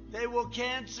children. They will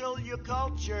cancel your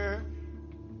culture.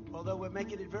 Although we're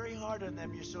making it very hard on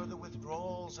them. You saw the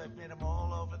withdrawals. I've made them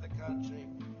all over the country.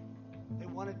 They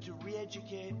wanted to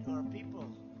re-educate our people.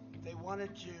 They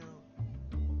wanted to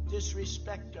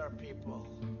disrespect our people.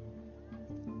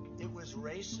 It was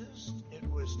racist. It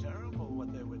was terrible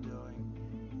what they were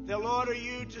doing. They'll order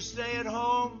you to stay at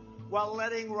home while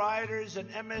letting rioters and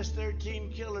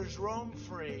MS-13 killers roam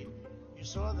free. You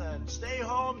saw that. Stay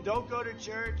home, don't go to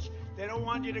church. They don't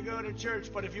want you to go to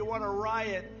church, but if you want to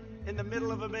riot in the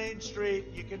middle of a main street,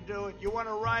 you can do it. You want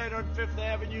to riot on Fifth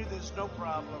Avenue, there's no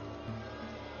problem.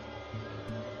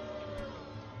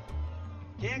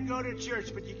 Can't go to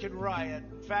church, but you can riot.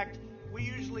 In fact, we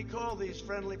usually call these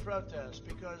friendly protests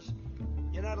because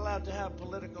you're not allowed to have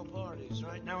political parties,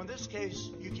 right? Now, in this case,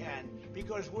 you can,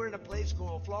 because we're in a place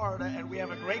called Florida, and we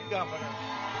have a great governor.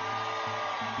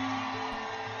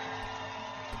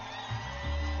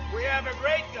 We have a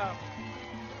great governor.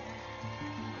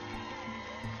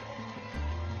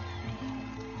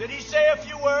 Did he say a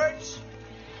few words?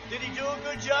 Did he do a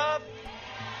good job?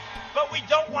 But we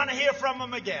don't want to hear from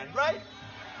him again, right?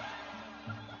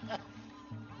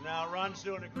 No, Ron's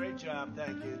doing a great job,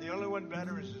 thank you. The only one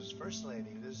better is his first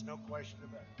lady. There's no question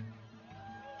about it.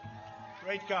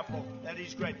 Great couple.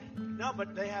 Eddie's great. No,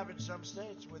 but they have in some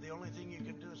states where the only thing you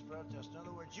can do is protest. In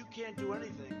other words, you can't do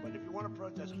anything, but if you want to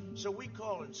protest. So we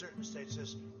call in certain states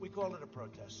this, we call it a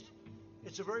protest.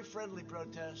 It's a very friendly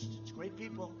protest. It's great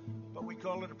people, but we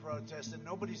call it a protest, and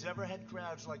nobody's ever had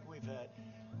crowds like we've had.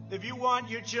 If you want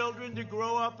your children to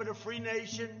grow up in a free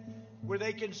nation where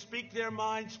they can speak their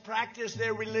minds, practice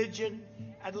their religion,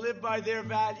 and live by their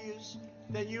values,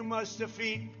 then you must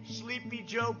defeat sleepy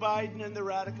Joe Biden and the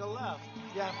radical left.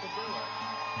 You have to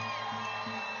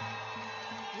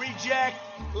do it. Reject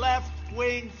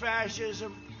left-wing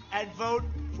fascism and vote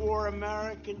for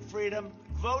American freedom.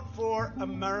 Vote for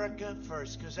America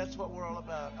first, because that's what we're all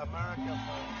about, America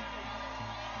first.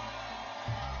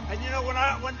 And you know, when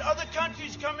other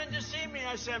countries come in to see me,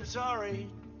 I say, I'm sorry,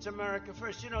 it's America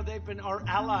first. You know, they've been our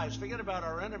allies. Forget about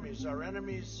our enemies. Our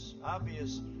enemies,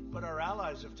 obvious, but our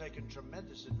allies have taken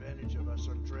tremendous advantage of us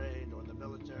on trade, on the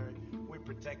military. We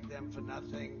protect them for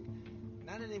nothing.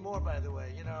 Not anymore, by the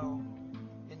way. You know,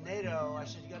 in NATO, I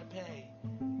said, you got to pay.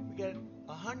 We get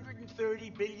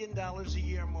 $130 billion a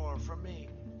year more from me.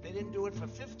 They didn't do it for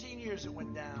 15 years. It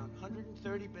went down.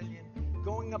 $130 billion,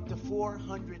 going up to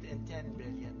 $410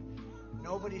 billion.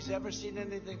 Nobody's ever seen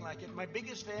anything like it. My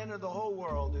biggest fan of the whole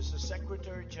world is the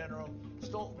Secretary General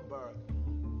Stoltenberg.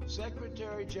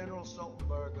 Secretary General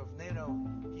Stoltenberg of NATO.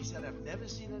 He said, I've never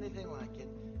seen anything like it.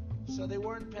 So they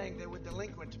weren't paying. They were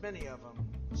delinquent, many of them.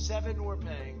 7 were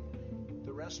paying.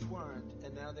 The rest weren't,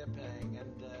 and now they're paying,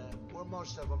 or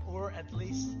most of them, or at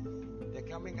least they're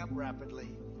coming up rapidly.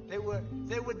 They were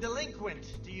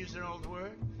delinquent, to use an old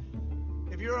word.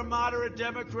 If you're a moderate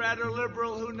Democrat or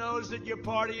liberal who knows that your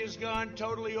party has gone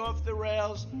totally off the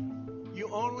rails, you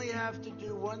only have to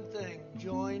do one thing: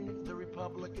 join the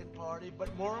Republican Party,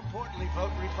 but more importantly,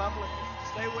 vote Republican.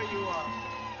 Stay where you are.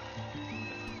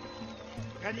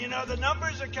 And you know, the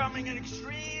numbers are coming in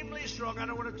extremely strong. I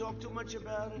don't want to talk too much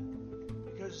about it,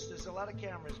 because there's a lot of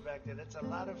cameras back there. That's a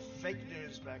lot of fake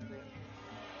news back there.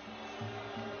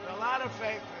 A lot of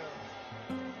fake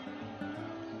news.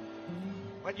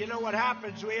 But you know what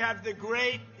happens? We have the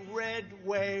great red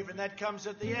wave, and that comes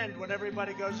at the end when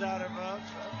everybody goes out and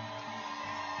votes. Right?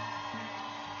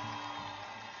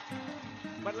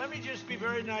 But let me just be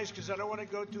very nice, because I don't want to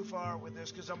go too far with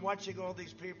this, because I'm watching all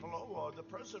these people. Oh, well, the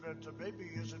president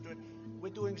maybe isn't doing. We're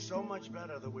doing so much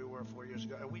better than we were 4 years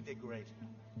ago, and we did great.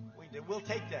 We'll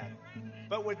take that.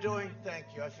 But we're doing, thank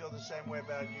you. I feel the same way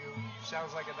about you.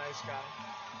 Sounds like a nice guy.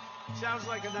 Sounds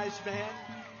like a nice man.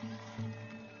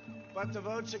 But the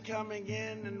votes are coming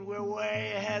in, and we're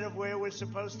way ahead of where we're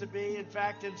supposed to be. In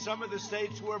fact, in some of the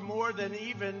states, we're more than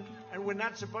even, and we're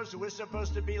not supposed to. We're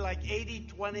supposed to be like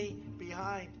 80-20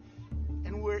 behind.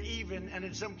 And we're even, and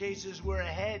in some cases, we're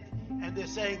ahead. And they're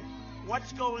saying,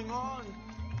 what's going on?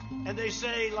 And they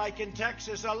say, like in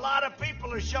Texas, a lot of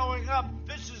people are showing up.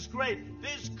 This is great.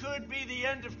 This could be the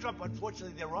end of Trump.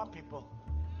 Unfortunately, there are people.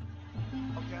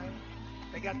 Okay?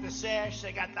 They got the sash,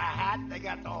 they got the hat, they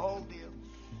got the whole deal.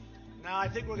 Now, I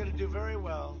think we're going to do very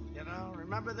well, you know.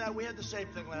 Remember that? We had the same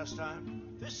thing last time.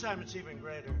 This time it's even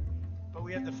greater. But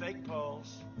we had the fake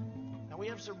polls. And we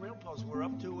have some real polls. We're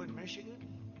up 2 in Michigan.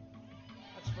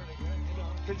 That's pretty good, you know.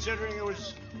 Considering it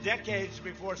was decades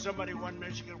before somebody won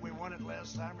Michigan, we won it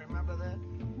last time. Remember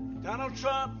that? Donald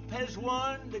Trump has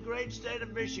won the great state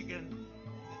of Michigan.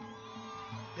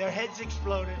 Their heads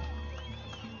exploded.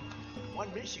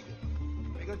 Won Michigan.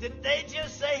 They go, did they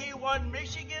just say he won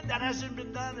Michigan? That hasn't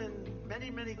been done in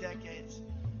many, many decades.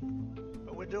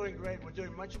 But we're doing great. We're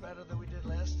doing much better than we did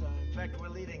last time. In fact, we're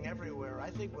leading everywhere.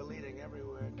 I think we're leading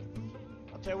everywhere.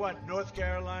 I'll tell you what, North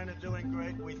Carolina doing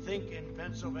great. We think in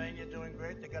Pennsylvania doing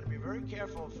great. They got to be very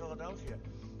careful in Philadelphia.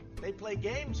 They play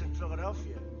games in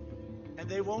Philadelphia, and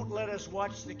they won't let us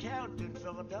watch the count in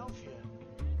Philadelphia.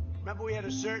 Remember, we had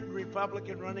a certain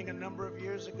Republican running a number of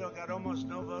years ago, got almost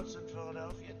no votes in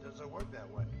Philadelphia. It doesn't work that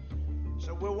way.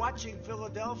 So we're watching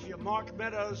Philadelphia. Mark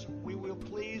Meadows, we will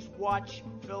please watch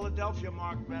Philadelphia,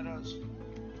 Mark Meadows,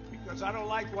 because I don't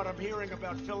like what I'm hearing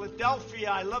about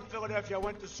Philadelphia. I love Philadelphia. I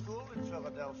went to school in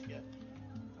Philadelphia.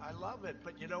 I love it.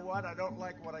 But you know what? I don't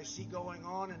like what I see going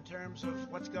on in terms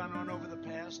of what's gone on over the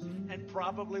past and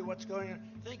probably what's going on.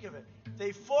 Think of it.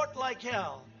 They fought like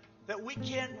hell that we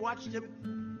can't watch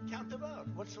them count the vote.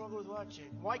 What's wrong with watching?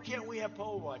 Why can't we have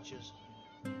poll watchers?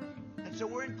 And so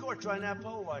we're in court trying to have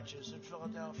poll watchers in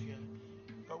Philadelphia.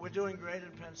 But we're doing great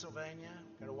in Pennsylvania.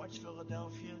 Got to watch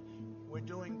Philadelphia. We're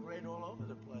doing great all over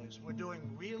the place. We're doing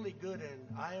really good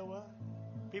in Iowa.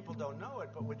 People don't know it,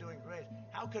 but we're doing great.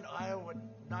 How could Iowa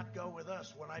not go with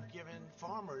us when I've given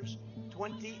farmers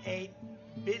 $28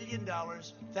 billion?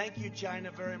 Thank you,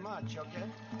 China, very much, okay?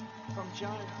 From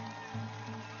China.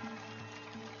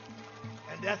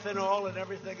 And ethanol and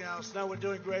everything else. No, we're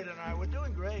doing great in Iowa. We're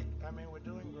doing great. I mean, we're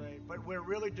doing great. But we're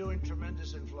really doing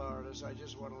tremendous in Florida, so I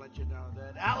just want to let you know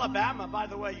that. Alabama, by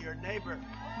the way, your neighbor in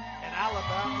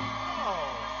Alabama.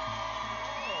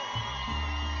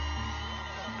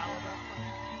 Alabama.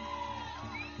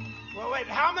 Well, wait,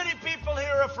 how many people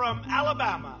here are from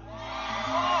Alabama?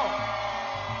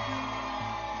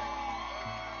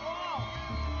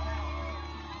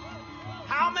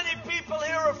 How many people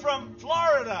here are from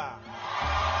Florida?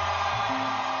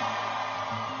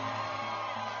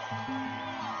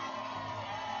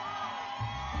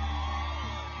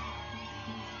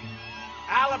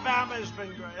 Alabama has been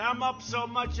great. I'm up so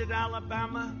much in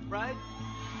Alabama, right?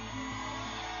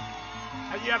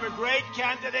 And you have a great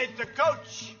candidate, the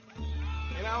coach.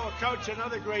 You know, a coach,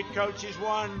 another great coach. He's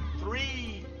won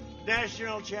 3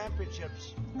 national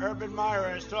championships. Urban Meyer,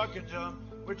 I was talking to him.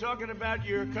 We're talking about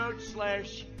your coach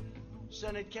 /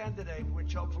 Senate candidate,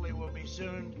 which hopefully will be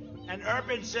soon. And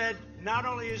Urban said, not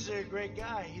only is he a great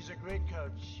guy, he's a great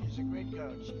coach. He's a great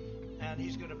coach. And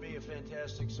he's going to be a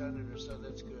fantastic senator, so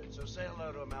that's good. So say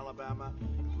hello to him, Alabama.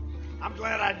 I'm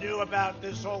glad I knew about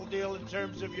this whole deal in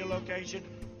terms of your location.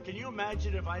 Can you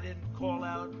imagine if I didn't call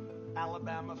out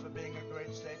Alabama for being a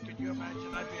great state? Could you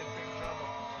imagine? I'd be in big trouble.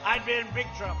 I'd be in big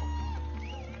trouble.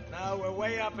 No, we're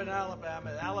way up in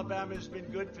Alabama. Alabama's been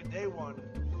good for day one.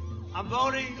 I'm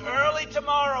voting early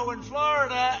tomorrow in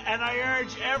Florida, and I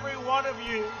urge every one of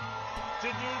you to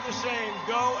do the same.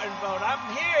 Go and vote.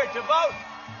 I'm here to vote.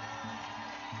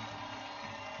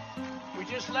 We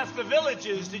just left the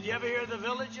Villages. Did you ever hear of the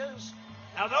Villages?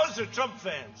 Now, those are Trump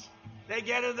fans. They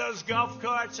get in those golf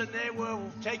carts, and they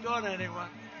will take on anyone.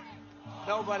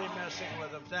 Nobody messing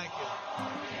with them. Thank you.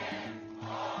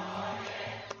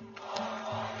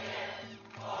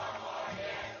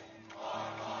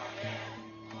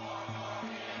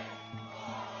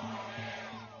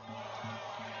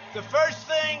 The first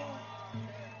thing,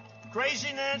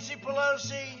 crazy Nancy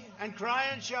Pelosi and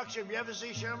crying Chuck. Have you ever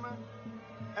seen Sherman?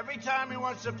 Every time he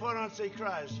wants to put on, he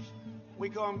cries. We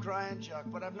call him Crying Chuck,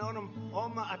 but I've known him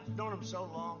I've known him so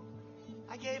long.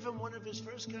 I gave him one of his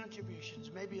first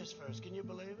contributions, maybe his first. Can you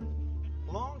believe it?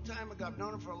 A long time ago. I've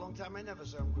known him for a long time. I never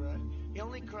saw him cry. He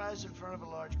only cries in front of a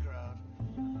large crowd.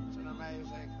 It's an amazing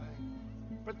thing.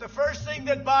 But the first thing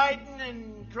that Biden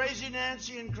and crazy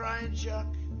Nancy and Crying Chuck,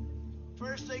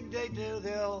 first thing they do,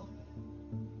 they'll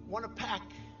want to pack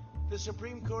the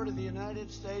Supreme Court of the United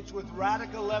States with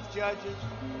radical left judges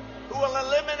who will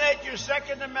eliminate your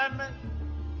Second Amendment.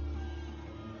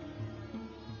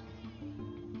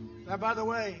 Now, by the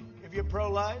way, if you're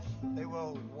pro-life, they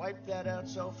will wipe that out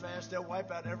so fast, they'll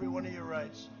wipe out every one of your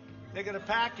rights. They're going to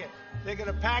pack it. They're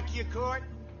going to pack your court.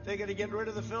 They're going to get rid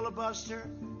of the filibuster.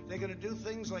 They're going to do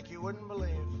things like you wouldn't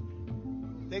believe.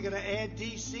 They're going to add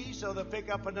D.C., so they'll pick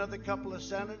up another couple of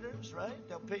senators, right?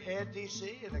 They'll add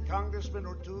D.C. and a congressman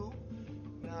or two.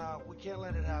 No, we can't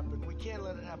let it happen. We can't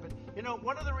let it happen. You know,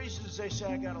 one of the reasons they say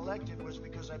I got elected was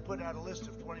because I put out a list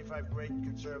of 25 great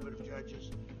conservative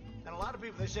judges. And a lot of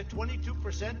people, they said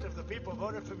 22% of the people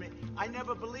voted for me. I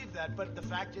never believed that, but the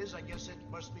fact is, I guess it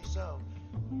must be so.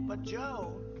 But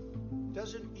Joe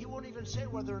he won't even say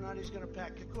whether or not he's going to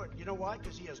pack the court. You know why?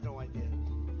 Because he has no idea.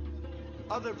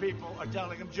 Other people are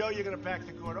telling him, Joe, you're going to pack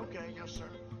the court. Okay, yes, sir.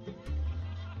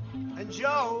 And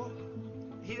Joe,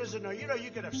 he doesn't know. You know, you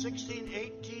could have 16,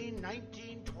 18,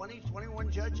 19, 20,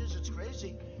 21 judges. It's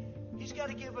crazy. He's got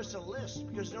to give us a list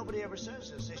because nobody ever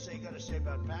says this. They say you got to say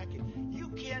about packing. You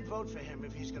can't vote for him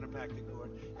if he's going to pack the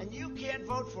court. And you can't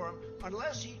vote for him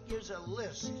unless he gives a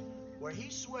list where he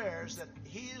swears that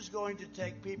he is going to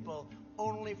take people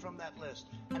only from that list.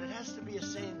 And it has to be a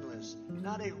sane list,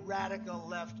 not a radical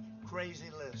left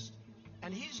crazy list.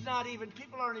 And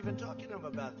people aren't even talking to him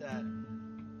about that.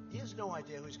 He has no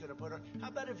idea who he's going to put on. How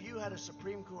about if you had a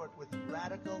Supreme Court with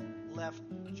radical left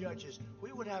judges?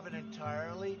 We would have an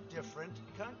entirely different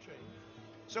country.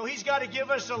 So he's got to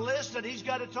give us a list and he's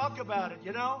got to talk about it,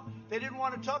 you know? They didn't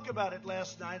want to talk about it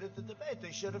last night at the debate.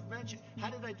 They should have mentioned. How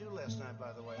did I do last night,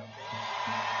 by the way? Okay.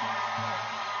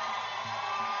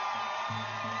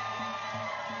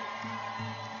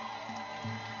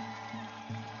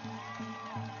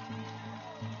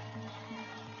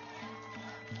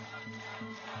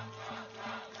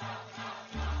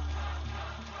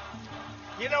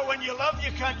 You know, when you love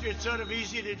your country, it's sort of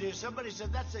easy to do. Somebody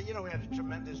said that's it. You know, we had a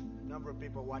tremendous number of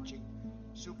people watching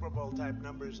Super Bowl type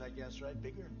numbers, I guess, right?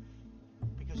 Bigger.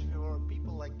 Because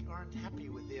people aren't happy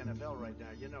with the NFL right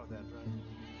now. You know that, right?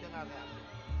 They're not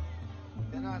happy.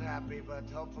 They're not happy, but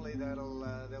hopefully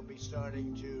they'll be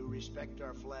starting to respect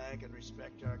our flag and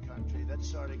respect our country. That's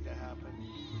starting to happen.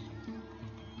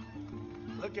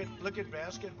 Look at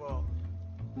basketball.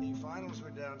 The finals were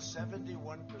down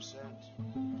 71%.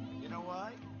 You know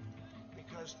why?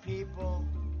 Because people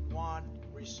want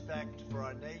respect for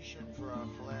our nation, for our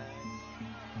flag.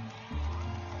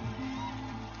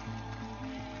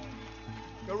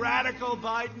 The radical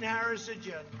Biden-Harris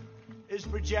agenda is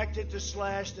projected to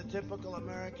slash the typical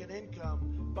American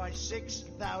income by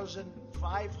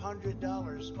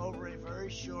 $6,500 over a very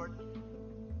short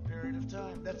period of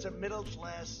time. That's a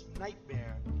middle-class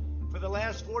nightmare. For the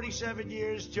last 47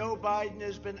 years, Joe Biden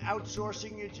has been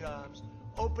outsourcing your jobs,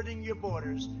 opening your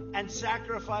borders, and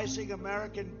sacrificing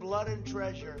American blood and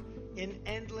treasure in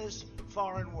endless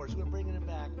foreign wars. We're bringing them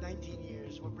back. 19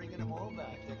 years. We're bringing them all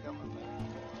back. They're coming back.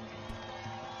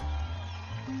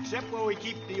 Except where we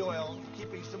keep the oil,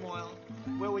 keeping some oil.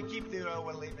 Where we keep the oil,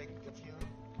 we're leaving a few.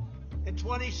 In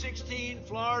 2016,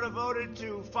 Florida voted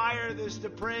to fire this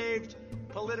depraved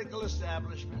political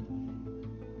establishment.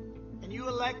 And and you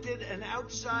elected an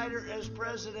outsider as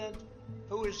president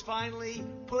who is finally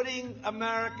putting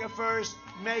America first,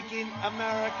 making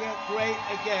America great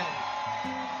again.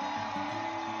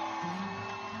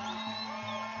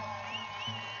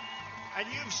 And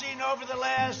you've seen over the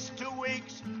last 2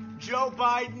 weeks, Joe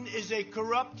Biden is a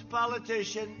corrupt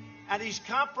politician, and he's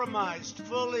compromised,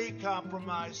 fully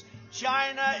compromised.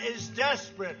 China is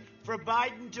desperate for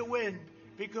Biden to win,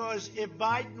 because if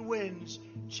Biden wins,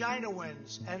 China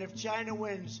wins. And if China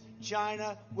wins,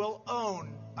 China will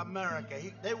own America.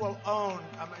 They will own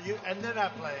America, and they're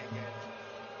not playing games.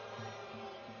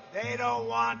 They don't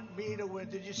want me to win.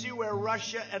 Did you see where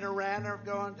Russia and Iran are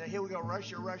going? Here we go,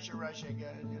 Russia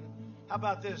again. You know. How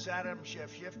about this, Adam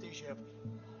Schiff, Shifty Schiff?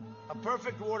 A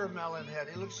perfect watermelon head.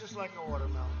 He looks just like a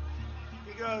watermelon.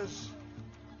 He goes,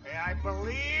 I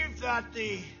believe that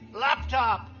the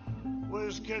laptop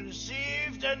was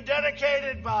conceived and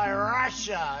dedicated by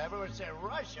Russia. Everyone say,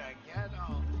 Russia again?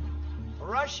 Oh,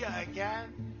 Russia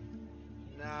again?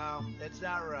 No, it's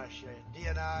not Russia.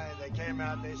 DNI, they came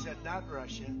out, they said not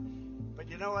Russia. But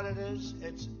you know what it is?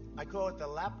 I call it the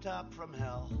laptop from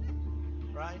hell.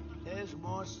 Right? There's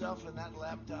more stuff in that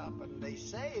laptop, and they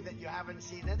say that you haven't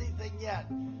seen anything yet.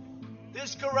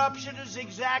 This corruption is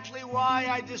exactly why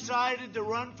I decided to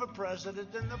run for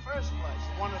president in the first place.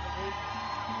 One of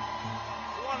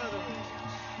the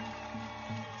reasons.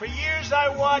 For years I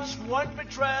watched one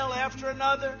betrayal after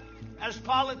another as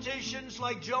politicians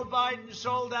like Joe Biden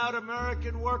sold out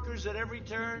American workers at every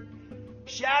turn,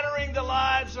 shattering the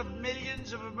lives of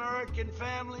millions of American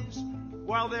families,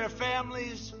 while their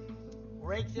families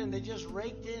they just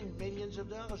raked in millions of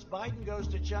dollars. Biden goes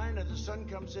to China, the son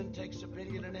comes in, takes $1.5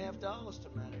 billion to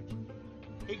manage.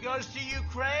 He goes to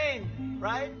Ukraine,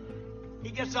 right? He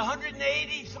gets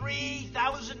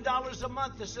 $183,000 a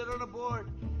month to sit on a board.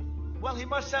 Well, he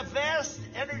must have vast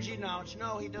energy knowledge.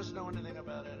 No, he doesn't know anything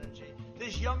about energy.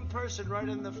 This young person right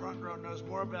in the front row knows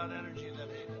more about energy than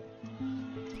he does.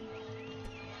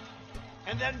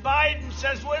 And then Biden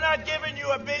says, we're not giving you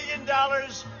 $1 billion.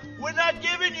 We're not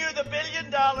giving you the $1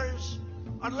 billion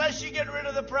unless you get rid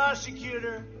of the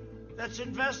prosecutor that's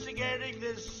investigating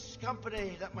this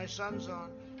company that my son's on,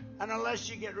 and unless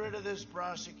you get rid of this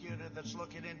prosecutor that's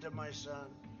looking into my son.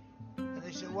 And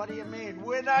they said, what do you mean?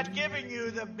 We're not giving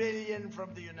you the $1 billion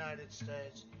from the United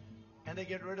States. And they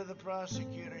get rid of the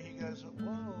prosecutor. He goes,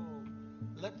 whoa,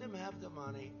 let them have the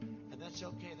money. And that's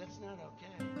okay. That's not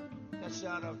okay. That's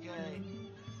not okay.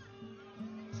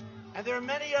 And there are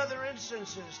many other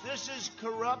instances. This is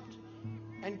corrupt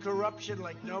and corruption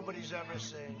like nobody's ever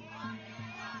seen.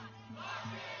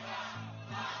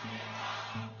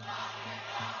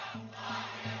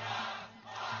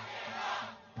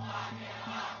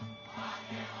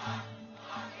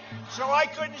 So I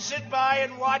couldn't sit by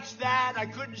and watch that. I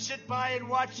couldn't sit by and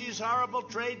watch these horrible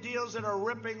trade deals that are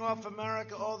ripping off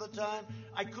America all the time.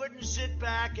 I couldn't sit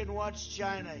back and watch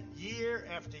China year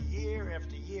after year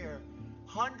after year.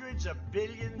 Hundreds of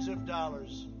billions of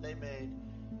dollars they made.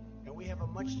 And we have a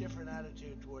much different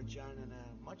attitude toward China now.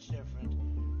 Much different.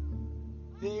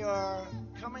 They are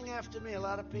coming after me, a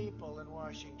lot of people in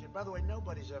Washington. By the way,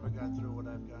 nobody's ever gone through what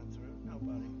I've gone through.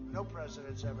 Nobody. No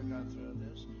president's ever gone through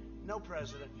this. No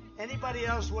president. Anybody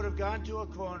else would have gone to a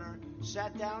corner,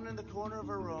 sat down in the corner of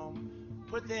a room,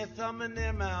 put their thumb in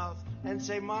their mouth, and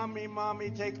say, Mommy, Mommy,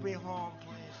 take me home,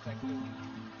 please. Take me home.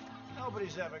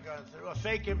 Nobody's ever gone through a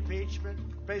fake impeachment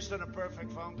based on a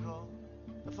perfect phone call.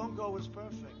 The phone call was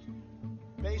perfect.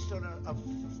 Based on a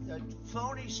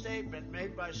phony statement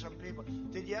made by some people.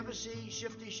 Did you ever see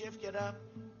Shifty Schiff get up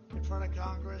in front of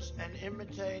Congress and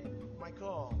imitate my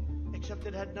call? Except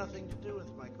it had nothing to do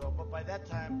with my call. But by that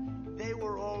time, they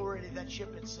were already, that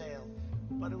ship had sailed.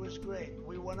 But it was great.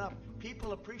 We went up.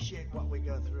 People appreciate what we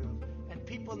go through. And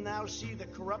people now see the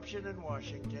corruption in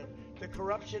Washington, the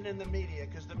corruption in the media,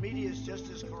 because the media is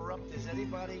just as corrupt as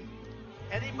anybody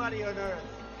on earth.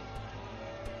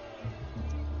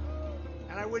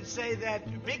 And I would say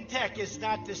that big tech is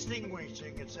not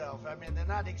distinguishing itself. I mean, they're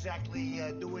not exactly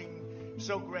doing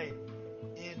so great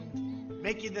in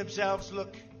making themselves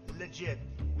look legit.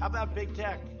 How about big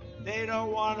tech? They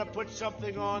don't want to put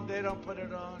something on, they don't put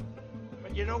it on.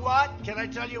 But you know what? Can I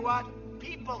tell you what?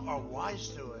 People are wise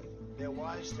to it. They're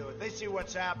wise to it. They see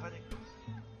what's happening.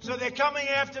 So they're coming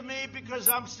after me because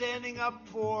I'm standing up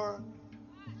for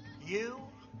you.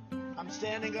 I'm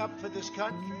standing up for this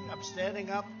country. I'm standing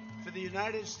up for the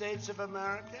United States of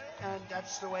America, and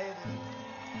that's the way it is.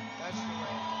 That's the way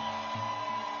it is.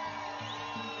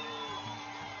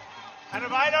 And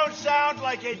if I don't sound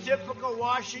like a typical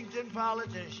Washington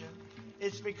politician,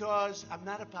 it's because I'm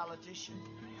not a politician.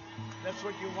 That's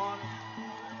what you want.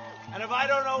 And if I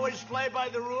don't always play by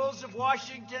the rules of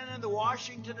Washington and the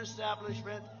Washington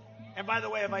establishment, and by the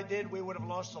way, if I did, we would have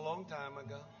lost a long time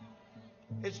ago.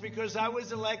 It's because I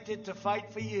was elected to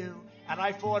fight for you, and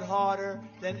I fought harder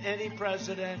than any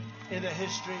president in the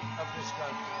history of this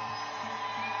country.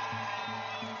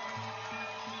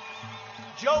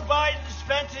 Joe Biden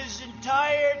spent his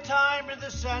entire time in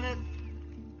the Senate,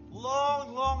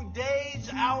 long, long days,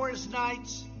 hours,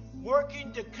 nights,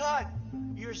 working to cut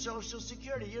your Social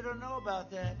Security. You don't know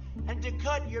about that. And to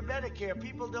cut your Medicare.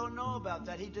 People don't know about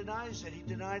that. He denies it. He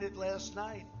denied it last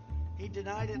night. He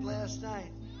denied it last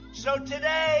night. So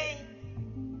today,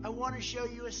 I want to show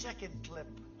you a second clip.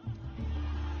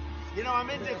 You know, I'm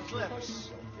into clips.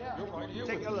 Yeah. You're right here.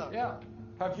 Take a look. Yeah.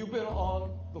 Have you been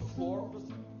on the floor of the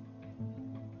Senate?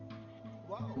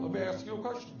 Wow. Let me ask you a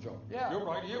question, Joe. Yeah. You're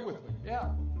right here with me. Yeah.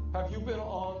 Have you been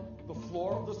on the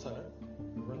floor of the Senate?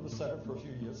 You were in the Senate for a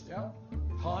few years. Yeah.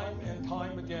 Time and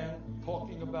time again,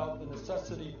 talking about the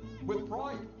necessity, with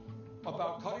pride,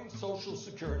 about cutting Social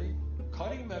Security,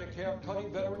 cutting Medicare,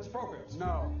 cutting veterans programs.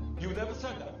 No. You never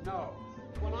said that. No.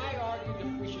 When I argued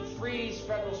that we should freeze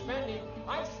federal spending,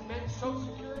 I meant Social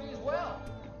Security as well.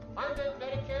 I meant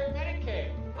Medicare and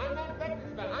Medicaid. I meant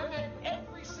veterans benefits. I meant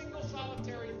every single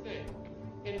solitary thing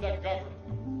in the government.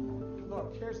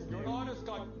 Look, here's the deal. You're an honest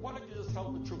guy. Why don't you just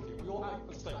tell the truth here? We all make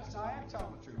mistakes. I am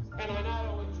telling the truth. And I not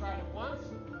only tried it once,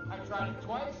 I tried it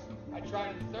twice, I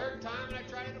tried it a third time, and I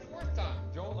tried it a fourth time.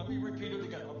 Joe, let me repeat it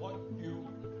again. I want you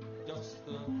just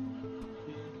to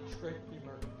be straight with the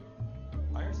American people.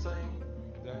 I am saying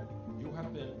that you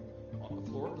have been on the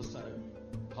floor of the Senate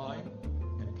time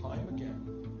and time again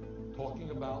talking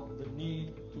about the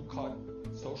need to cut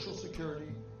Social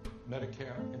Security,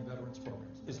 Medicare, and veterans programs.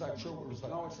 Is that true or is that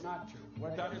No, it's not true.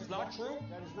 That is not true?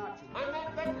 That is not true. I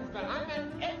meant veterans benefits. I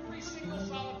meant every single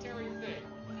solitary thing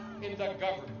in the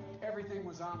government. Everything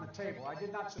was on the table. I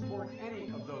did not support any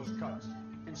of those cuts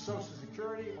in Social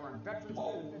Security or in veterans.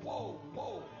 Whoa.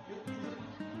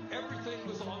 Everything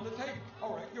was on the table.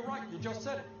 All right, you're right. You just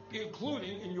said it.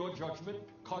 Including, in your judgment,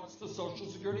 cuts to Social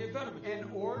Security and veterans. In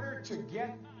order to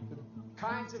get the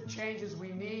kinds of changes we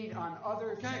need on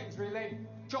other things related.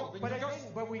 Joe,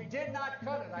 but we did not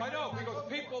cut it. I know, because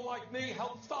people like me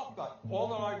helped stop that. All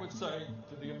that I would say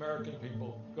to the American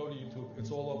people, go to YouTube.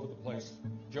 It's all over the place.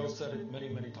 Joe said it many,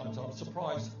 many times. I'm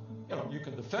surprised. You know, you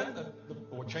can defend it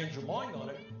or change your mind on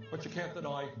it, but you can't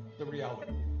deny the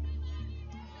reality.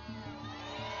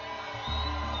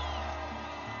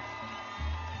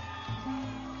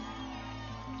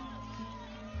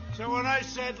 So when I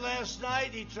said last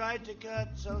night he tried to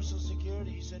cut Social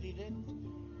Security, he said he didn't.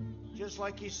 Just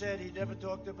like he said he never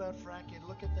talked about fracking.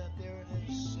 Look at that. There it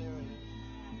is. There it is.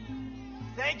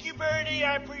 Thank you, Bernie.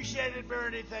 I appreciate it,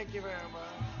 Bernie. Thank you very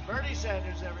much. Bernie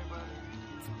Sanders, everybody.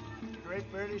 Great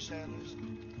Bernie Sanders.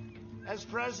 As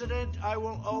president, I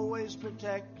will always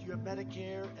protect your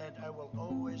Medicare and I will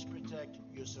always protect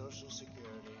your Social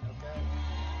Security, okay?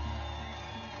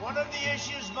 One of the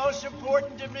issues most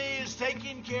important to me is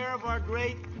taking care of our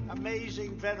great,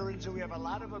 amazing veterans, and we have a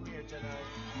lot of them here tonight,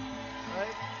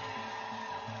 right?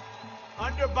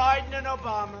 Under Biden and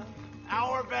Obama,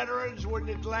 our veterans were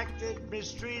neglected,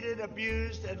 mistreated,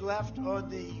 abused, and left on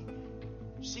the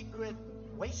secret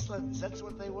wastelands. That's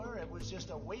what they were. It was just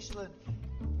a wasteland.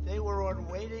 They were on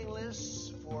waiting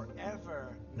lists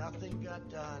forever. Nothing got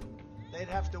done. They'd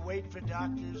have to wait for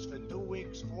doctors for 2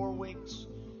 weeks, 4 weeks.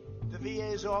 The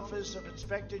VA's Office of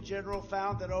Inspector General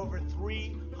found that over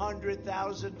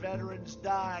 300,000 veterans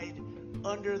died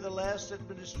under the last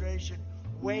administration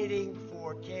waiting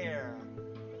for care.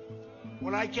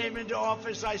 When I came into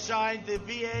office, I signed the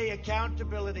VA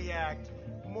Accountability Act.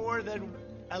 More than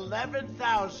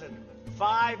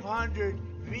 11,500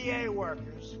 VA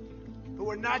workers who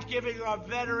were not giving our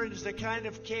veterans the kind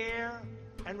of care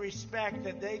and respect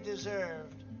that they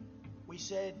deserved. We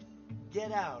said,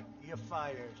 get out, you're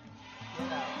fired.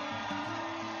 Get out.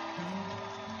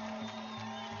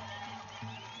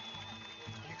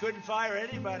 You couldn't fire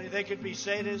anybody. They could be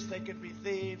sadists, they could be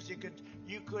thieves,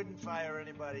 you couldn't fire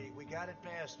anybody. We got it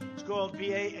passed. It's called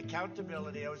VA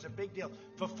accountability. It was a big deal.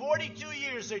 For 42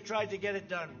 years they tried to get it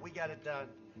done. We got it done.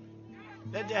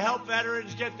 Then to help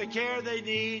veterans get the care they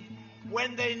need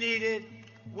when they need it,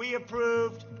 we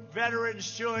approved Veterans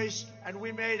Choice and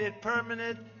we made it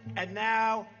permanent, and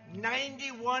now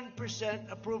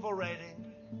 91% approval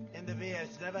rating in the VA.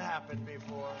 It's never happened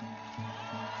before.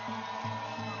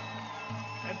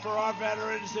 And for our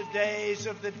veterans, the days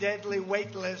of the deadly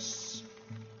wait lists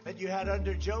that you had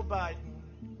under Joe Biden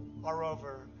are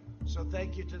over. So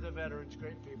thank you to the veterans,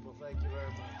 great people. Thank you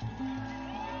very much.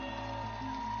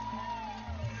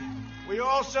 We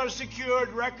also secured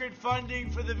record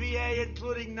funding for the VA,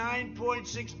 including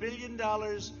 $9.6 billion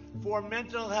for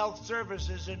mental health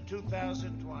services in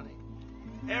 2020.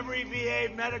 Every VA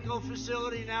medical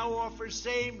facility now offers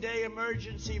same-day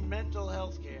emergency mental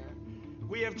health care.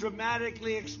 We have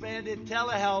dramatically expanded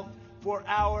telehealth for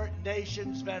our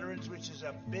nation's veterans, which is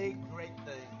a big, great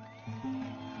thing.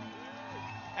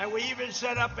 And we even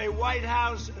set up a White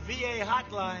House VA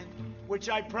hotline, which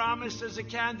I promised as a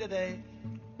candidate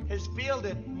has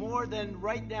fielded more than,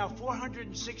 right now,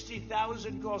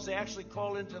 460,000 calls. They actually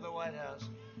call into the White House,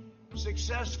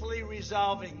 successfully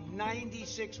resolving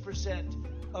 96%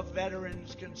 of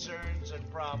veterans' concerns and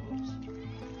problems.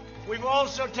 We've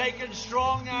also taken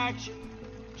strong action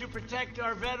to protect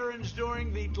our veterans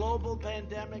during the global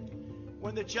pandemic.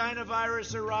 When the China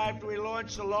virus arrived, we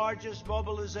launched the largest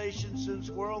mobilization since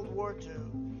World War II.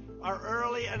 Our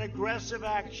early and aggressive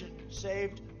action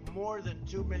saved more than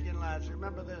 2 million lives.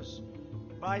 Remember this.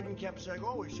 Biden kept saying,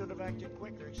 oh, we should have acted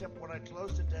quicker, except when I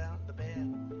closed it down, the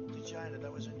ban to China.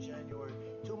 That was in January.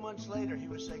 2 months later, he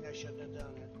was saying I shouldn't have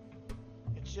done it.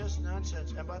 It's just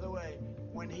nonsense. And by the way,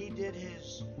 when he did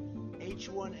his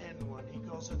H1N1, he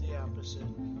calls it the opposite,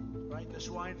 right? The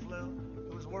swine flu.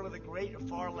 It was one of the great,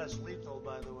 far less lethal,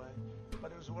 by the way,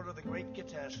 but it was one of the great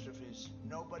catastrophes.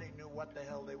 Nobody knew what the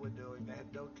hell they were doing. They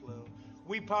had no clue.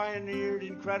 We pioneered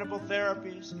incredible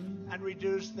therapies and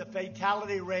reduced the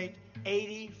fatality rate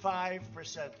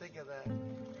 85%. Think of that.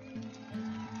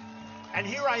 And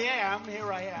here I am. I'm here.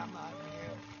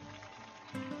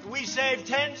 We saved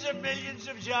tens of millions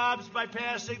of jobs by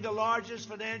passing the largest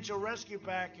financial rescue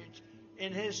package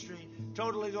in history,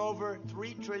 totaling over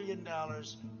 $3 trillion.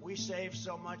 We saved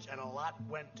so much, and a lot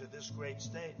went to this great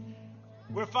state.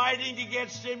 We're fighting to get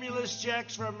stimulus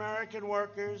checks for American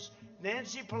workers.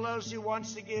 Nancy Pelosi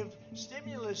wants to give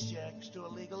stimulus checks to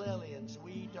illegal aliens.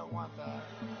 We don't want that.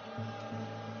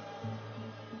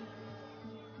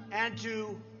 And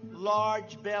to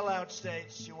large bailout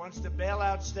states. She wants to bail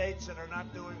out states that are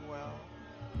not doing well.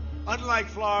 Unlike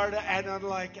Florida and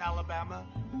unlike Alabama,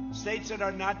 states that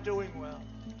are not doing well.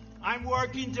 I'm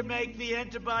working to make the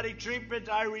antibody treatment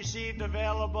I received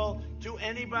available to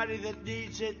anybody that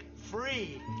needs it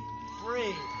free,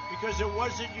 because it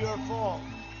wasn't your fault.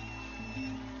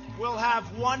 We'll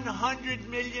have 100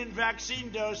 million vaccine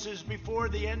doses before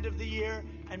the end of the year,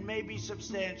 and maybe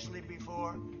substantially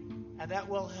before. And that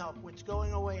will help. It's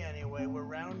going away anyway. We're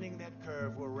rounding that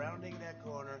curve. We're rounding that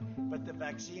corner. But the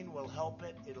vaccine will help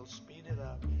it. It'll speed it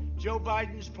up. Joe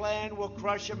Biden's plan will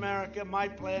crush America. My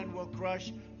plan will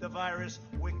crush the virus.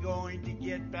 We're going to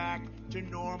get back to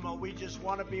normal. We just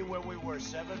want to be where we were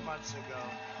 7 months ago.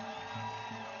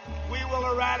 We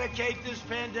will eradicate this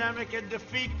pandemic and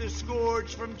defeat the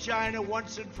scourge from China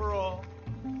once and for all.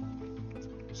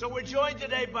 So we're joined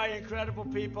today by incredible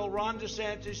people. Ron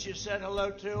DeSantis, you said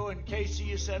hello to, and Casey,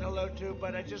 you said hello to.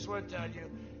 But I just want to tell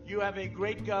you, you have a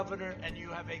great governor, and you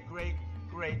have a great,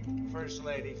 great First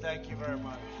Lady. Thank you very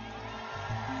much.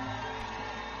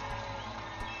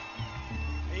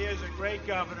 He is a great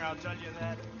governor, I'll tell you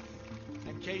that.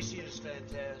 And Casey is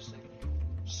fantastic.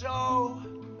 So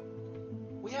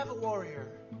we have a warrior,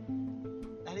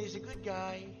 and he's a good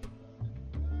guy,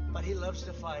 but he loves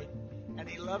to fight. And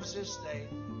he loves his state,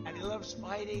 and he loves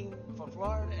fighting for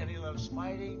Florida, and he loves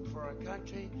fighting for our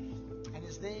country. And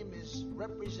his name is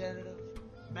Representative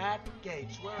Matt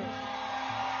Gaetz. Where is he?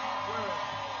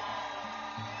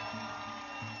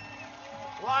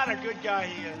 What a good guy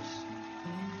he is.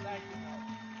 Thank you, Matt.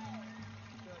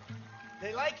 Good.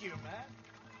 They like you, Matt.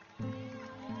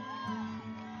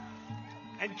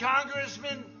 And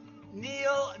Congressman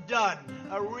Neil Dunn,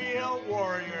 a real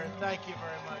warrior. Thank you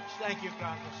very much. Thank you,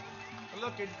 Congressman. You're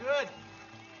looking good.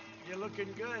 You're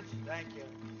looking good. Thank you.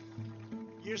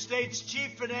 Your state's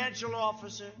chief financial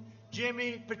officer,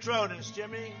 Jimmy Patronis.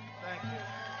 Jimmy, thank you.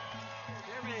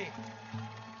 Jimmy,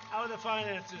 how are the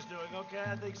finances doing? Okay,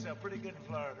 I think so. Pretty good in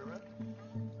Florida, right?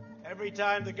 Every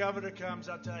time the governor comes,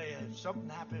 I'll tell you, if something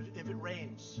happens, if it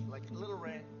rains, like a little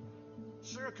rain,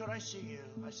 sir, could I see you?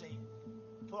 I say,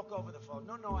 talk over the phone.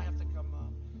 No, I have to come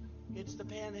up. It's the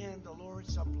Panhandle or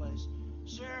it's someplace.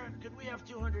 Sir, could we have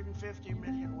 250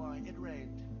 million? Why? It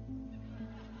rained.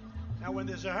 Now, when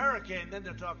there's a hurricane, then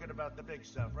they're talking about the big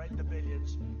stuff, right? The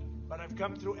billions. But I've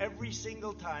come through every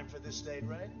single time for this state,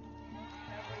 right?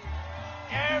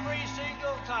 Every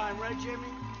single time, right, Jimmy?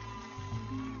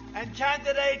 And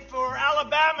candidate for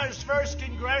Alabama's first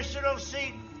congressional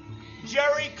seat,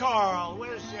 Jerry Carl.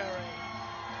 Where's Jerry?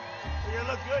 You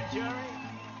look good, Jerry.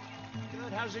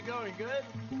 Good. How's it going? Good?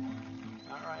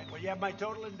 All right. Well, you have my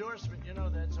total endorsement. You know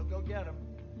that, so go get him.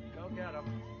 Go get him.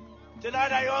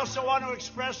 Tonight, I also want to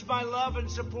express my love and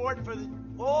support for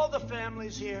all the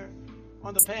families here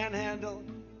on the Panhandle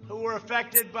who were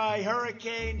affected by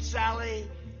Hurricane Sally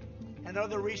and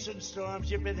other recent storms.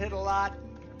 You've been hit a lot,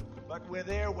 but we're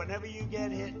there whenever you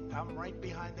get hit. I'm right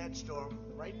behind that storm,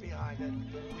 right behind it.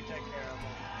 We take care of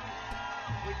it.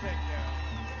 We take care of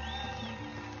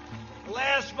it.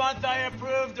 Last month, I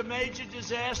approved a major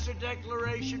disaster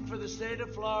declaration for the state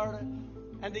of Florida.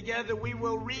 And together we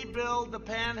will rebuild the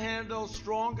Panhandle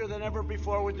stronger than ever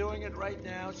before. We're doing it right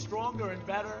now, stronger and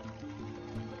better.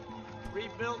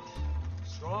 Rebuilt,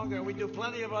 stronger. We do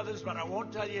plenty of others, but I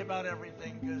won't tell you about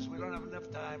everything because we don't have enough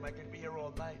time. I could be here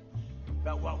all night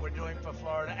about what we're doing for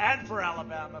Florida and for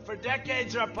Alabama. For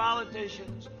decades, our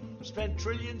politicians spent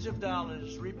trillions of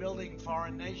dollars rebuilding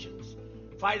foreign nations,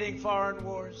 fighting foreign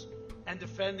wars, and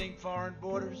defending foreign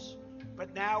borders.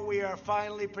 But now we are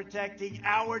finally protecting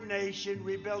our nation,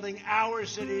 rebuilding our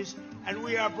cities, and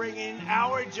we are bringing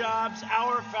our jobs,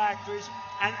 our factories,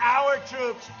 and our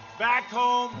troops back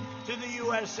home to the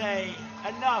USA.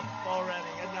 Enough already,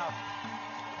 enough.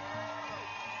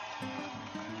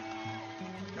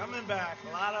 Coming back,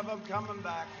 a lot of them coming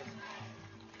back.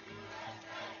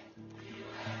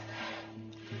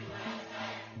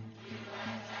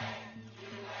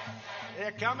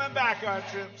 They're coming back, our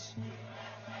troops.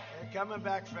 Coming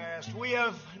back fast. We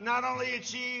have not only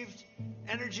achieved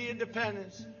energy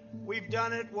independence, we've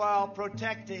done it while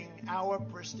protecting our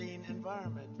pristine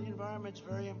environment. The environment's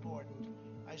very important.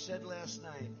 I said last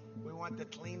night, we want the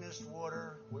cleanest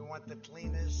water, we want the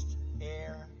cleanest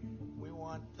air, we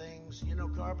want things. You know,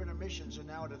 carbon emissions are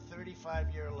now at a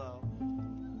 35-year low.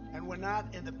 And we're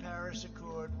not in the Paris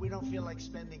Accord. We don't feel like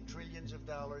spending trillions of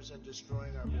dollars and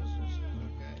destroying our businesses,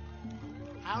 okay?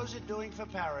 How's it doing for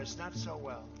Paris? Not so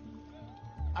well.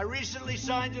 I recently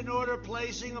signed an order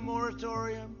placing a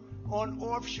moratorium on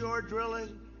offshore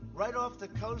drilling right off the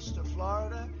coast of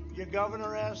Florida. Your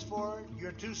governor asked for it.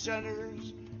 Your two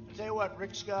senators. I tell you what,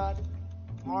 Rick Scott,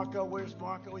 Marco, where's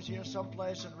Marco? He's here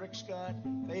someplace, and Rick Scott,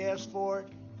 they asked for it.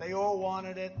 They all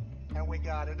wanted it, and we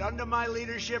got it. Under my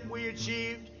leadership, we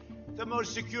achieved the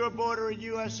most secure border in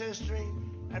U.S. history,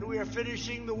 and we are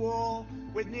finishing the wall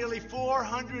with nearly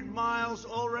 400 miles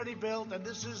already built, and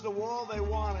this is the wall they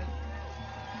wanted.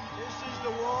 This is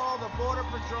the wall the Border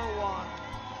Patrol wanted.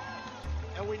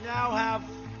 And we now have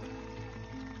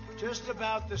just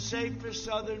about the safest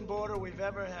southern border we've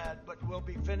ever had, but we'll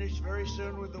be finished very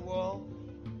soon with the wall.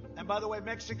 And by the way,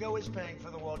 Mexico is paying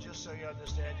for the wall, just so you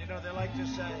understand. You know, they like to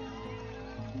say.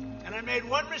 And I made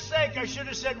one mistake. I should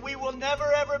have said, we will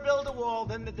never, ever build a wall.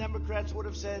 Then the Democrats would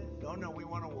have said, oh, no, we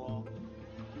want a wall.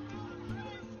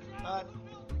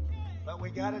 But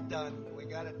we got it done. We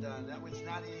got it done. That was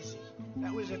not easy.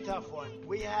 That was a tough one.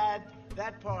 We had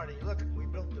that party. Look, we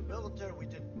built the military. We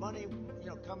did money,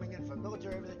 coming in from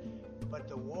military, everything. But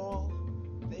the wall,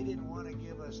 they didn't want to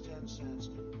give us 10 cents.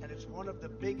 And it's one of the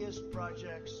biggest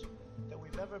projects that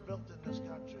we've ever built in this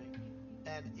country.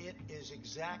 And it is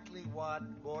exactly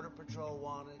what Border Patrol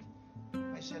wanted.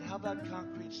 I said, how about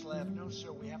concrete slab? No,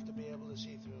 sir, we have to be able to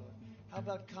see through it. How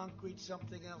about concrete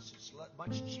something else? It's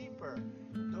much cheaper.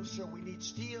 No, sir, we need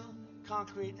steel,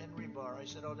 concrete, and rebar. I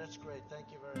said, oh, that's great. Thank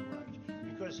you very much.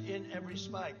 Because in every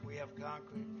spike, we have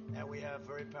concrete, and we have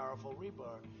very powerful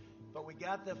rebar. But we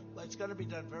got it's going to be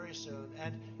done very soon.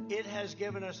 And it has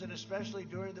given us, and especially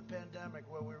during the pandemic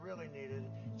where we really needed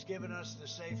it, it's given us the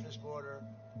safest border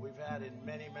we've had in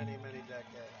many, many, many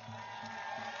decades.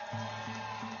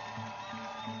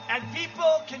 And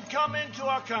people can come into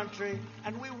our country,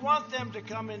 and we want them to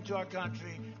come into our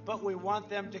country, but we want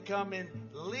them to come in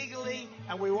legally,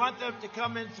 and we want them to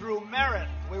come in through merit.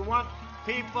 We want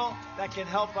people that can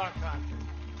help our country.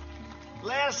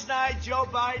 Last night, Joe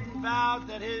Biden vowed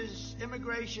that his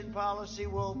immigration policy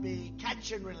will be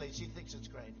catch and release. He thinks it's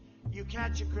great. You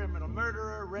catch a criminal,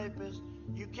 murderer, rapist,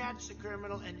 you catch the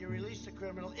criminal, and you release the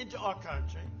criminal into our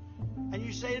country. And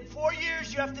you say in 4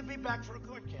 years you have to be back for a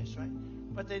court case, right?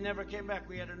 But they never came back.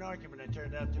 We had an argument. It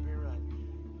turned out to be right.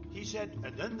 He said,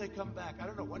 and then they come back. I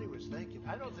don't know what he was thinking.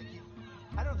 I don't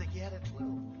think he had a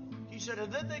clue. He said,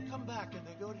 and then they come back and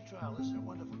they go to trial. Isn't it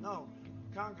wonderful? No,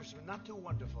 Congressman, not too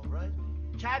wonderful, right?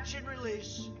 Catch and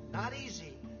release, not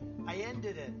easy. I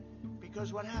ended it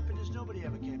because what happened is nobody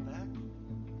ever came back.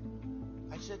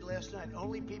 I said last night,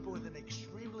 only people with an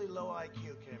extremely low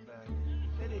IQ came back.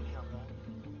 They didn't come back.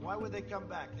 Why would they come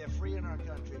back? They're free in our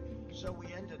country. So we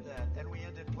ended that, and we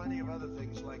ended plenty of other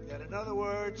things like that. In other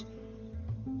words,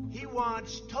 he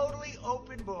wants totally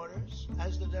open borders,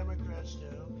 as the Democrats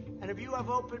do. And if you have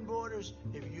open borders,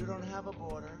 if you don't have a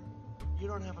border, you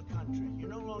don't have a country. You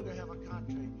no longer have a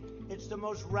country. It's the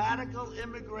most radical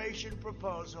immigration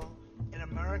proposal in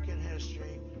American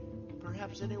history,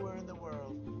 perhaps anywhere in the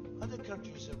world. Other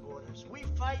countries have borders. We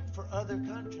fight for other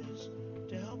countries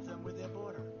to help them with their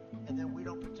border, and then we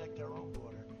don't protect our own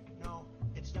border. No,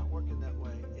 it's not working that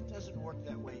way. It doesn't work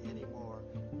that way anymore.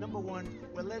 Number one,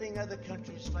 we're letting other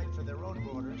countries fight for their own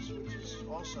borders, which is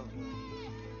also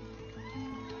good.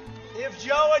 If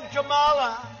Joe and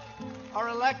Kamala are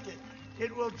elected,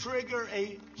 it will trigger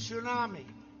a tsunami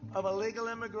of illegal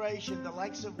immigration, the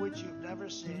likes of which you've never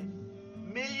seen.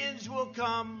 Millions will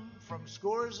come from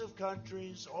scores of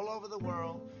countries all over the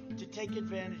world to take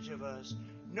advantage of us.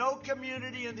 No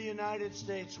community in the United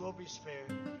States will be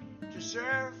spared. To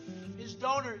serve his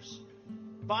donors,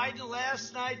 Biden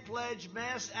last night pledged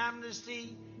mass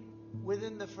amnesty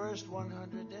within the first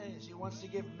 100 days. He wants to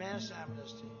give mass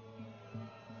amnesty.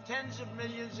 Tens of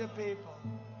millions of people.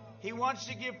 He wants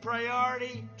to give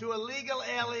priority to illegal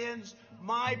aliens.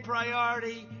 My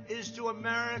priority is to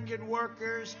American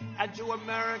workers and to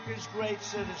America's great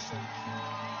citizens.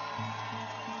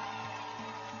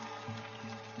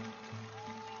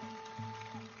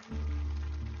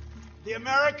 The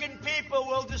American people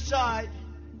will decide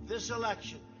this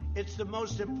election. It's the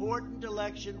most important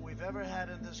election we've ever had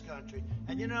in this country.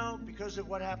 And you know, because of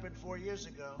what happened 4 years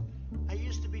ago, I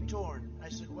used to be torn. I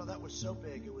said, well, that was so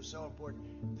big. It was so important.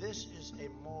 This is a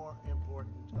more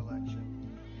important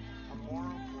election. A more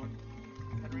important.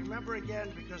 And remember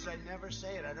again, because I never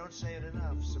say it, I don't say it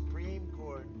enough, Supreme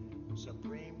Court,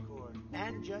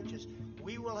 and judges.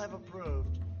 We will have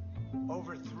approved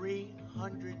over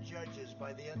 300 judges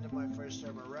by the end of my first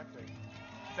term, a record.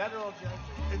 Federal judges,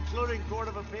 including Court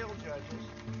of Appeal judges,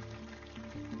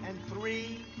 and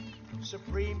 3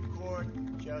 Supreme Court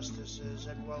justices.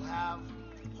 And we'll have,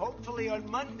 hopefully on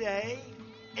Monday,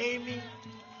 Amy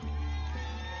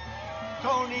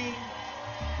Coney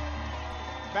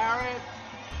Barrett.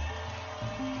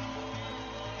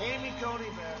 Amy Coney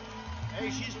Barrett. Hey,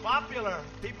 she's popular.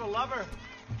 People love her.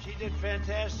 She did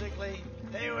fantastically.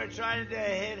 They were trying to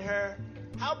hit her.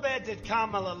 How bad did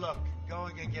Kamala look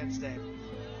going against Amy?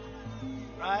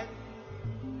 Right?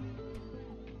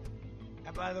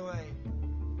 And by the way,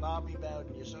 Bobby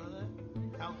Bowden, you saw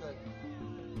that? How good?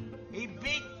 He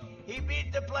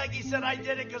beat the plague. He said, I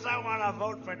did it because I want to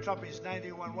vote for Trump. He's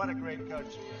 91. What a great coach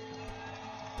he is.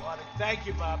 Thank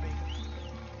you, Bobby.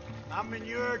 I'm in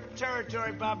your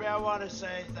territory, Bobby. I want to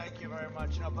say thank you very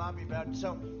much. You know, Bobby Bowden.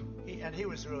 So, he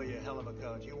was really a hell of a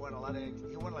coach. He won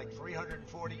like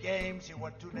 340 games. He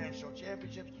won 2 national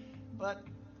championships. But,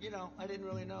 you know, I didn't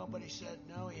really know. But he said,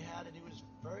 no, he had it. He was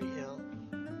very ill.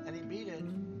 And he beat it.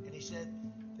 And he said,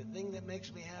 the thing that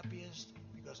makes me happiest,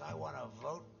 because I want to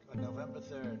vote on November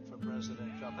 3rd for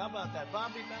President Trump. How about that?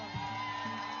 Bobby Bowden.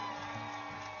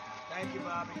 Thank you,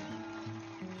 Bobby.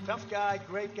 Tough guy,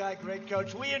 great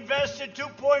coach. We invested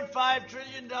 $2.5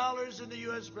 trillion in the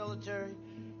U.S. military,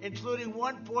 including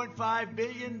 $1.5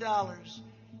 billion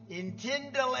in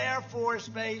Tyndall Air Force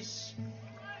Base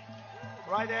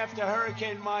right after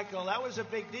Hurricane Michael. That was a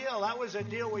big deal. That was a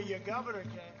deal where your governor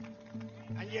came.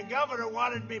 And your governor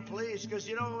wanted me pleased because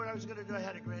you know what I was going to do? I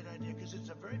had a great idea because it's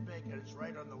a very big and it's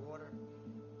right on the water.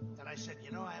 And I said,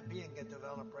 you know, being a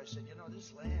developer, I said, you know,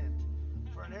 this land,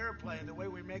 for an airplane, the way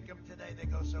we make them today, they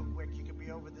go so quick. You can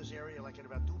be over this area like in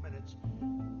about 2 minutes.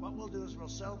 What we'll do is we'll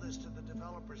sell this to the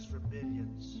developers for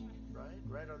billions, right?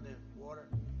 Right on the water,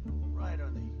 right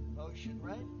on the ocean,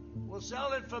 right? We'll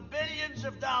sell it for billions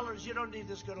of dollars. You don't need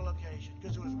this good a location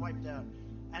because it was wiped out.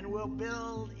 And we'll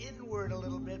build inward a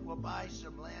little bit. We'll buy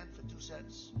some land for 2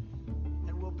 cents.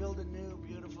 And we'll build a new,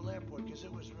 beautiful airport because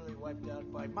it was really wiped out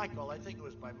by Michael. I think it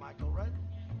was by Michael, right?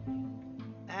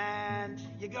 And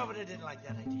your governor didn't like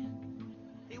that idea.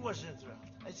 He wasn't thrilled.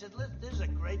 I said, this is a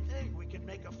great thing. We can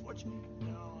make a fortune.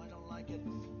 No, I don't like it.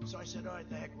 So I said, all right,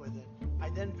 the heck with it. I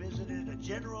then visited a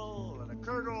general and a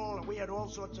colonel, and we had all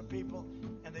sorts of people,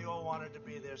 and they all wanted to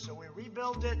be there. So we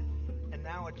rebuilt it, and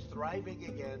now it's thriving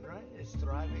again, right? It's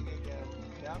thriving again.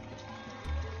 Yep.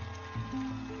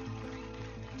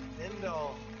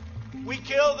 Tyndall. We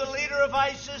killed the leader of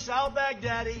ISIS,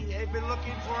 al-Baghdadi. They've been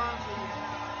looking for him for years.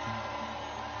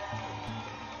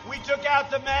 We took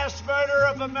out the mass murder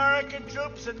of American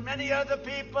troops and many other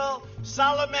people.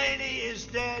 Soleimani is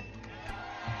dead.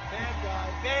 Bad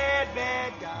guy.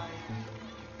 Bad guy.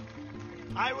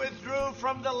 I withdrew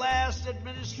from the last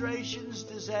administration's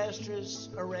disastrous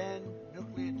Iran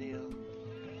nuclear deal.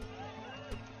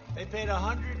 They paid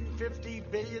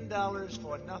 $150 billion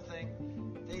for nothing.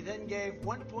 They then gave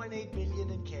 $1.8 billion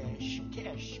in cash.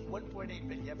 Cash, $1.8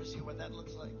 billion. You ever see what that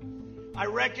looks like? I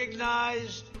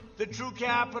recognized the true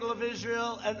capital of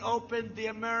Israel and opened the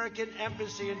American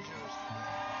embassy in Jerusalem.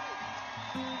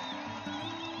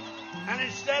 And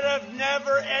instead of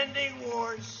never-ending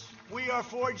wars, we are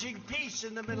forging peace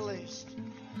in the Middle East.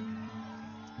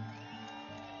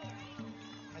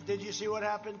 And did you see what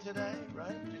happened today,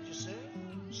 right? Did you see?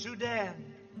 Sudan,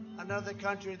 another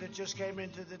country that just came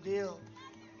into the deal.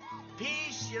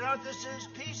 Peace, you know what this is?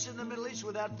 Peace in the Middle East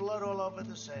without blood all over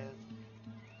the sand.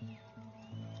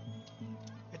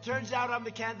 It turns out I'm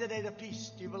the candidate of peace.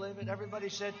 Do you believe it? Everybody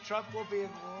said Trump will be in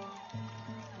war.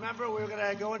 Remember, we were going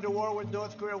to go into war with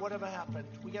North Korea. Whatever happened?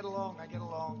 We get along. I get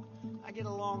along. I get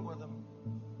along with him.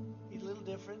 He's a little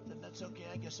different, and that's okay.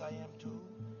 I guess I am too.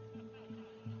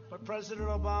 But President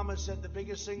Obama said the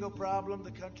biggest single problem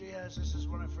the country has, this is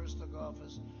when I first took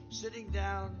office, sitting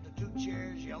down, the 2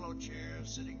 chairs, yellow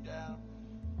chairs, sitting down.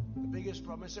 The biggest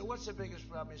problem. I said, what's the biggest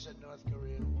problem? He said, North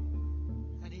Korea.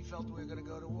 And he felt we were going to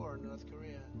go to war in North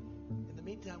Korea. In the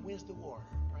meantime, where's the war,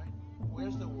 right?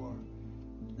 Where's the war?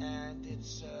 And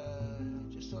it's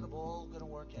just sort of all going to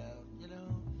work out, you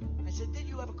know? I said, did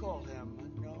you ever call him?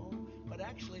 No. But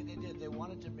actually they did. They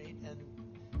wanted to meet, and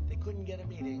they couldn't get a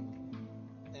meeting.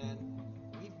 And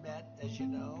we've met, as you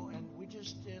know, and we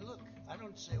just, look, I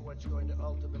don't say what's going to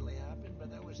ultimately happen, but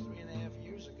that was 3.5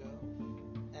 years ago.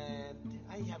 And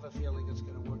I have a feeling it's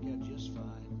going to work out just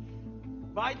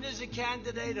fine. Biden is a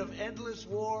candidate of endless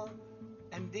war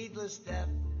and needless death.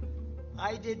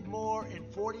 I did more in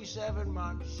 47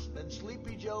 months than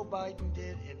Sleepy Joe Biden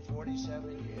did in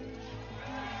 47 years.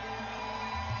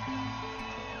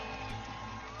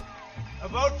 A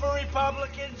vote for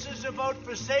Republicans is a vote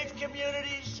for safe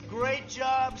communities, great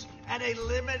jobs, and a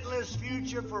limitless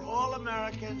future for all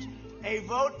Americans. A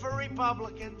vote for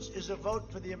Republicans is a vote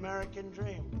for the American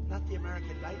dream, not the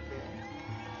American nightmare.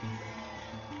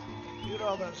 Look at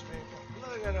all those people.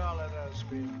 Look at all of those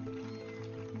people.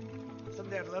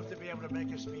 Someday I'd love to be able to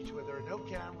make a speech where there are no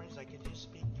cameras. I can just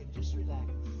speak and just relax.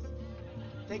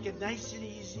 Take it nice and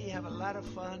easy, have a lot of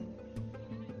fun.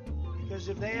 Because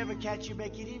if they ever catch you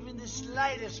making even the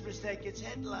slightest mistake, it's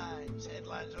headlines.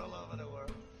 Headlines all over the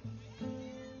world.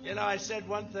 You know, I said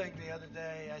one thing the other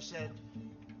day. I said,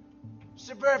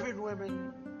 suburban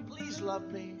women, please love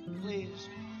me. Please.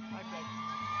 I beg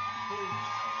you.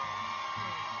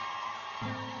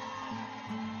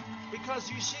 Please. Because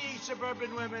you see,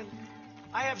 suburban women,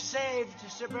 I have saved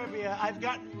suburbia. I've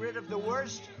gotten rid of the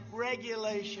worst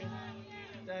regulation.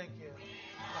 Thank you.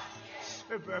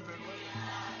 Suburban women.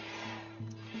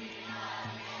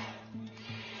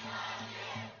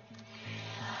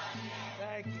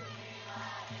 Thank you.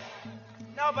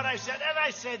 No, but I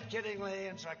said kiddingly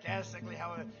and sarcastically,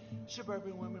 however,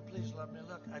 suburban women, please love me.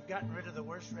 Look, I've gotten rid of the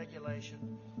worst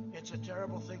regulation. It's a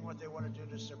terrible thing what they want to do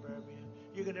to suburbia.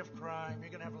 You're going to have crime. You're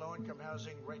going to have low-income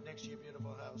housing right next to your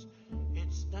beautiful house.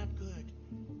 It's not good.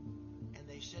 And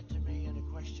they said to me in a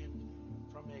question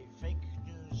from a fake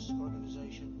news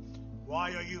organization,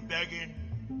 why are you begging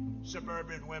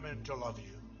suburban women to love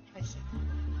you? I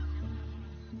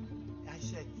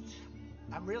said,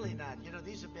 I'm really not. You know,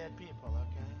 these are bad people,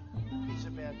 okay? These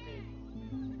are bad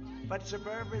people. But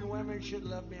suburban women should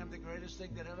love me. I'm the greatest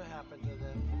thing that ever happened to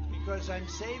them because I'm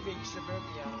saving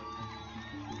suburbia.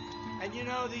 And you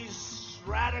know, these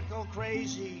radical,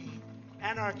 crazy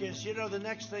anarchists, you know, the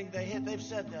next thing they hit, they've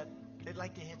said that. They'd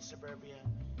like to hit suburbia.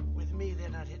 With me, they're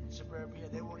not hitting suburbia.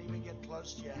 They won't even get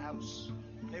close to your house.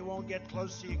 They won't get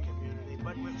close to your community.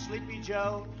 But with Sleepy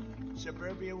Joe,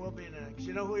 suburbia will be next.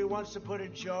 You know who he wants to put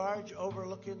in charge,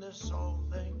 overlooking this whole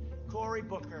thing? Cory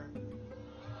Booker.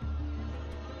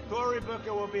 Cory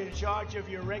Booker will be in charge of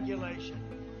your regulation.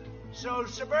 So,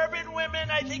 suburban women,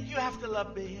 I think you have to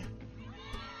love me.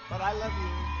 But I love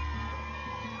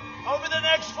you. Over the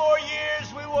next 4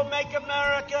 years, we will make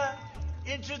America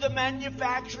into the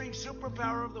manufacturing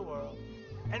superpower of the world.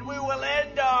 And we will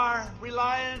end our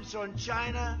reliance on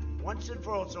China once and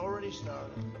for all. It's already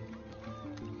started.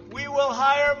 We will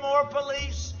hire more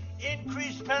police,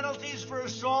 increase penalties for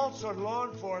assaults on law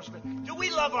enforcement. Do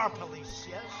we love our police?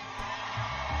 Yes?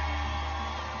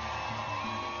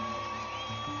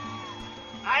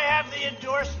 I have the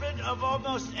endorsement of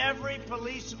almost every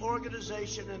police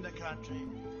organization in the country,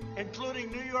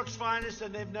 including New York's finest,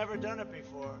 and they've never done it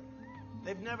before.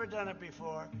 They've never done it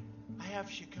before. I have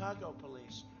Chicago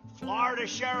police, Florida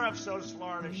sheriffs, those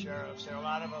Florida sheriffs. There are a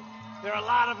lot of them. There are a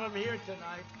lot of them here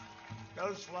tonight.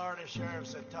 Those Florida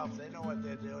sheriffs are tough. They know what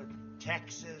they're doing.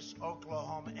 Texas,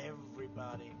 Oklahoma,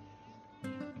 everybody.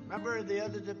 Remember the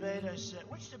other debate I said,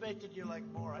 which debate did you like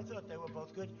more? I thought they were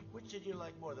both good. Which did you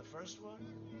like more, the first one?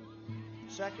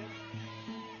 Second?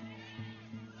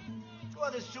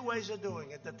 Well, there's 2 ways of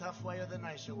doing it, the tough way or the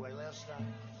nicer way last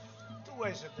time. 2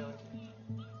 ways of doing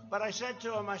it. But I said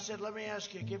to him, I said, let me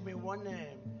ask you, give me one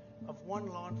name of one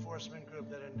law enforcement group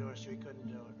that endorsed you. He couldn't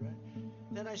do it, right?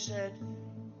 Then I said,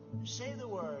 say the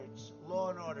words, law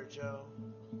and order, Joe.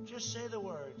 Just say the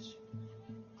words.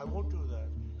 I won't do that.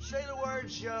 Say the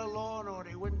words, Joe, law and order.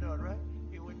 He wouldn't do it, right?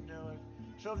 He wouldn't do it.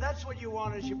 So if that's what you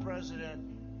want as your president,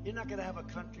 you're not going to have a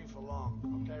country for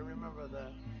long, okay? Remember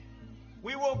that.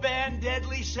 We will ban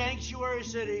deadly sanctuary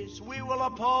cities. We will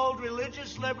uphold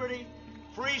religious liberty,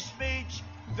 free speech,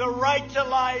 the right to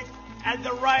life, and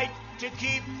the right to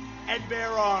keep and bear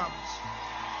arms.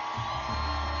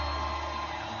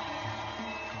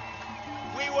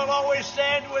 We will always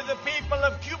stand with the people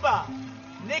of Cuba,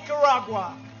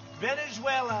 Nicaragua,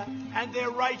 Venezuela, and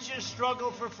their righteous struggle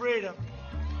for freedom.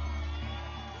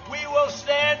 We will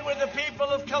stand with the people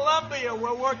of Colombia.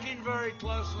 We're working very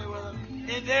closely with them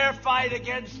in their fight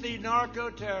against the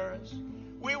narco-terrorists.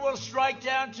 We will strike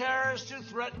down terrorists who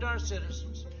threaten our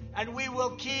citizens. And we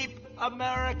will keep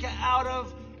America out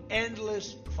of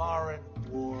endless foreign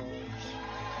wars.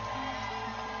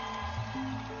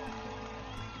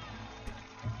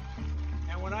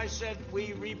 And when I said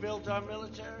we rebuilt our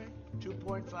military,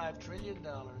 $2.5 trillion,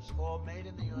 all made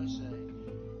in the USA.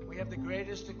 We have the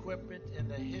greatest equipment in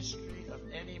the history of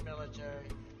any military.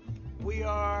 We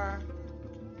are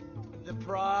the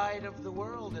pride of the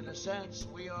world, in a sense.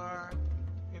 We are,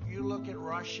 if you look at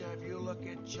Russia, if you look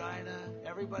at China,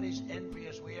 everybody's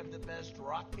envious. We have the best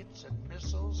rockets and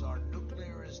missiles. Our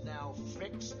nuclear is now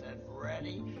fixed and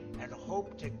ready, and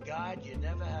hope to God you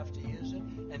never have to use it.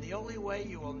 And the only way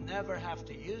you will never have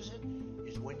to use it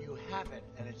is when you have it,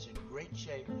 and it's in great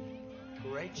shape.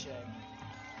 Great shape.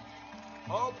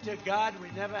 Hope to God we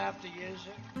never have to use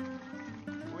it.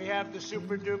 We have the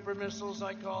super duper missiles,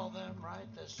 I call them, right?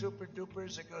 The super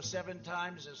dupers that go 7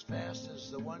 times as fast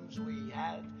as the ones we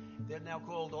had. They're now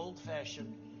called old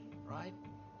fashioned, right?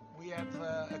 We have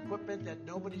equipment that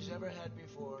nobody's ever had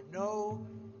before. No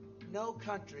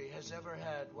country has ever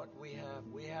had what we have.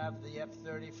 We have the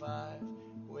F-35.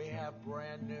 We have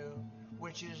brand new,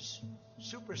 which is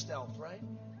super stealth, right?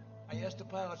 I asked the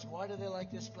pilots, why do they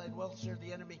like this plane? Well, sir,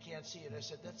 the enemy can't see it. I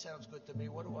said, that sounds good to me.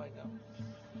 What do I know?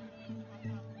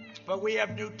 But we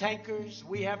have new tankers.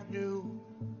 We have new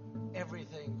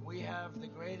everything. We have the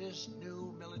greatest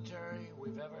new military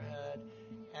we've ever had.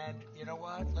 And you know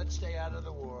what? Let's stay out of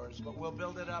the wars. But we'll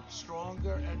build it up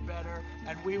stronger and better.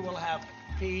 And we will have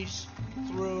peace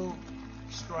through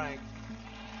strength.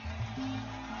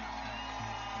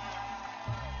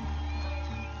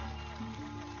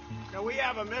 Now, we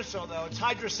have a missile, though. It's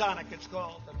hypersonic, it's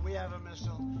called. And we have a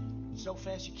missile so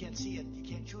fast you can't see it. You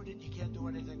can't shoot it. You can't do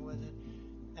anything with it.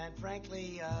 And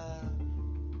frankly,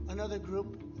 another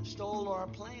group stole our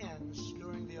plans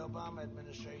during the Obama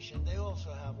administration. They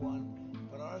also have one.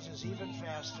 But ours is even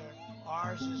faster.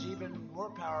 Ours is even more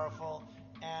powerful.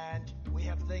 And we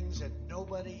have things that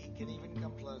nobody can even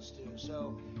come close to.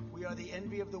 So we are the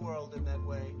envy of the world in that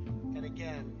way. And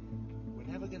again, we're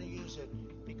never going to use it.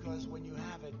 Because when you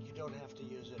have it, you don't have to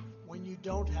use it. When you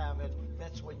don't have it,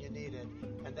 that's when you need it.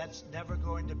 And that's never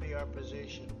going to be our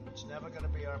position. It's never going to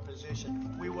be our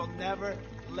position. We will never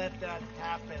let that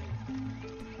happen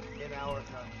in our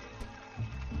country.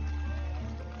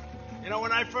 You know,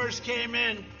 when I first came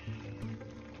in,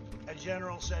 a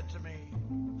general said to me,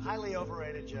 highly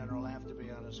overrated general, I have to be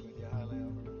honest with you, highly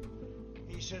overrated.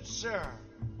 He said, sir,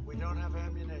 we don't have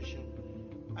ammunition.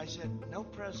 I said, no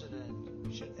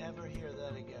president should ever hear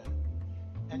that again.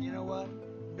 And you know what?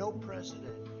 No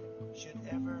president should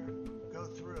ever go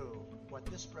through what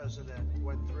this president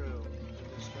went through in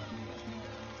this country.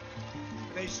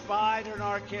 They spied on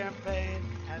our campaign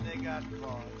and they got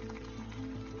caught.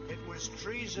 It was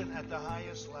treason at the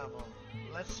highest level.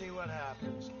 Let's see what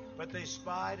happens. But they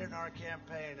spied on our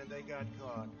campaign and they got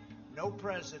caught. No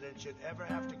president should ever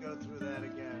have to go through that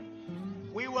again.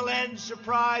 We will end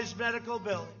surprise medical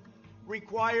billing,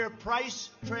 require price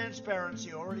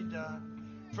transparency, already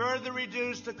done, further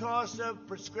reduce the cost of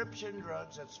prescription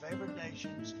drugs, that's favored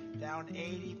nations, down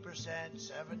 80%,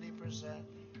 70%.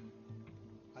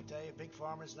 I tell you, Big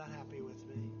Pharma's not happy with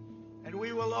me. And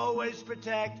we will always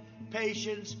protect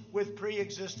patients with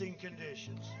pre-existing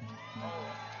conditions.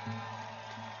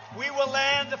 We will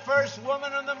land the first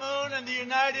woman on the moon, and the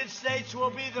United States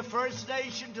will be the first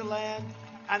nation to land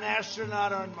an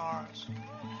astronaut on Mars.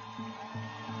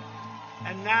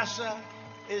 And NASA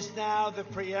is now the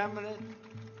preeminent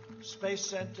space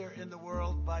center in the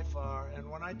world by far. And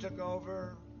when I took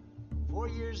over 4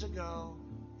 years ago,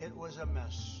 it was a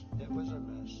mess. It was a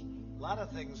mess. A lot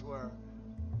of things were.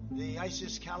 The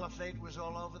ISIS caliphate was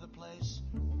all over the place.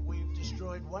 We've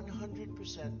destroyed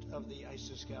 100% of the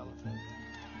ISIS caliphate.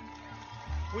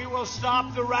 We will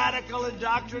stop the radical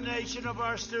indoctrination of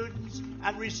our students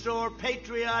and restore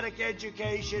patriotic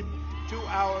education to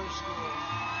our schools.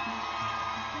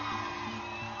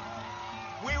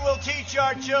 We will teach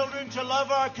our children to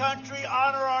love our country,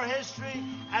 honor our history,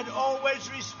 and always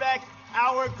respect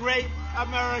our great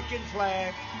American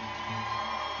flag.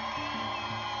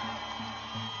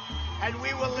 And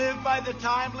we will live by the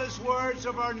timeless words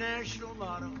of our national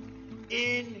motto,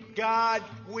 "In God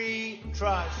we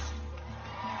trust."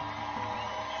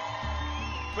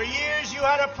 For years you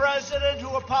had a president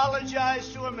who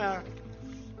apologized to America.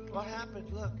 What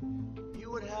happened? Look, you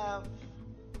would have,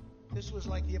 this was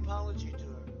like the apology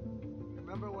tour.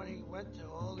 Remember when he went to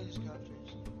all these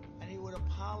countries and he would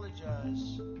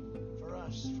apologize for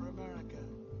us, for America.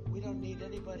 We don't need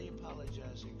anybody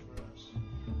apologizing for us.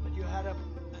 But you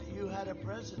had a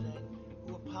president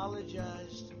who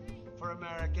apologized for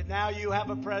America. Now you have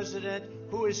a president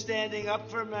who is standing up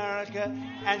for America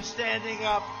and standing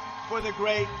up for the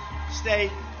great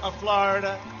state of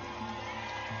Florida.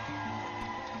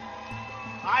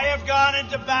 I have gone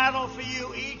into battle for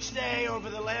you each day over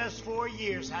the last 4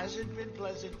 years. Hasn't been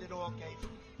pleasant in all cases.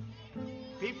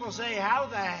 People say, how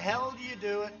the hell do you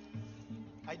do it?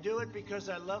 I do it because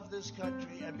I love this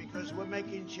country and because we're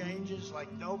making changes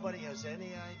like nobody has any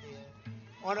idea.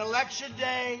 On election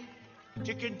day,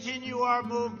 to continue our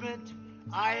movement,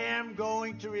 I am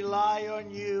going to rely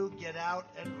on you. Get out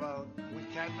and vote. We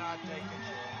cannot take a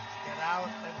chance. Get out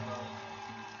and vote.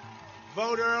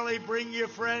 Vote early. Bring your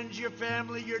friends, your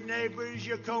family, your neighbors,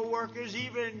 your co-workers.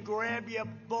 Even grab your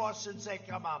boss and say,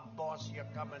 come on, boss, you're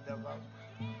coming to vote.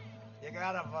 You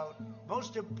got to vote.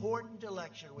 Most important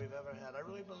election we've ever had. I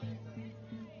really believe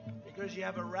that. Because you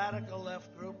have a radical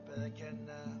left group that can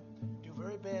do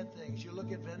very bad things. You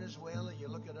look at Venezuela, you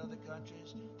look at other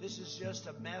countries. This is just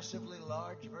a massively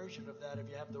large version of that if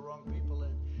you have the wrong people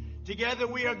in. Together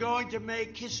we are going to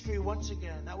make history once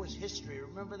again. That was history.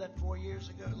 Remember that 4 years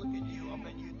ago? Look at you. I'll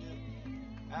bet you do.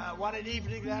 What an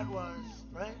evening that was,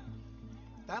 right?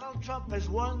 Donald Trump has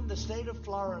won the state of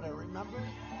Florida, remember?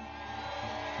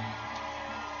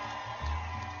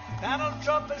 Donald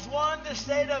Trump has won the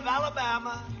state of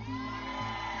Alabama.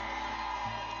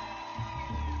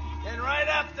 And right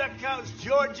up the coast,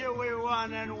 Georgia we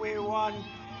won, and we won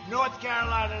North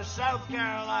Carolina, South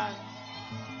Carolina,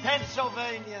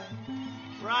 Pennsylvania.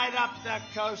 Right up the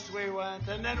coast we went.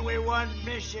 And then we won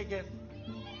Michigan.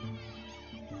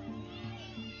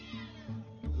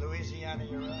 Louisiana,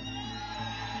 you're right.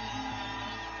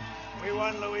 We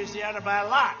won Louisiana by a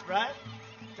lot, right?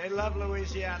 They love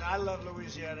Louisiana. I love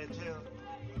Louisiana, too.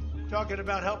 Talking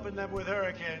about helping them with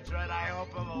hurricanes, right? I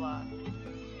help them a lot.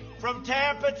 From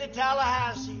Tampa to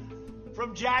Tallahassee,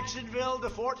 from Jacksonville to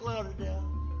Fort Lauderdale,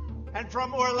 and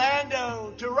from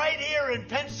Orlando to right here in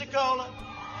Pensacola,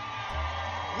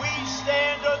 we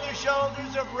stand on the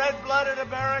shoulders of red-blooded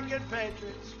American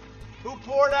patriots who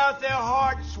poured out their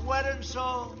heart, sweat, and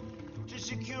soul to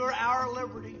secure our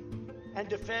liberty and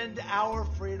defend our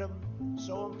freedom,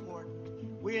 so important.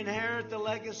 We inherit the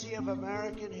legacy of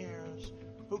American heroes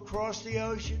who crossed the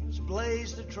oceans,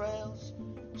 blazed the trails,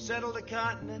 settled the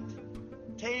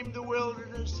continent, tamed the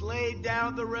wilderness, laid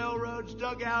down the railroads,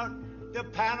 dug out the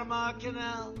Panama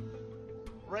Canal,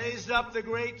 raised up the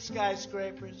great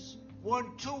skyscrapers,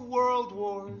 won 2 world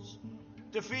wars,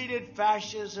 defeated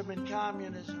fascism and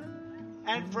communism,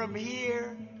 and from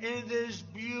here, in this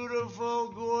beautiful,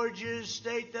 gorgeous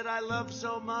state that I love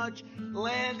so much,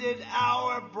 landed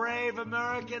our brave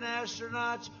American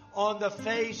astronauts on the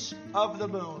face of the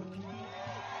moon.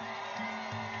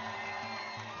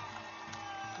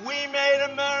 We made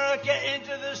America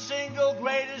into the single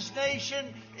greatest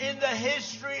nation in the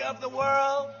history of the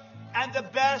world, and the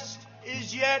best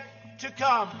is yet to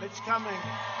come. It's coming.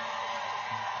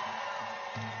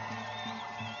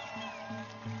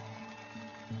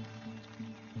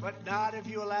 But not if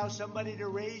you allow somebody to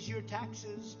raise your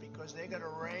taxes, because they're going to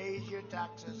raise your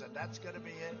taxes, and that's going to be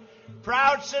it.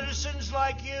 Proud citizens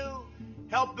like you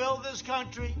help build this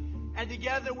country, and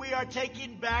together we are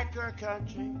taking back our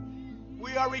country.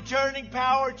 We are returning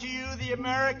power to you, the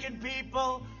American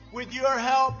people, with your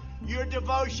help, your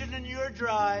devotion, and your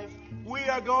drive. We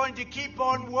are going to keep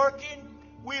on working.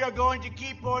 We are going to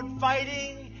keep on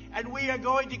fighting, and we are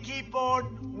going to keep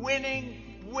on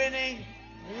winning, winning,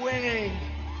 winning.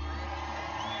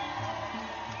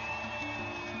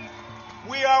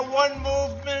 We are one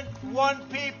movement, one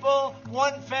people,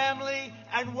 one family,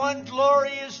 and one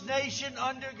glorious nation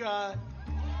under God.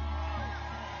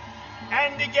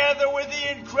 And together with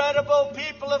the incredible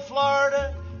people of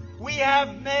Florida, we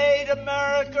have made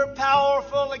America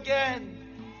powerful again.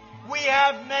 We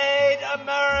have made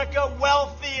America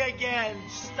wealthy again,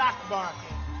 stock market.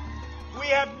 We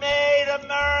have made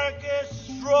America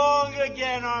strong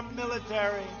again, our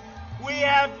military. We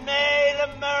have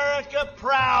made America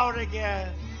proud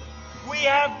again. We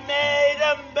have made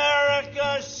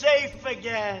America safe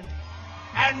again.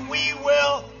 And we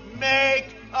will make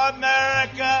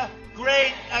America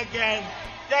great again.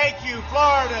 Thank you,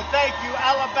 Florida. Thank you,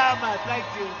 Alabama. Thank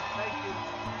you. Thank you.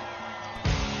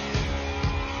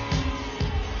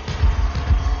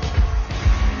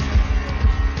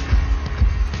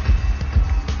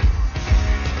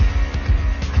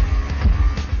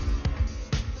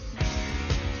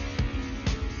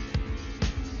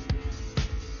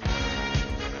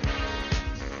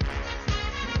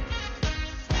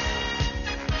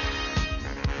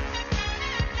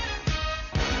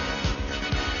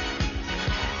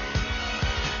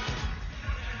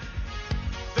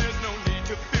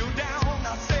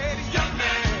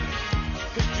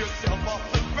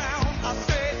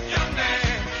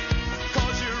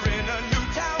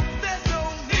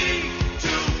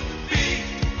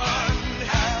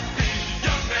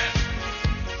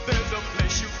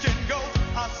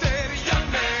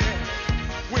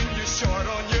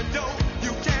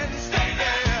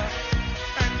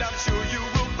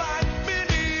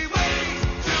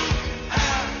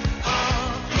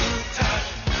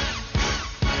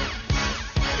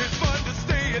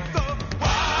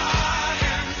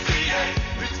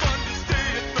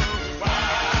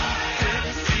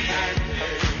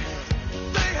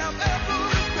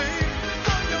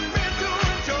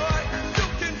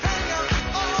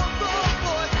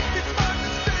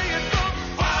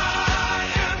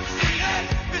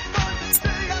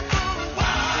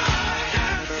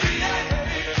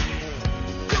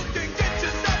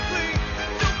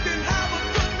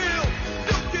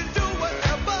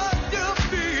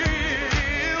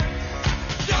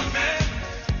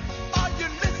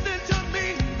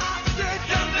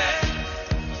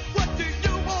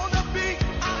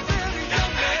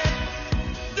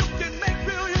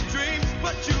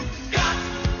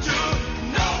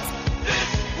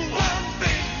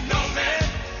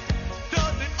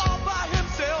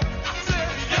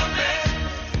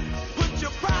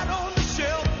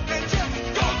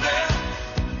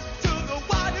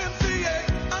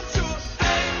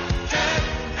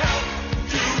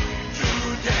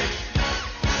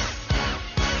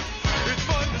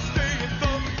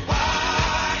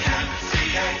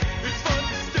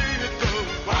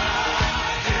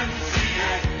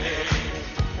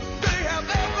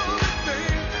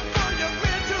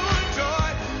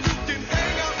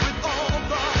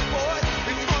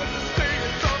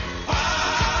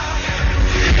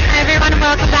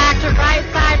 Welcome back to Right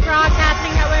Side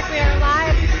Broadcasting Network. We are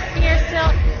live here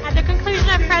still at the conclusion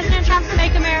of President Trump's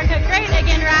Make America Great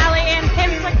Again rally in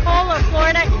Pensacola,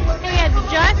 Florida. He has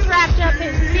just wrapped up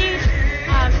his speech.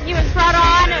 He was brought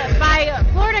on by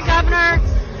Florida Governor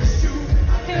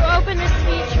who opened the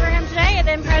speech for him today, and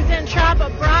then President Trump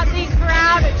brought the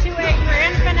crowd to a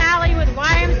grand finale with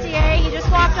YMCA. He just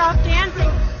walked off dancing.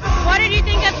 What did you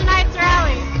think of tonight's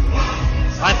rally?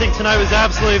 I think tonight was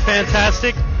absolutely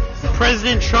fantastic.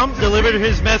 President Trump delivered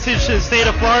his message to the state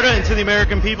of Florida and to the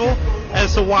American people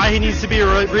as to why he needs to be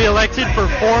reelected for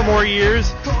 4 more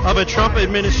years of a Trump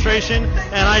administration,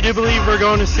 and I do believe we're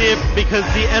going to see it because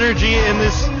the energy in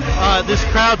this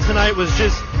crowd tonight was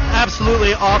just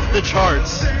absolutely off the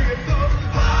charts.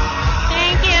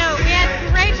 Thank you. We had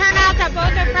great turnouts at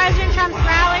both of President Trump's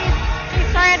rallies. He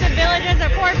started at the Villages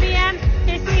at 4 p.m.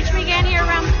 His speech began here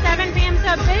around 7 p.m.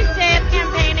 So a big day of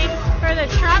campaigning for the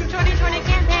Trump 2020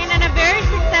 campaign, and a very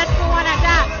successful one at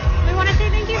that. We want to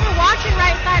say thank you for watching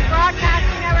Right Side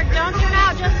Broadcasting Network. Don't tune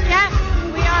out just yet.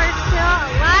 We are still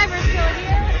alive. We're still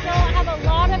here. Still have a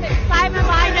lot of excitement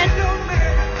behind us.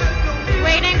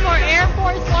 Waiting for Air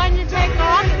Force One to take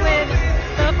off with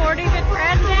the 45th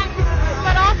president.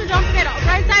 But also don't forget,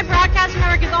 Right Side Broadcasting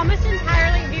Network is almost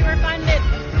entirely viewer funded,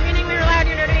 meaning we rely on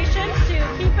your donations to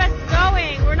keep us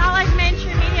going. We're not like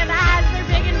mainstream media that has their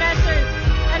big investors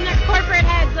and their corporate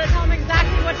heads that tell them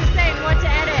exactly what to say and what to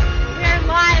edit. We are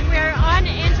live, we are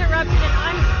uninterrupted and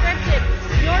unscripted.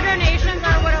 Your donations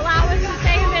are what allow us to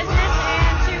stay in business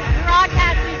and to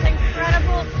broadcast these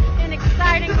incredible and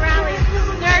exciting rallies.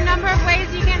 There are a number of ways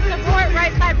you can support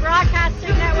Right Side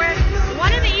Broadcasting Network.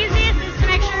 One of the easiest is to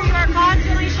make sure you are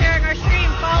constantly sharing our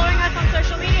stream, following us on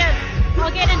social media.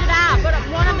 I'll get into that, but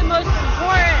one of the most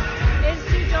important is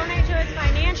to donate to us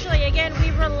financially. Again,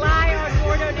 we rely on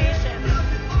your donations.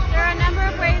 There are a number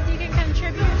of ways you can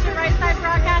contribute to Right Side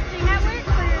Broadcasting Network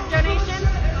for your donations.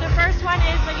 The first one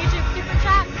is the YouTube Super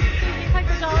Chat. So you can click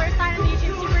the $ sign in the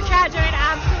YouTube Super Chat, donate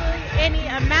absolutely any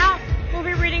amount.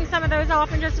 some of those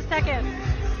off in just a second.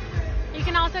 You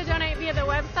can also donate via the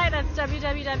website. That's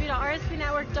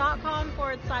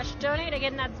www.rspnetwork.com/donate.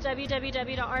 Again, that's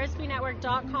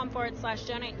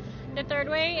www.rspnetwork.com/donate. The third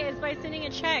way is by sending a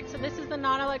check. So this is the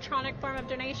non-electronic form of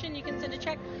donation. You can send a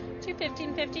check to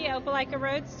 1550 Opelika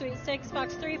Road, Suite 6,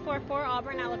 Box 344,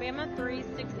 Auburn, Alabama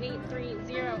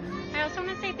 36830. I also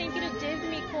want to say thank you to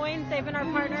Disney Coins. They've been our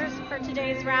partners for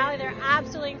today's rally. They're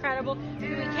absolutely incredible.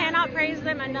 We cannot praise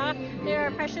them enough. They're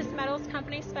a precious metals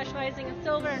company specializing in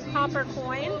silver and copper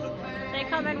coins. They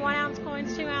come in 1-ounce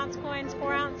coins, 2-ounce coins,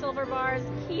 4-ounce silver bars,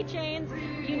 keychains,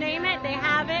 you name it, they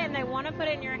have it, and they want to put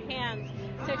it in your hands.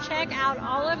 So check out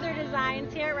all of their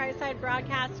designs here at Right Side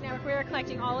Broadcast Network. We are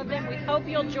collecting all of them. We hope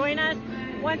you'll join us.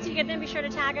 Once you get them, be sure to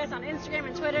tag us on Instagram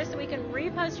and Twitter so we can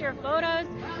repost your photos.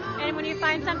 And when you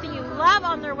find something you love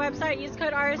on their website, use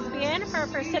code RSBN for a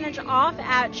percentage off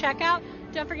at checkout.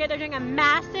 Don't forget they're doing a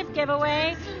massive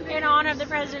giveaway in honor of the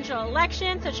presidential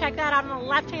election. So check that out on the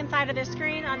left-hand side of the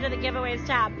screen under the giveaways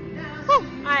tab. Whew. All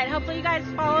right, hopefully you guys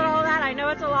followed all that. I know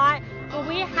it's a lot, but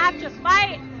we have to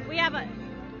fight. We have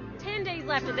 10 days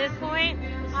left at this point.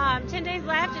 10 days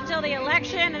left until the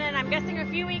election, and then I'm guessing a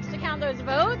few weeks to count those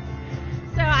votes.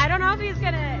 So I don't know if he's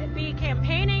going to be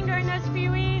campaigning during those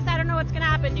few weeks. I don't know what's going to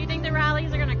happen. Do you think the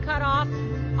rallies are going to cut off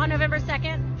on November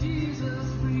 2nd?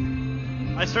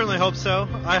 I certainly hope so.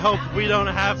 I hope we don't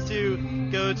have to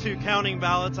go to counting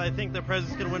ballots. I think the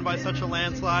president's going to win by such a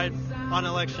landslide on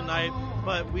election night,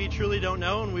 but we truly don't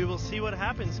know, and we will see what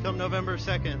happens come November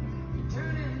 2nd.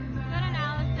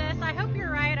 I hope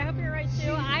you're right. I hope you're right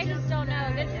too. I just don't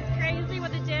know. This is crazy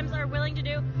what the Dems are willing to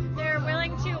do. They're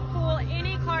willing to pull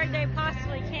any card they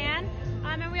possibly can.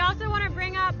 And we also want to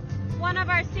bring up one of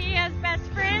our CEO's best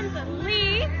friends,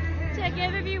 Lee, to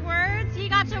give a few words. He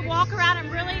got to walk around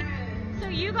and so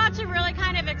you got to really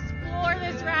kind of explore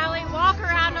this rally, walk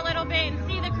around a little bit and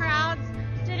see the crowds.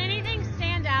 Did anything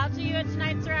stand out to you at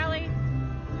tonight's rally?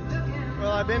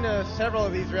 Well, I've been to several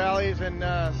of these rallies, and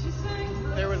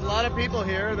there was a lot of people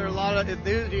here. There was a lot of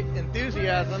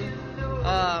enthusiasm.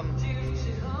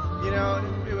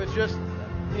 It was just,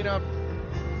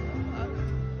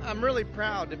 I'm really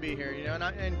proud to be here,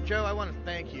 And Joe, I want to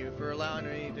thank you for allowing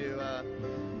me to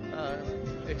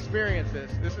experience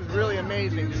this. This is really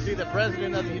amazing to see the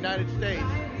President of the United States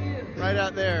right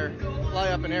out there fly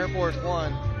up in Air Force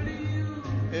One.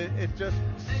 It's just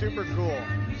super cool.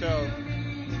 So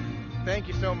thank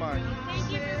you so much.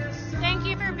 Thank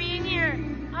you for being here.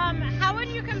 How would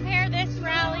you compare this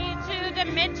rally to the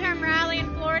midterm rally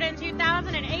in Florida in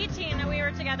 2018 that we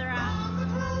were together at?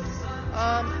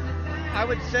 I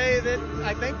would say that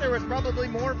I think there was probably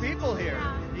more people here,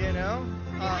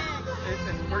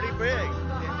 It's pretty big.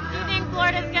 Do you think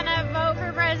Florida's going to vote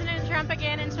for President Trump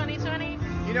again in 2020?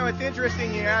 It's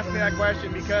interesting you asked me that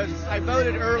question because I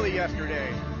voted early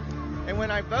yesterday. And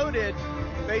when I voted,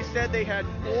 they said they had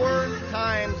 4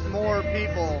 times more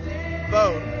people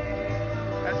vote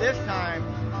at this time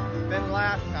than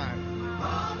last time.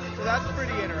 So that's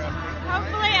pretty interesting.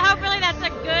 Hopefully that's a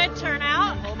good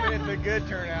turnout. Hopefully it's a good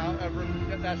turnout.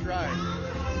 That's right.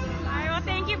 All right, well,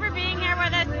 thank you for being here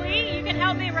with us, Lee. You can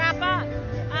help me wrap up.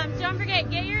 Don't forget,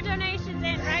 get your donations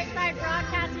in. Right Side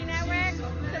Broadcasting Network.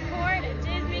 Support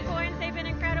Disney Coins. They've been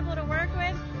incredible to work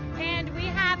with. And we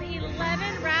have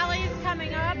 11 rallies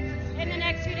coming up in the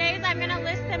next few days. I'm going to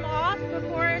list them off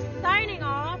before signing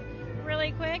off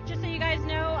really quick, just so you guys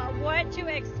know what to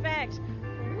expect.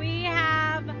 We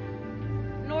have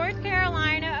North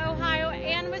Carolina, Ohio,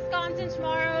 and Wisconsin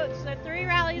tomorrow. So 3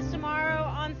 rallies tomorrow.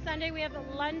 On Sunday, we have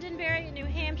Londonderry, New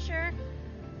Hampshire.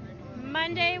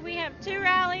 Monday, we have 2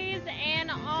 rallies.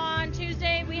 And on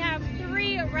Tuesday, we have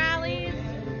 3 rallies.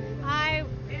 I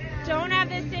don't have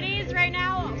the cities right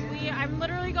now. I'm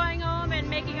literally going home and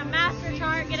making a master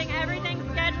chart, getting everything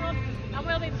scheduled. And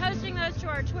we'll be posting those to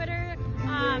our Twitter,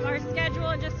 our schedule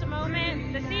in just a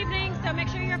moment this evening. So make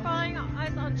sure you're following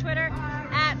us on Twitter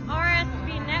at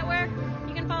RSB Network.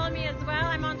 You can follow me as well.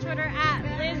 I'm on Twitter at